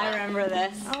 Yeah, I remember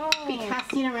this. Be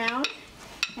casting around.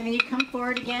 And then you come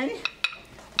forward again.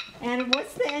 And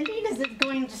what's the ending? Is it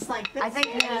going just like this? I think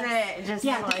it just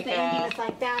yeah, like just the ending is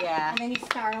like that. Yeah. And then you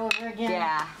start over again.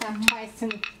 Yeah. Twice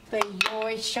and the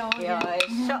yoy show.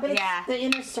 Yeah. The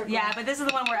inner circle. Yeah, but this is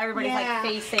the one where everybody's like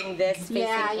facing this,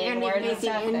 facing inward and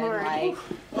stuff. Inward. And like,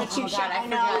 But you God, I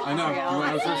know. I know.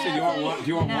 I was going to say, do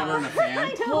you want water and a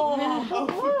fan?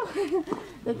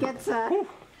 It gets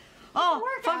Oh,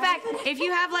 fun fact, if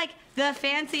you have like the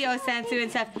fancy osensu and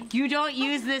stuff, you don't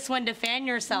use this one to fan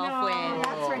yourself with.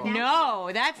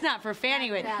 That's not for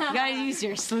fanning with. You gotta use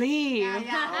your sleeve.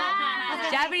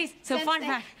 Japanese, so fun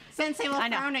fact. Sensei will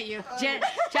frown at you.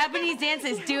 Japanese dance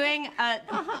is doing a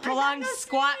prolonged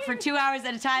squat for 2 hours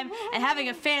at a time and having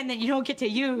a fan that you don't get to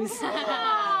use.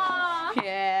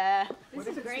 Yeah. This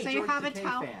is great. So you have a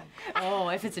towel. Oh,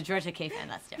 if it's a Georgia K fan,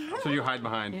 that's different. So you hide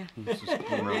behind.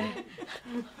 Yeah.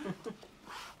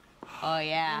 Oh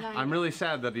yeah. I'm really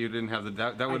sad that you didn't have the.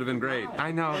 That would have been great.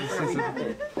 I know.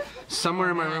 Somewhere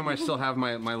in my room, I still have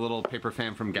my little paper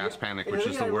fan from Gas Panic, which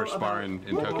is the worst bar in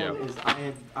Tokyo.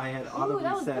 I had audibly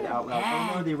said out loud,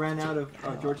 "Oh no, they ran out of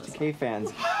George Takei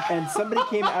fans," and somebody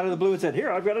came out of the blue and said,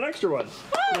 "Here, I've got an extra one."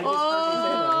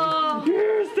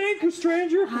 Yes, thank you,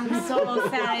 stranger. I'm so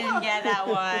sad I didn't get that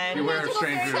one. Beware of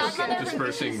strangers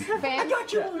dispersing. I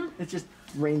got you. It just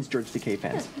rains George Takei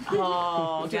fans.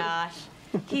 Oh gosh.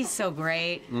 He's so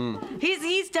great.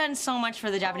 He's done so much for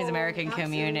the Japanese American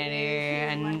community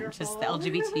and just the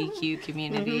LGBTQ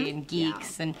community and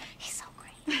geeks, and he's so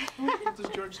great. What does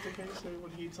George Takei say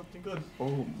when he eats something good?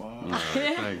 Oh my.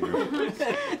 Thank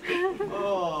you.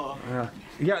 Oh.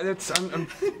 Yeah, that's.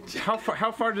 How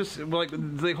far does do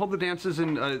they hold the dances?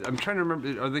 And I'm trying to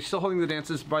remember. Are they still holding the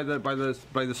dances by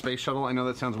the space shuttle? I know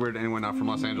that sounds weird to anyone not from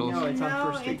Los Angeles. No, it's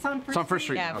on First Street. It's on First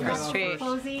Street. Yeah, Okay. First Street.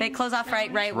 They close off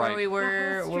right where we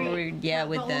were. With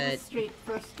the street,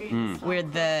 First Street. Where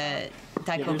the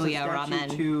Daikobuya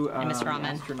ramen. To I miss ramen.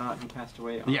 astronaut who passed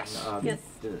away. On, Yes. Yes.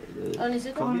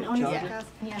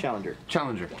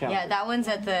 Challenger. Yeah, that one's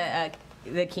at the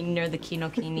near the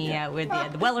Kinokini with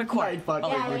the Weller Court.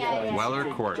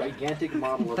 Weller Court. Gigantic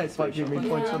model of the Nice fuck, give me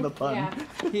points for the pun.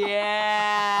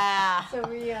 Yeah. So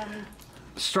we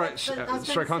Strike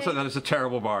Concert, that is a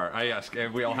terrible bar. Yes,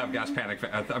 we all have gas panic.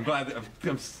 I'm glad.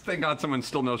 Thank God someone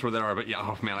still knows where they are. But yeah,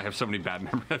 oh man, I have so many bad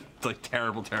memories. Like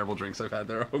terrible drinks I've had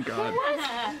there. Oh God.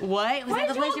 What? Was that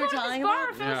the place you were telling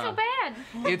about? It feels so bad.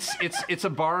 It's a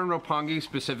bar in Roppongi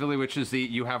specifically, which is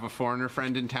you have a foreigner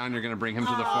friend in town. You're going to bring him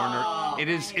to the foreigner. It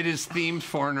is themed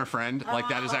foreigner friend. Like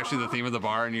that is actually the theme of the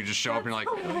bar, and you just show up and you're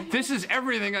like, this is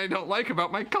everything I don't like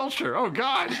about my culture. Oh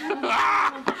God.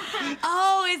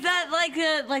 Oh, is that like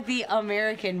the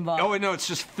American bar? Oh no, it's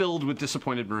just filled with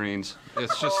disappointed Marines.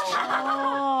 It's just. Have you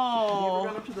ever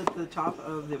gone up to the top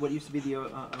of what used to be the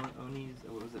Oni's?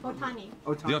 What was it? Otani.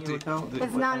 Otani Hotel.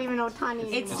 It's not even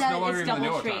Otani. It's no longer even the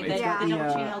Double new Tree. Otani. The Yeah.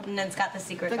 Double Tree Hilton, and it's got the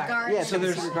secret garden. Yeah, so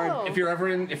there's a garden. If you're ever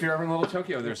in Little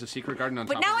Tokyo, there's a secret garden on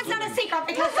top. But now of it's the not a building. secret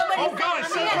because somebody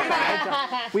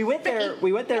said We went there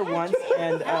once,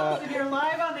 and You're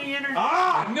live on the internet.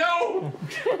 Ah no!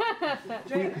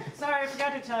 Sorry, I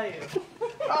forgot to tell you.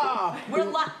 We're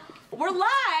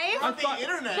live. I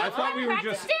thought we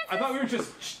were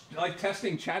just like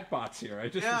testing chatbots here. I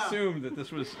just assumed that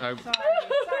this was. Sorry,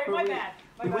 my bad.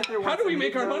 we went there once. How do we and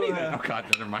make our didn't know, money then? Oh God,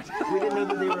 never mind. We didn't know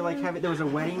that they were there was a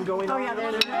wedding going on.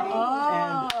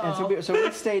 And so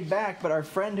we stayed back, but our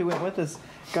friend who went with us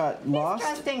got lost.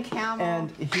 Dressed in camo. And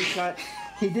he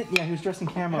was dressed in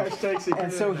camo.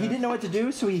 And so he didn't know what to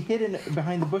do, so he hid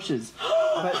behind the bushes.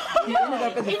 But he ended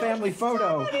up in the family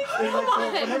photo. And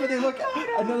so whenever they look,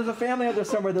 I know there's a family out there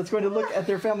somewhere that's going to look at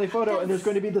their family photo, and there's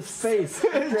going to be this face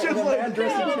of a man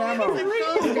dressed in camo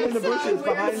hiding in the bushes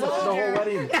behind the whole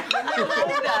wedding.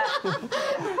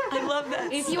 I love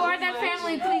that. If you are that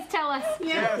family, please tell us.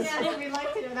 Yes, we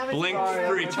like to do that. Blink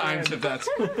 3 times if that's.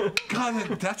 God,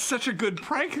 that's such a good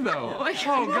prank though.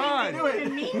 Oh God. I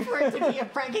didn't mean for it to be a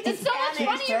prank. It It's just so much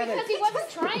panicked. funnier because he wasn't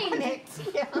trying. Panicked.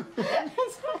 Yeah.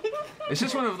 Is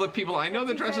this one of the people I know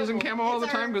that dresses in camo all the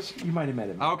time? Because You might have met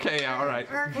him. okay, yeah, all right.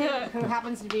 Eric, who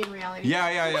happens to be in reality.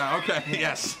 Yeah. Okay,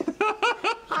 yes.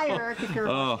 Hi, Eric. If you're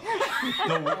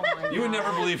You would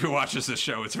never believe who watches this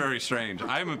show. It's very strange.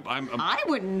 I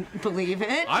wouldn't believe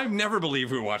it. I never believe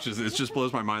who watches it. It just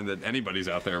blows my mind that anybody's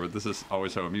out there. But this is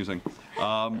always so amusing.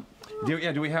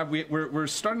 Do we have? We're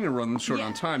starting to run short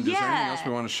on time. Is there anything else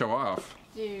we want to show off?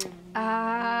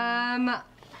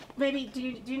 Maybe, do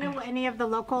you know any of the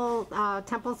local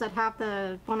temples that have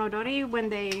the Bonodori when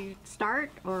they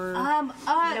start, or we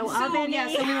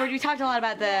talked a lot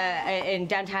about in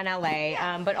downtown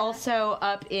LA, but also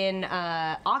up in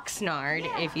Oxnard.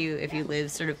 If you live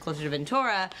sort of closer to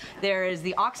Ventura, there is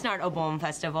the Oxnard Obon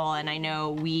Festival, and I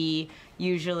know we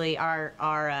usually our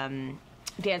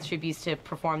dance troupe used to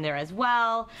perform there as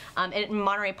well. In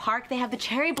Monterey Park, they have the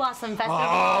Cherry Blossom Festival.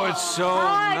 Oh, it's so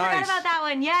nice. I forgot about that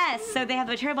one. Yes, so they have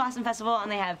the Cherry Blossom Festival,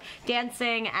 and they have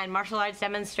dancing and martial arts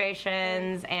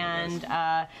demonstrations, and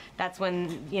that's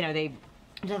when they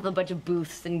have a bunch of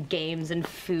booths and games and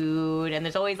food, and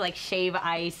there's always like shave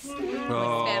ice with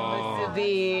spam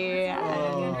musubi,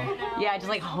 and just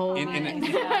like home.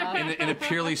 In a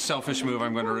purely selfish move,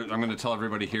 I'm going to tell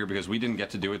everybody here because we didn't get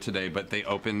to do it today, but they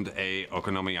opened a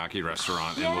okonomiyaki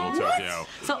restaurant in Little Tokyo.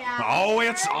 So,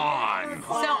 it's on.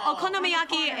 So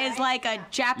okonomiyaki is like a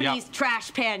Japanese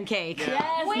trash pancake.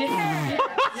 Yes. Where?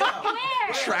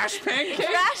 Trash pancake?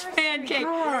 Trash pancake.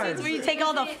 So it's where you take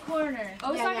all the corner.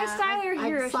 Osaka style or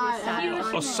Hiroshima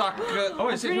style? Osaka. Oh,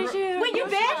 is it? Wait, you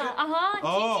been?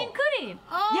 Chinchin pudding.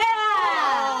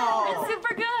 Yeah. It's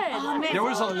super good. Oh, man. There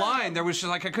was a line. There was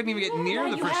just, I couldn't even get near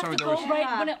the first time. You have to go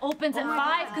right when it opens at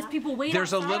 5 because people wait.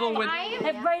 There's a outside little right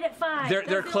at 5.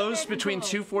 They're closed between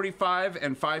 2:45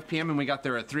 and 5 p.m. and we got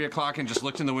there at 3 o'clock and just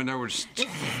looked in the window. We're just.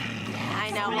 I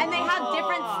know. And they have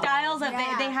different styles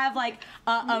also they have like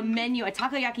a menu, a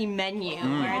takoyaki menu,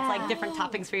 where it's like different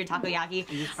toppings for your takoyaki.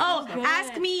 Oh,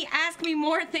 ask me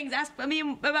more things. Ask me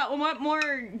about what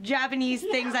more Japanese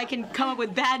things I can come up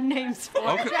with bad names for.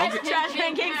 Trash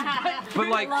pancakes. But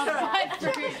like,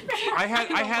 I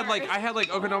had like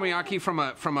okonomiyaki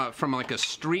from like a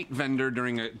street vendor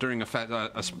during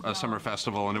a summer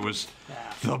festival, and it was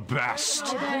the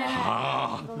best.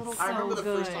 I remember the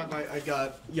first time I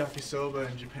got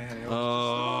yakisoba in Japan. It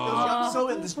was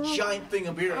yakisoba in this giant thing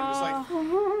of beer. It was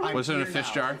like, was it in a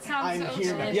fish jar? I'm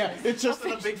here now. Yeah, it's just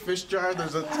in a big fish jar.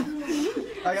 There's a.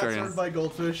 I got served by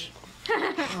goldfish.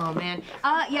 Oh man.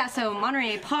 Yeah, so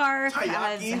Monterey Park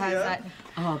has that.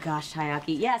 Oh gosh,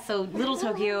 Taiyaki. Yeah, so Little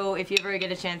Tokyo, if you ever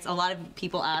get a chance, a lot of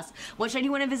people ask, what should I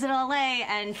do when I visit LA?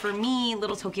 And for me,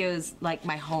 Little Tokyo is like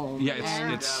my home. Yeah,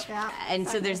 and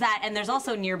so there's that, and there's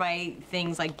also nearby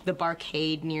things like the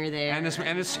Barcade near there. And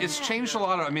it's changed a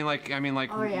lot. I mean,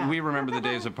 we remember the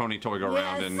days of Pony Toy Go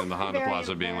Round and the Honda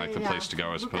Plaza being like the place to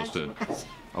go as opposed to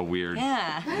a weird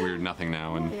nothing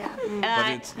now. And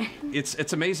but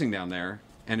it's amazing down there.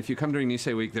 And if you come during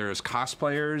Nisei Week, there's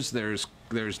cosplayers, there's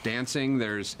dancing,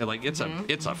 there's like it's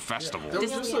a festival.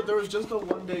 There was just a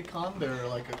one-day con there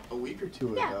like a week or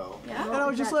two ago, and I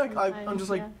was just like, I'm just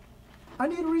like, I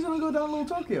need a reason to go down Little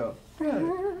Tokyo. Yeah.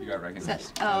 You got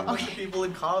recognized. Okay. People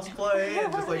in cosplay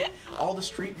and just like all the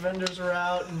street vendors are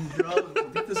out and drugs. I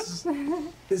think this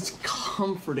is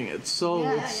comforting. It's so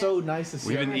nice to see.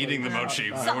 We've been eating the mochi.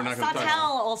 We're not going to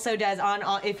Sawtell also does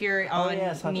if you're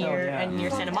near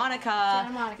Santa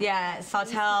Monica. Yeah,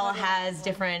 Sawtell has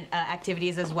different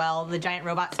activities as well. The giant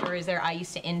robot store is there. I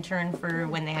used to intern for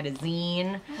when they had a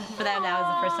zine for them. That was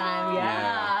the first time.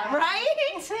 Yeah. Right?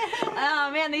 Oh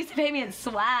man, they used to pay me in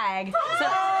swag.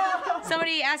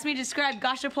 Somebody asked me to describe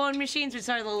gashapon machines, which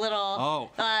are the little.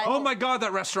 Oh my God,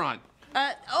 that restaurant.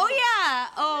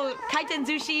 Kaiten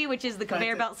Sushi, which is the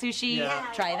conveyor belt sushi. Yeah.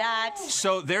 Try that.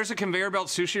 So there's a conveyor belt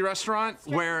sushi restaurant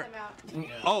where.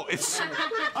 It's.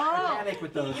 Panic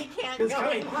with those. It's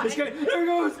coming. There it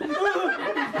goes.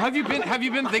 Have you been?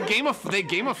 They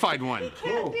gamified one.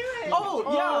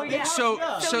 So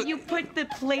you put the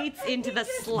plates into the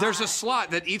slot. There's a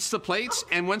slot that eats the plates,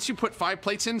 and once you put 5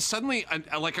 plates in, suddenly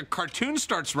like a cartoon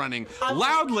starts running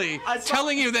loudly,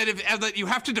 telling you that you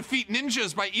have to defeat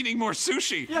ninjas by eating more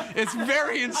sushi. Yeah. It's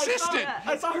very insistent.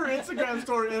 I saw her Instagram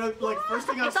story, and first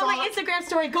thing I saw. It's on my Instagram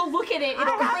story. Go look at it.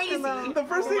 It's crazy. The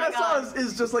first thing I saw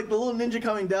is just like the little ninja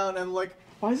coming down, and like,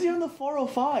 why is he on the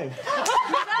 405?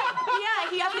 Yeah,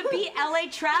 you have to beat LA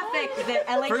traffic.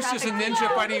 First is a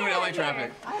ninja fighting you in LA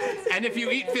traffic. And if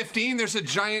you eat 15, there's a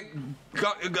giant. You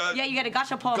get a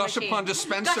gashapon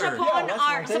dispenser. Gashapon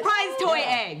are surprise toy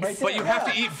eggs. Right, but you have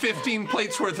to eat 15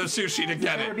 plates worth of sushi to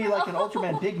get it. There'd be like an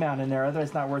Ultraman Big Mount in there, otherwise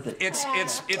it's not worth it. It's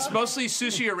mostly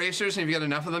sushi erasers, and if you get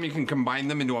enough of them, you can combine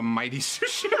them into a mighty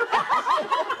sushi.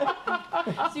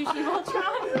 Sushi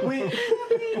Voltron.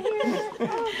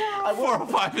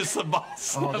 405 is the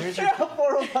boss.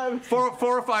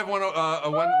 405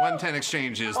 110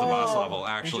 exchange is the boss level,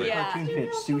 actually. Cartoon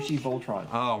pitch, Sushi Voltron.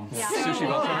 Sushi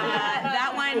Voltron.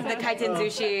 That one, the Kaiten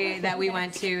Sushi that we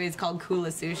went to, is called Kula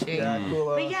Sushi.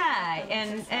 But yeah,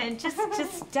 and just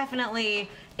definitely,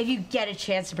 if you get a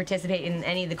chance to participate in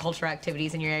any of the cultural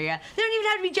activities in your area, they don't even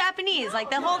have to be Japanese.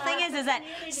 Like the whole thing is that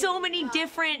so many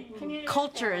different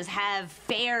cultures have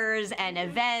fairs and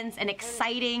events and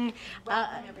exciting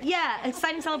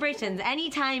celebrations. Any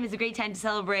time is a great time to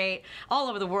celebrate all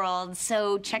over the world.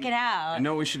 So check it out. You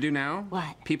know what we should do now?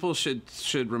 What? People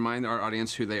should remind our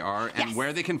audience who they are and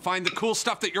where they can find the cool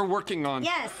stuff that you're working on.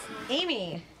 Yes,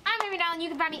 Amy. I'm Amy Dallin. You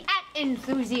can find me at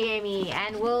Enthusiamy,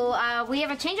 and we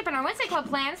have a change up in our Wednesday Club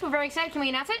plans. We're very excited. Can we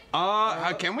announce it?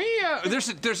 Can we?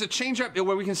 There's a change up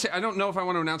where we can say. I don't know if I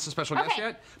want to announce the special guest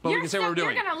yet, but we can say what we're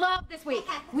doing. You're gonna love this week.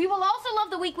 We will also love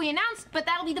the week we announced, but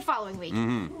that'll be the following week.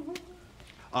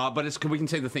 But we can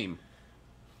say the theme.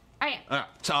 Oh yeah.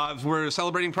 We're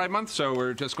celebrating Pride Month, so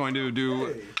we're just going to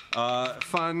do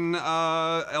fun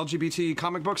LGBT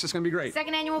comic books. It's going to be great.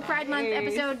 Second annual Pride Month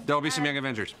episode. There'll be some Young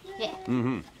Avengers. Yeah.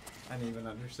 I didn't even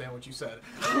understand what you said.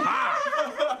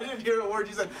 I didn't hear a word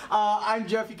you said. I'm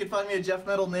Jeff. You can find me at Jeff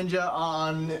Metal Ninja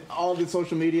on all the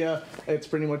social media. It's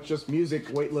pretty much just music,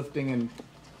 weightlifting, and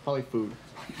probably food.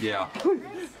 Yeah.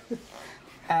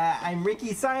 I'm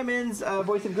Ricky Simons,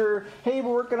 voice of Grr. Hey,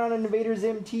 we're working on an Invader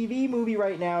Zim TV movie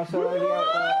right now, so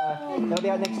that'll be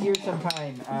out next year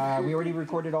sometime. We already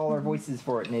recorded all our voices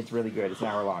for it, and it's really good. It's an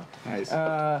hour long. Nice.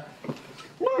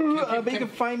 They can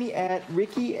find me at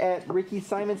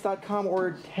ricky@rickysimons.com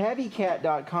or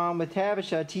tabbycat.com with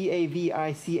Tavisha,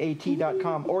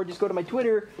 TAVICAT.com, or just go to my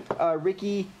Twitter,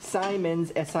 Ricky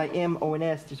Simons,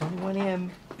 SIMONS. There's only one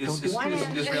M. Is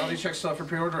Reality Check still up for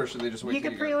pre-order, or should they just wait? You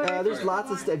can pre-order. There's lots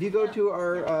of stuff. If you go to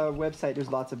our website, there's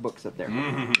lots of books up there.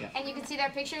 Yeah. And you can see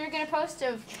that picture you're going to post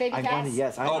of baby I'm cats. going to,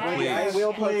 yes. I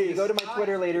will post. If you go to my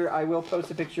Twitter later, I will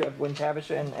post a picture of when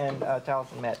Tavisha and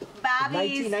Taliesin met.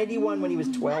 1991 when he was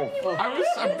 12.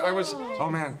 I was.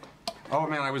 Oh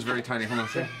man, I was very tiny. Hold on a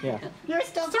second. Yeah. You're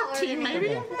still 13, maybe.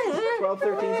 12,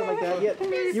 13, something like that. Yeah.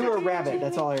 You were a rabbit.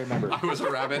 That's all I remember. I was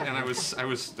a rabbit, and I was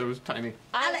tiny.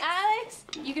 I'm Alex.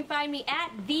 You can find me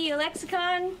at the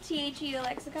Lexicon, THE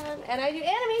Lexicon, and I do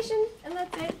animation, and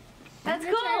that's it. That's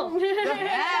cool.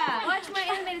 Yeah. Watch my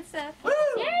animated stuff.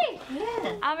 Yay!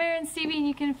 Yeah. I'm Aaron Stevie, and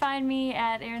you can find me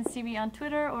at Aaron Stevie on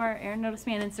Twitter or Aaron Notice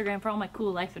Me on Instagram for all my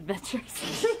cool life adventures.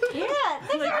 Yeah, thanks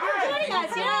for joining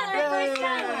us. Yeah, first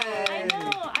time. I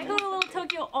know. I go to Little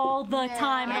Tokyo all the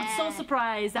time, and I'm so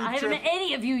surprised that I haven't met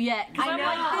any of you yet. I know.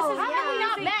 I'm like, this is how have we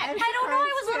not met? I don't know. I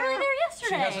was literally there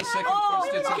yesterday. She has a sick and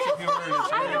twisted sense of humor.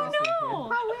 I don't know.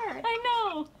 How weird. I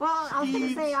know. Well, I was going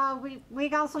to say,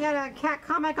 we also got a cat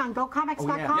comic on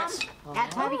GoComics.com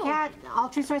at Tabby Cat. All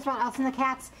true stories about us and the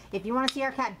cats. If you want to see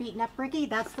our cat beating up Ricky,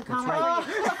 that's the comic.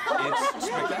 It's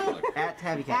spectacular. At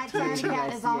Tabby Cat. At Tabby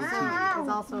Cat is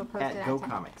also posted at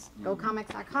GoComics.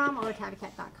 GoComics.com or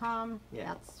TabbyCat.com.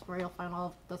 Yeah. That's where you'll find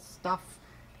all the stuff.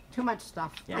 Too much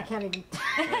stuff. Yeah. I can't even.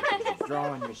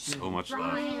 Drawing machine. So much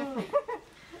stuff.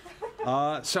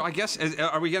 So I guess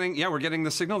are we getting? Yeah, we're getting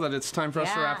the signal that it's time for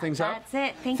us to wrap things up.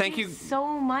 That's it. Thank you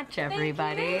so much,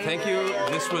 everybody. Thank you.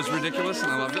 This was ridiculous,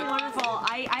 and I loved it. Wonderful.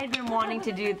 I'd been wanting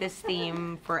to do this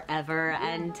theme forever,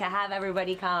 and to have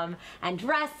everybody come and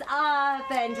dress up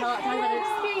and talk about their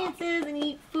experiences and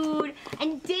eat food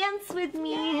and dance with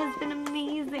me has been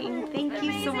amazing. Thank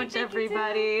you so much,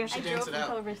 everybody. We should dance it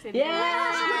out.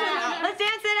 Yeah. Let's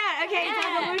dance it out. Okay,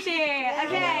 Takabushi.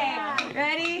 Okay.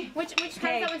 Ready? Which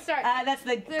time that would start? That's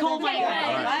the coal mine.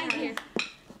 Right.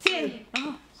 Two.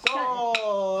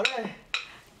 Sore.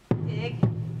 Dig.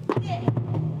 Dig.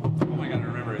 Oh my God, I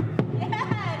remember it.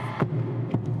 Yes.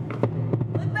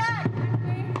 Look back.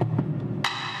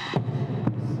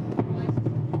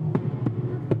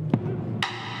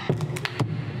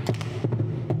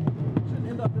 Shouldn't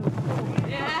end up in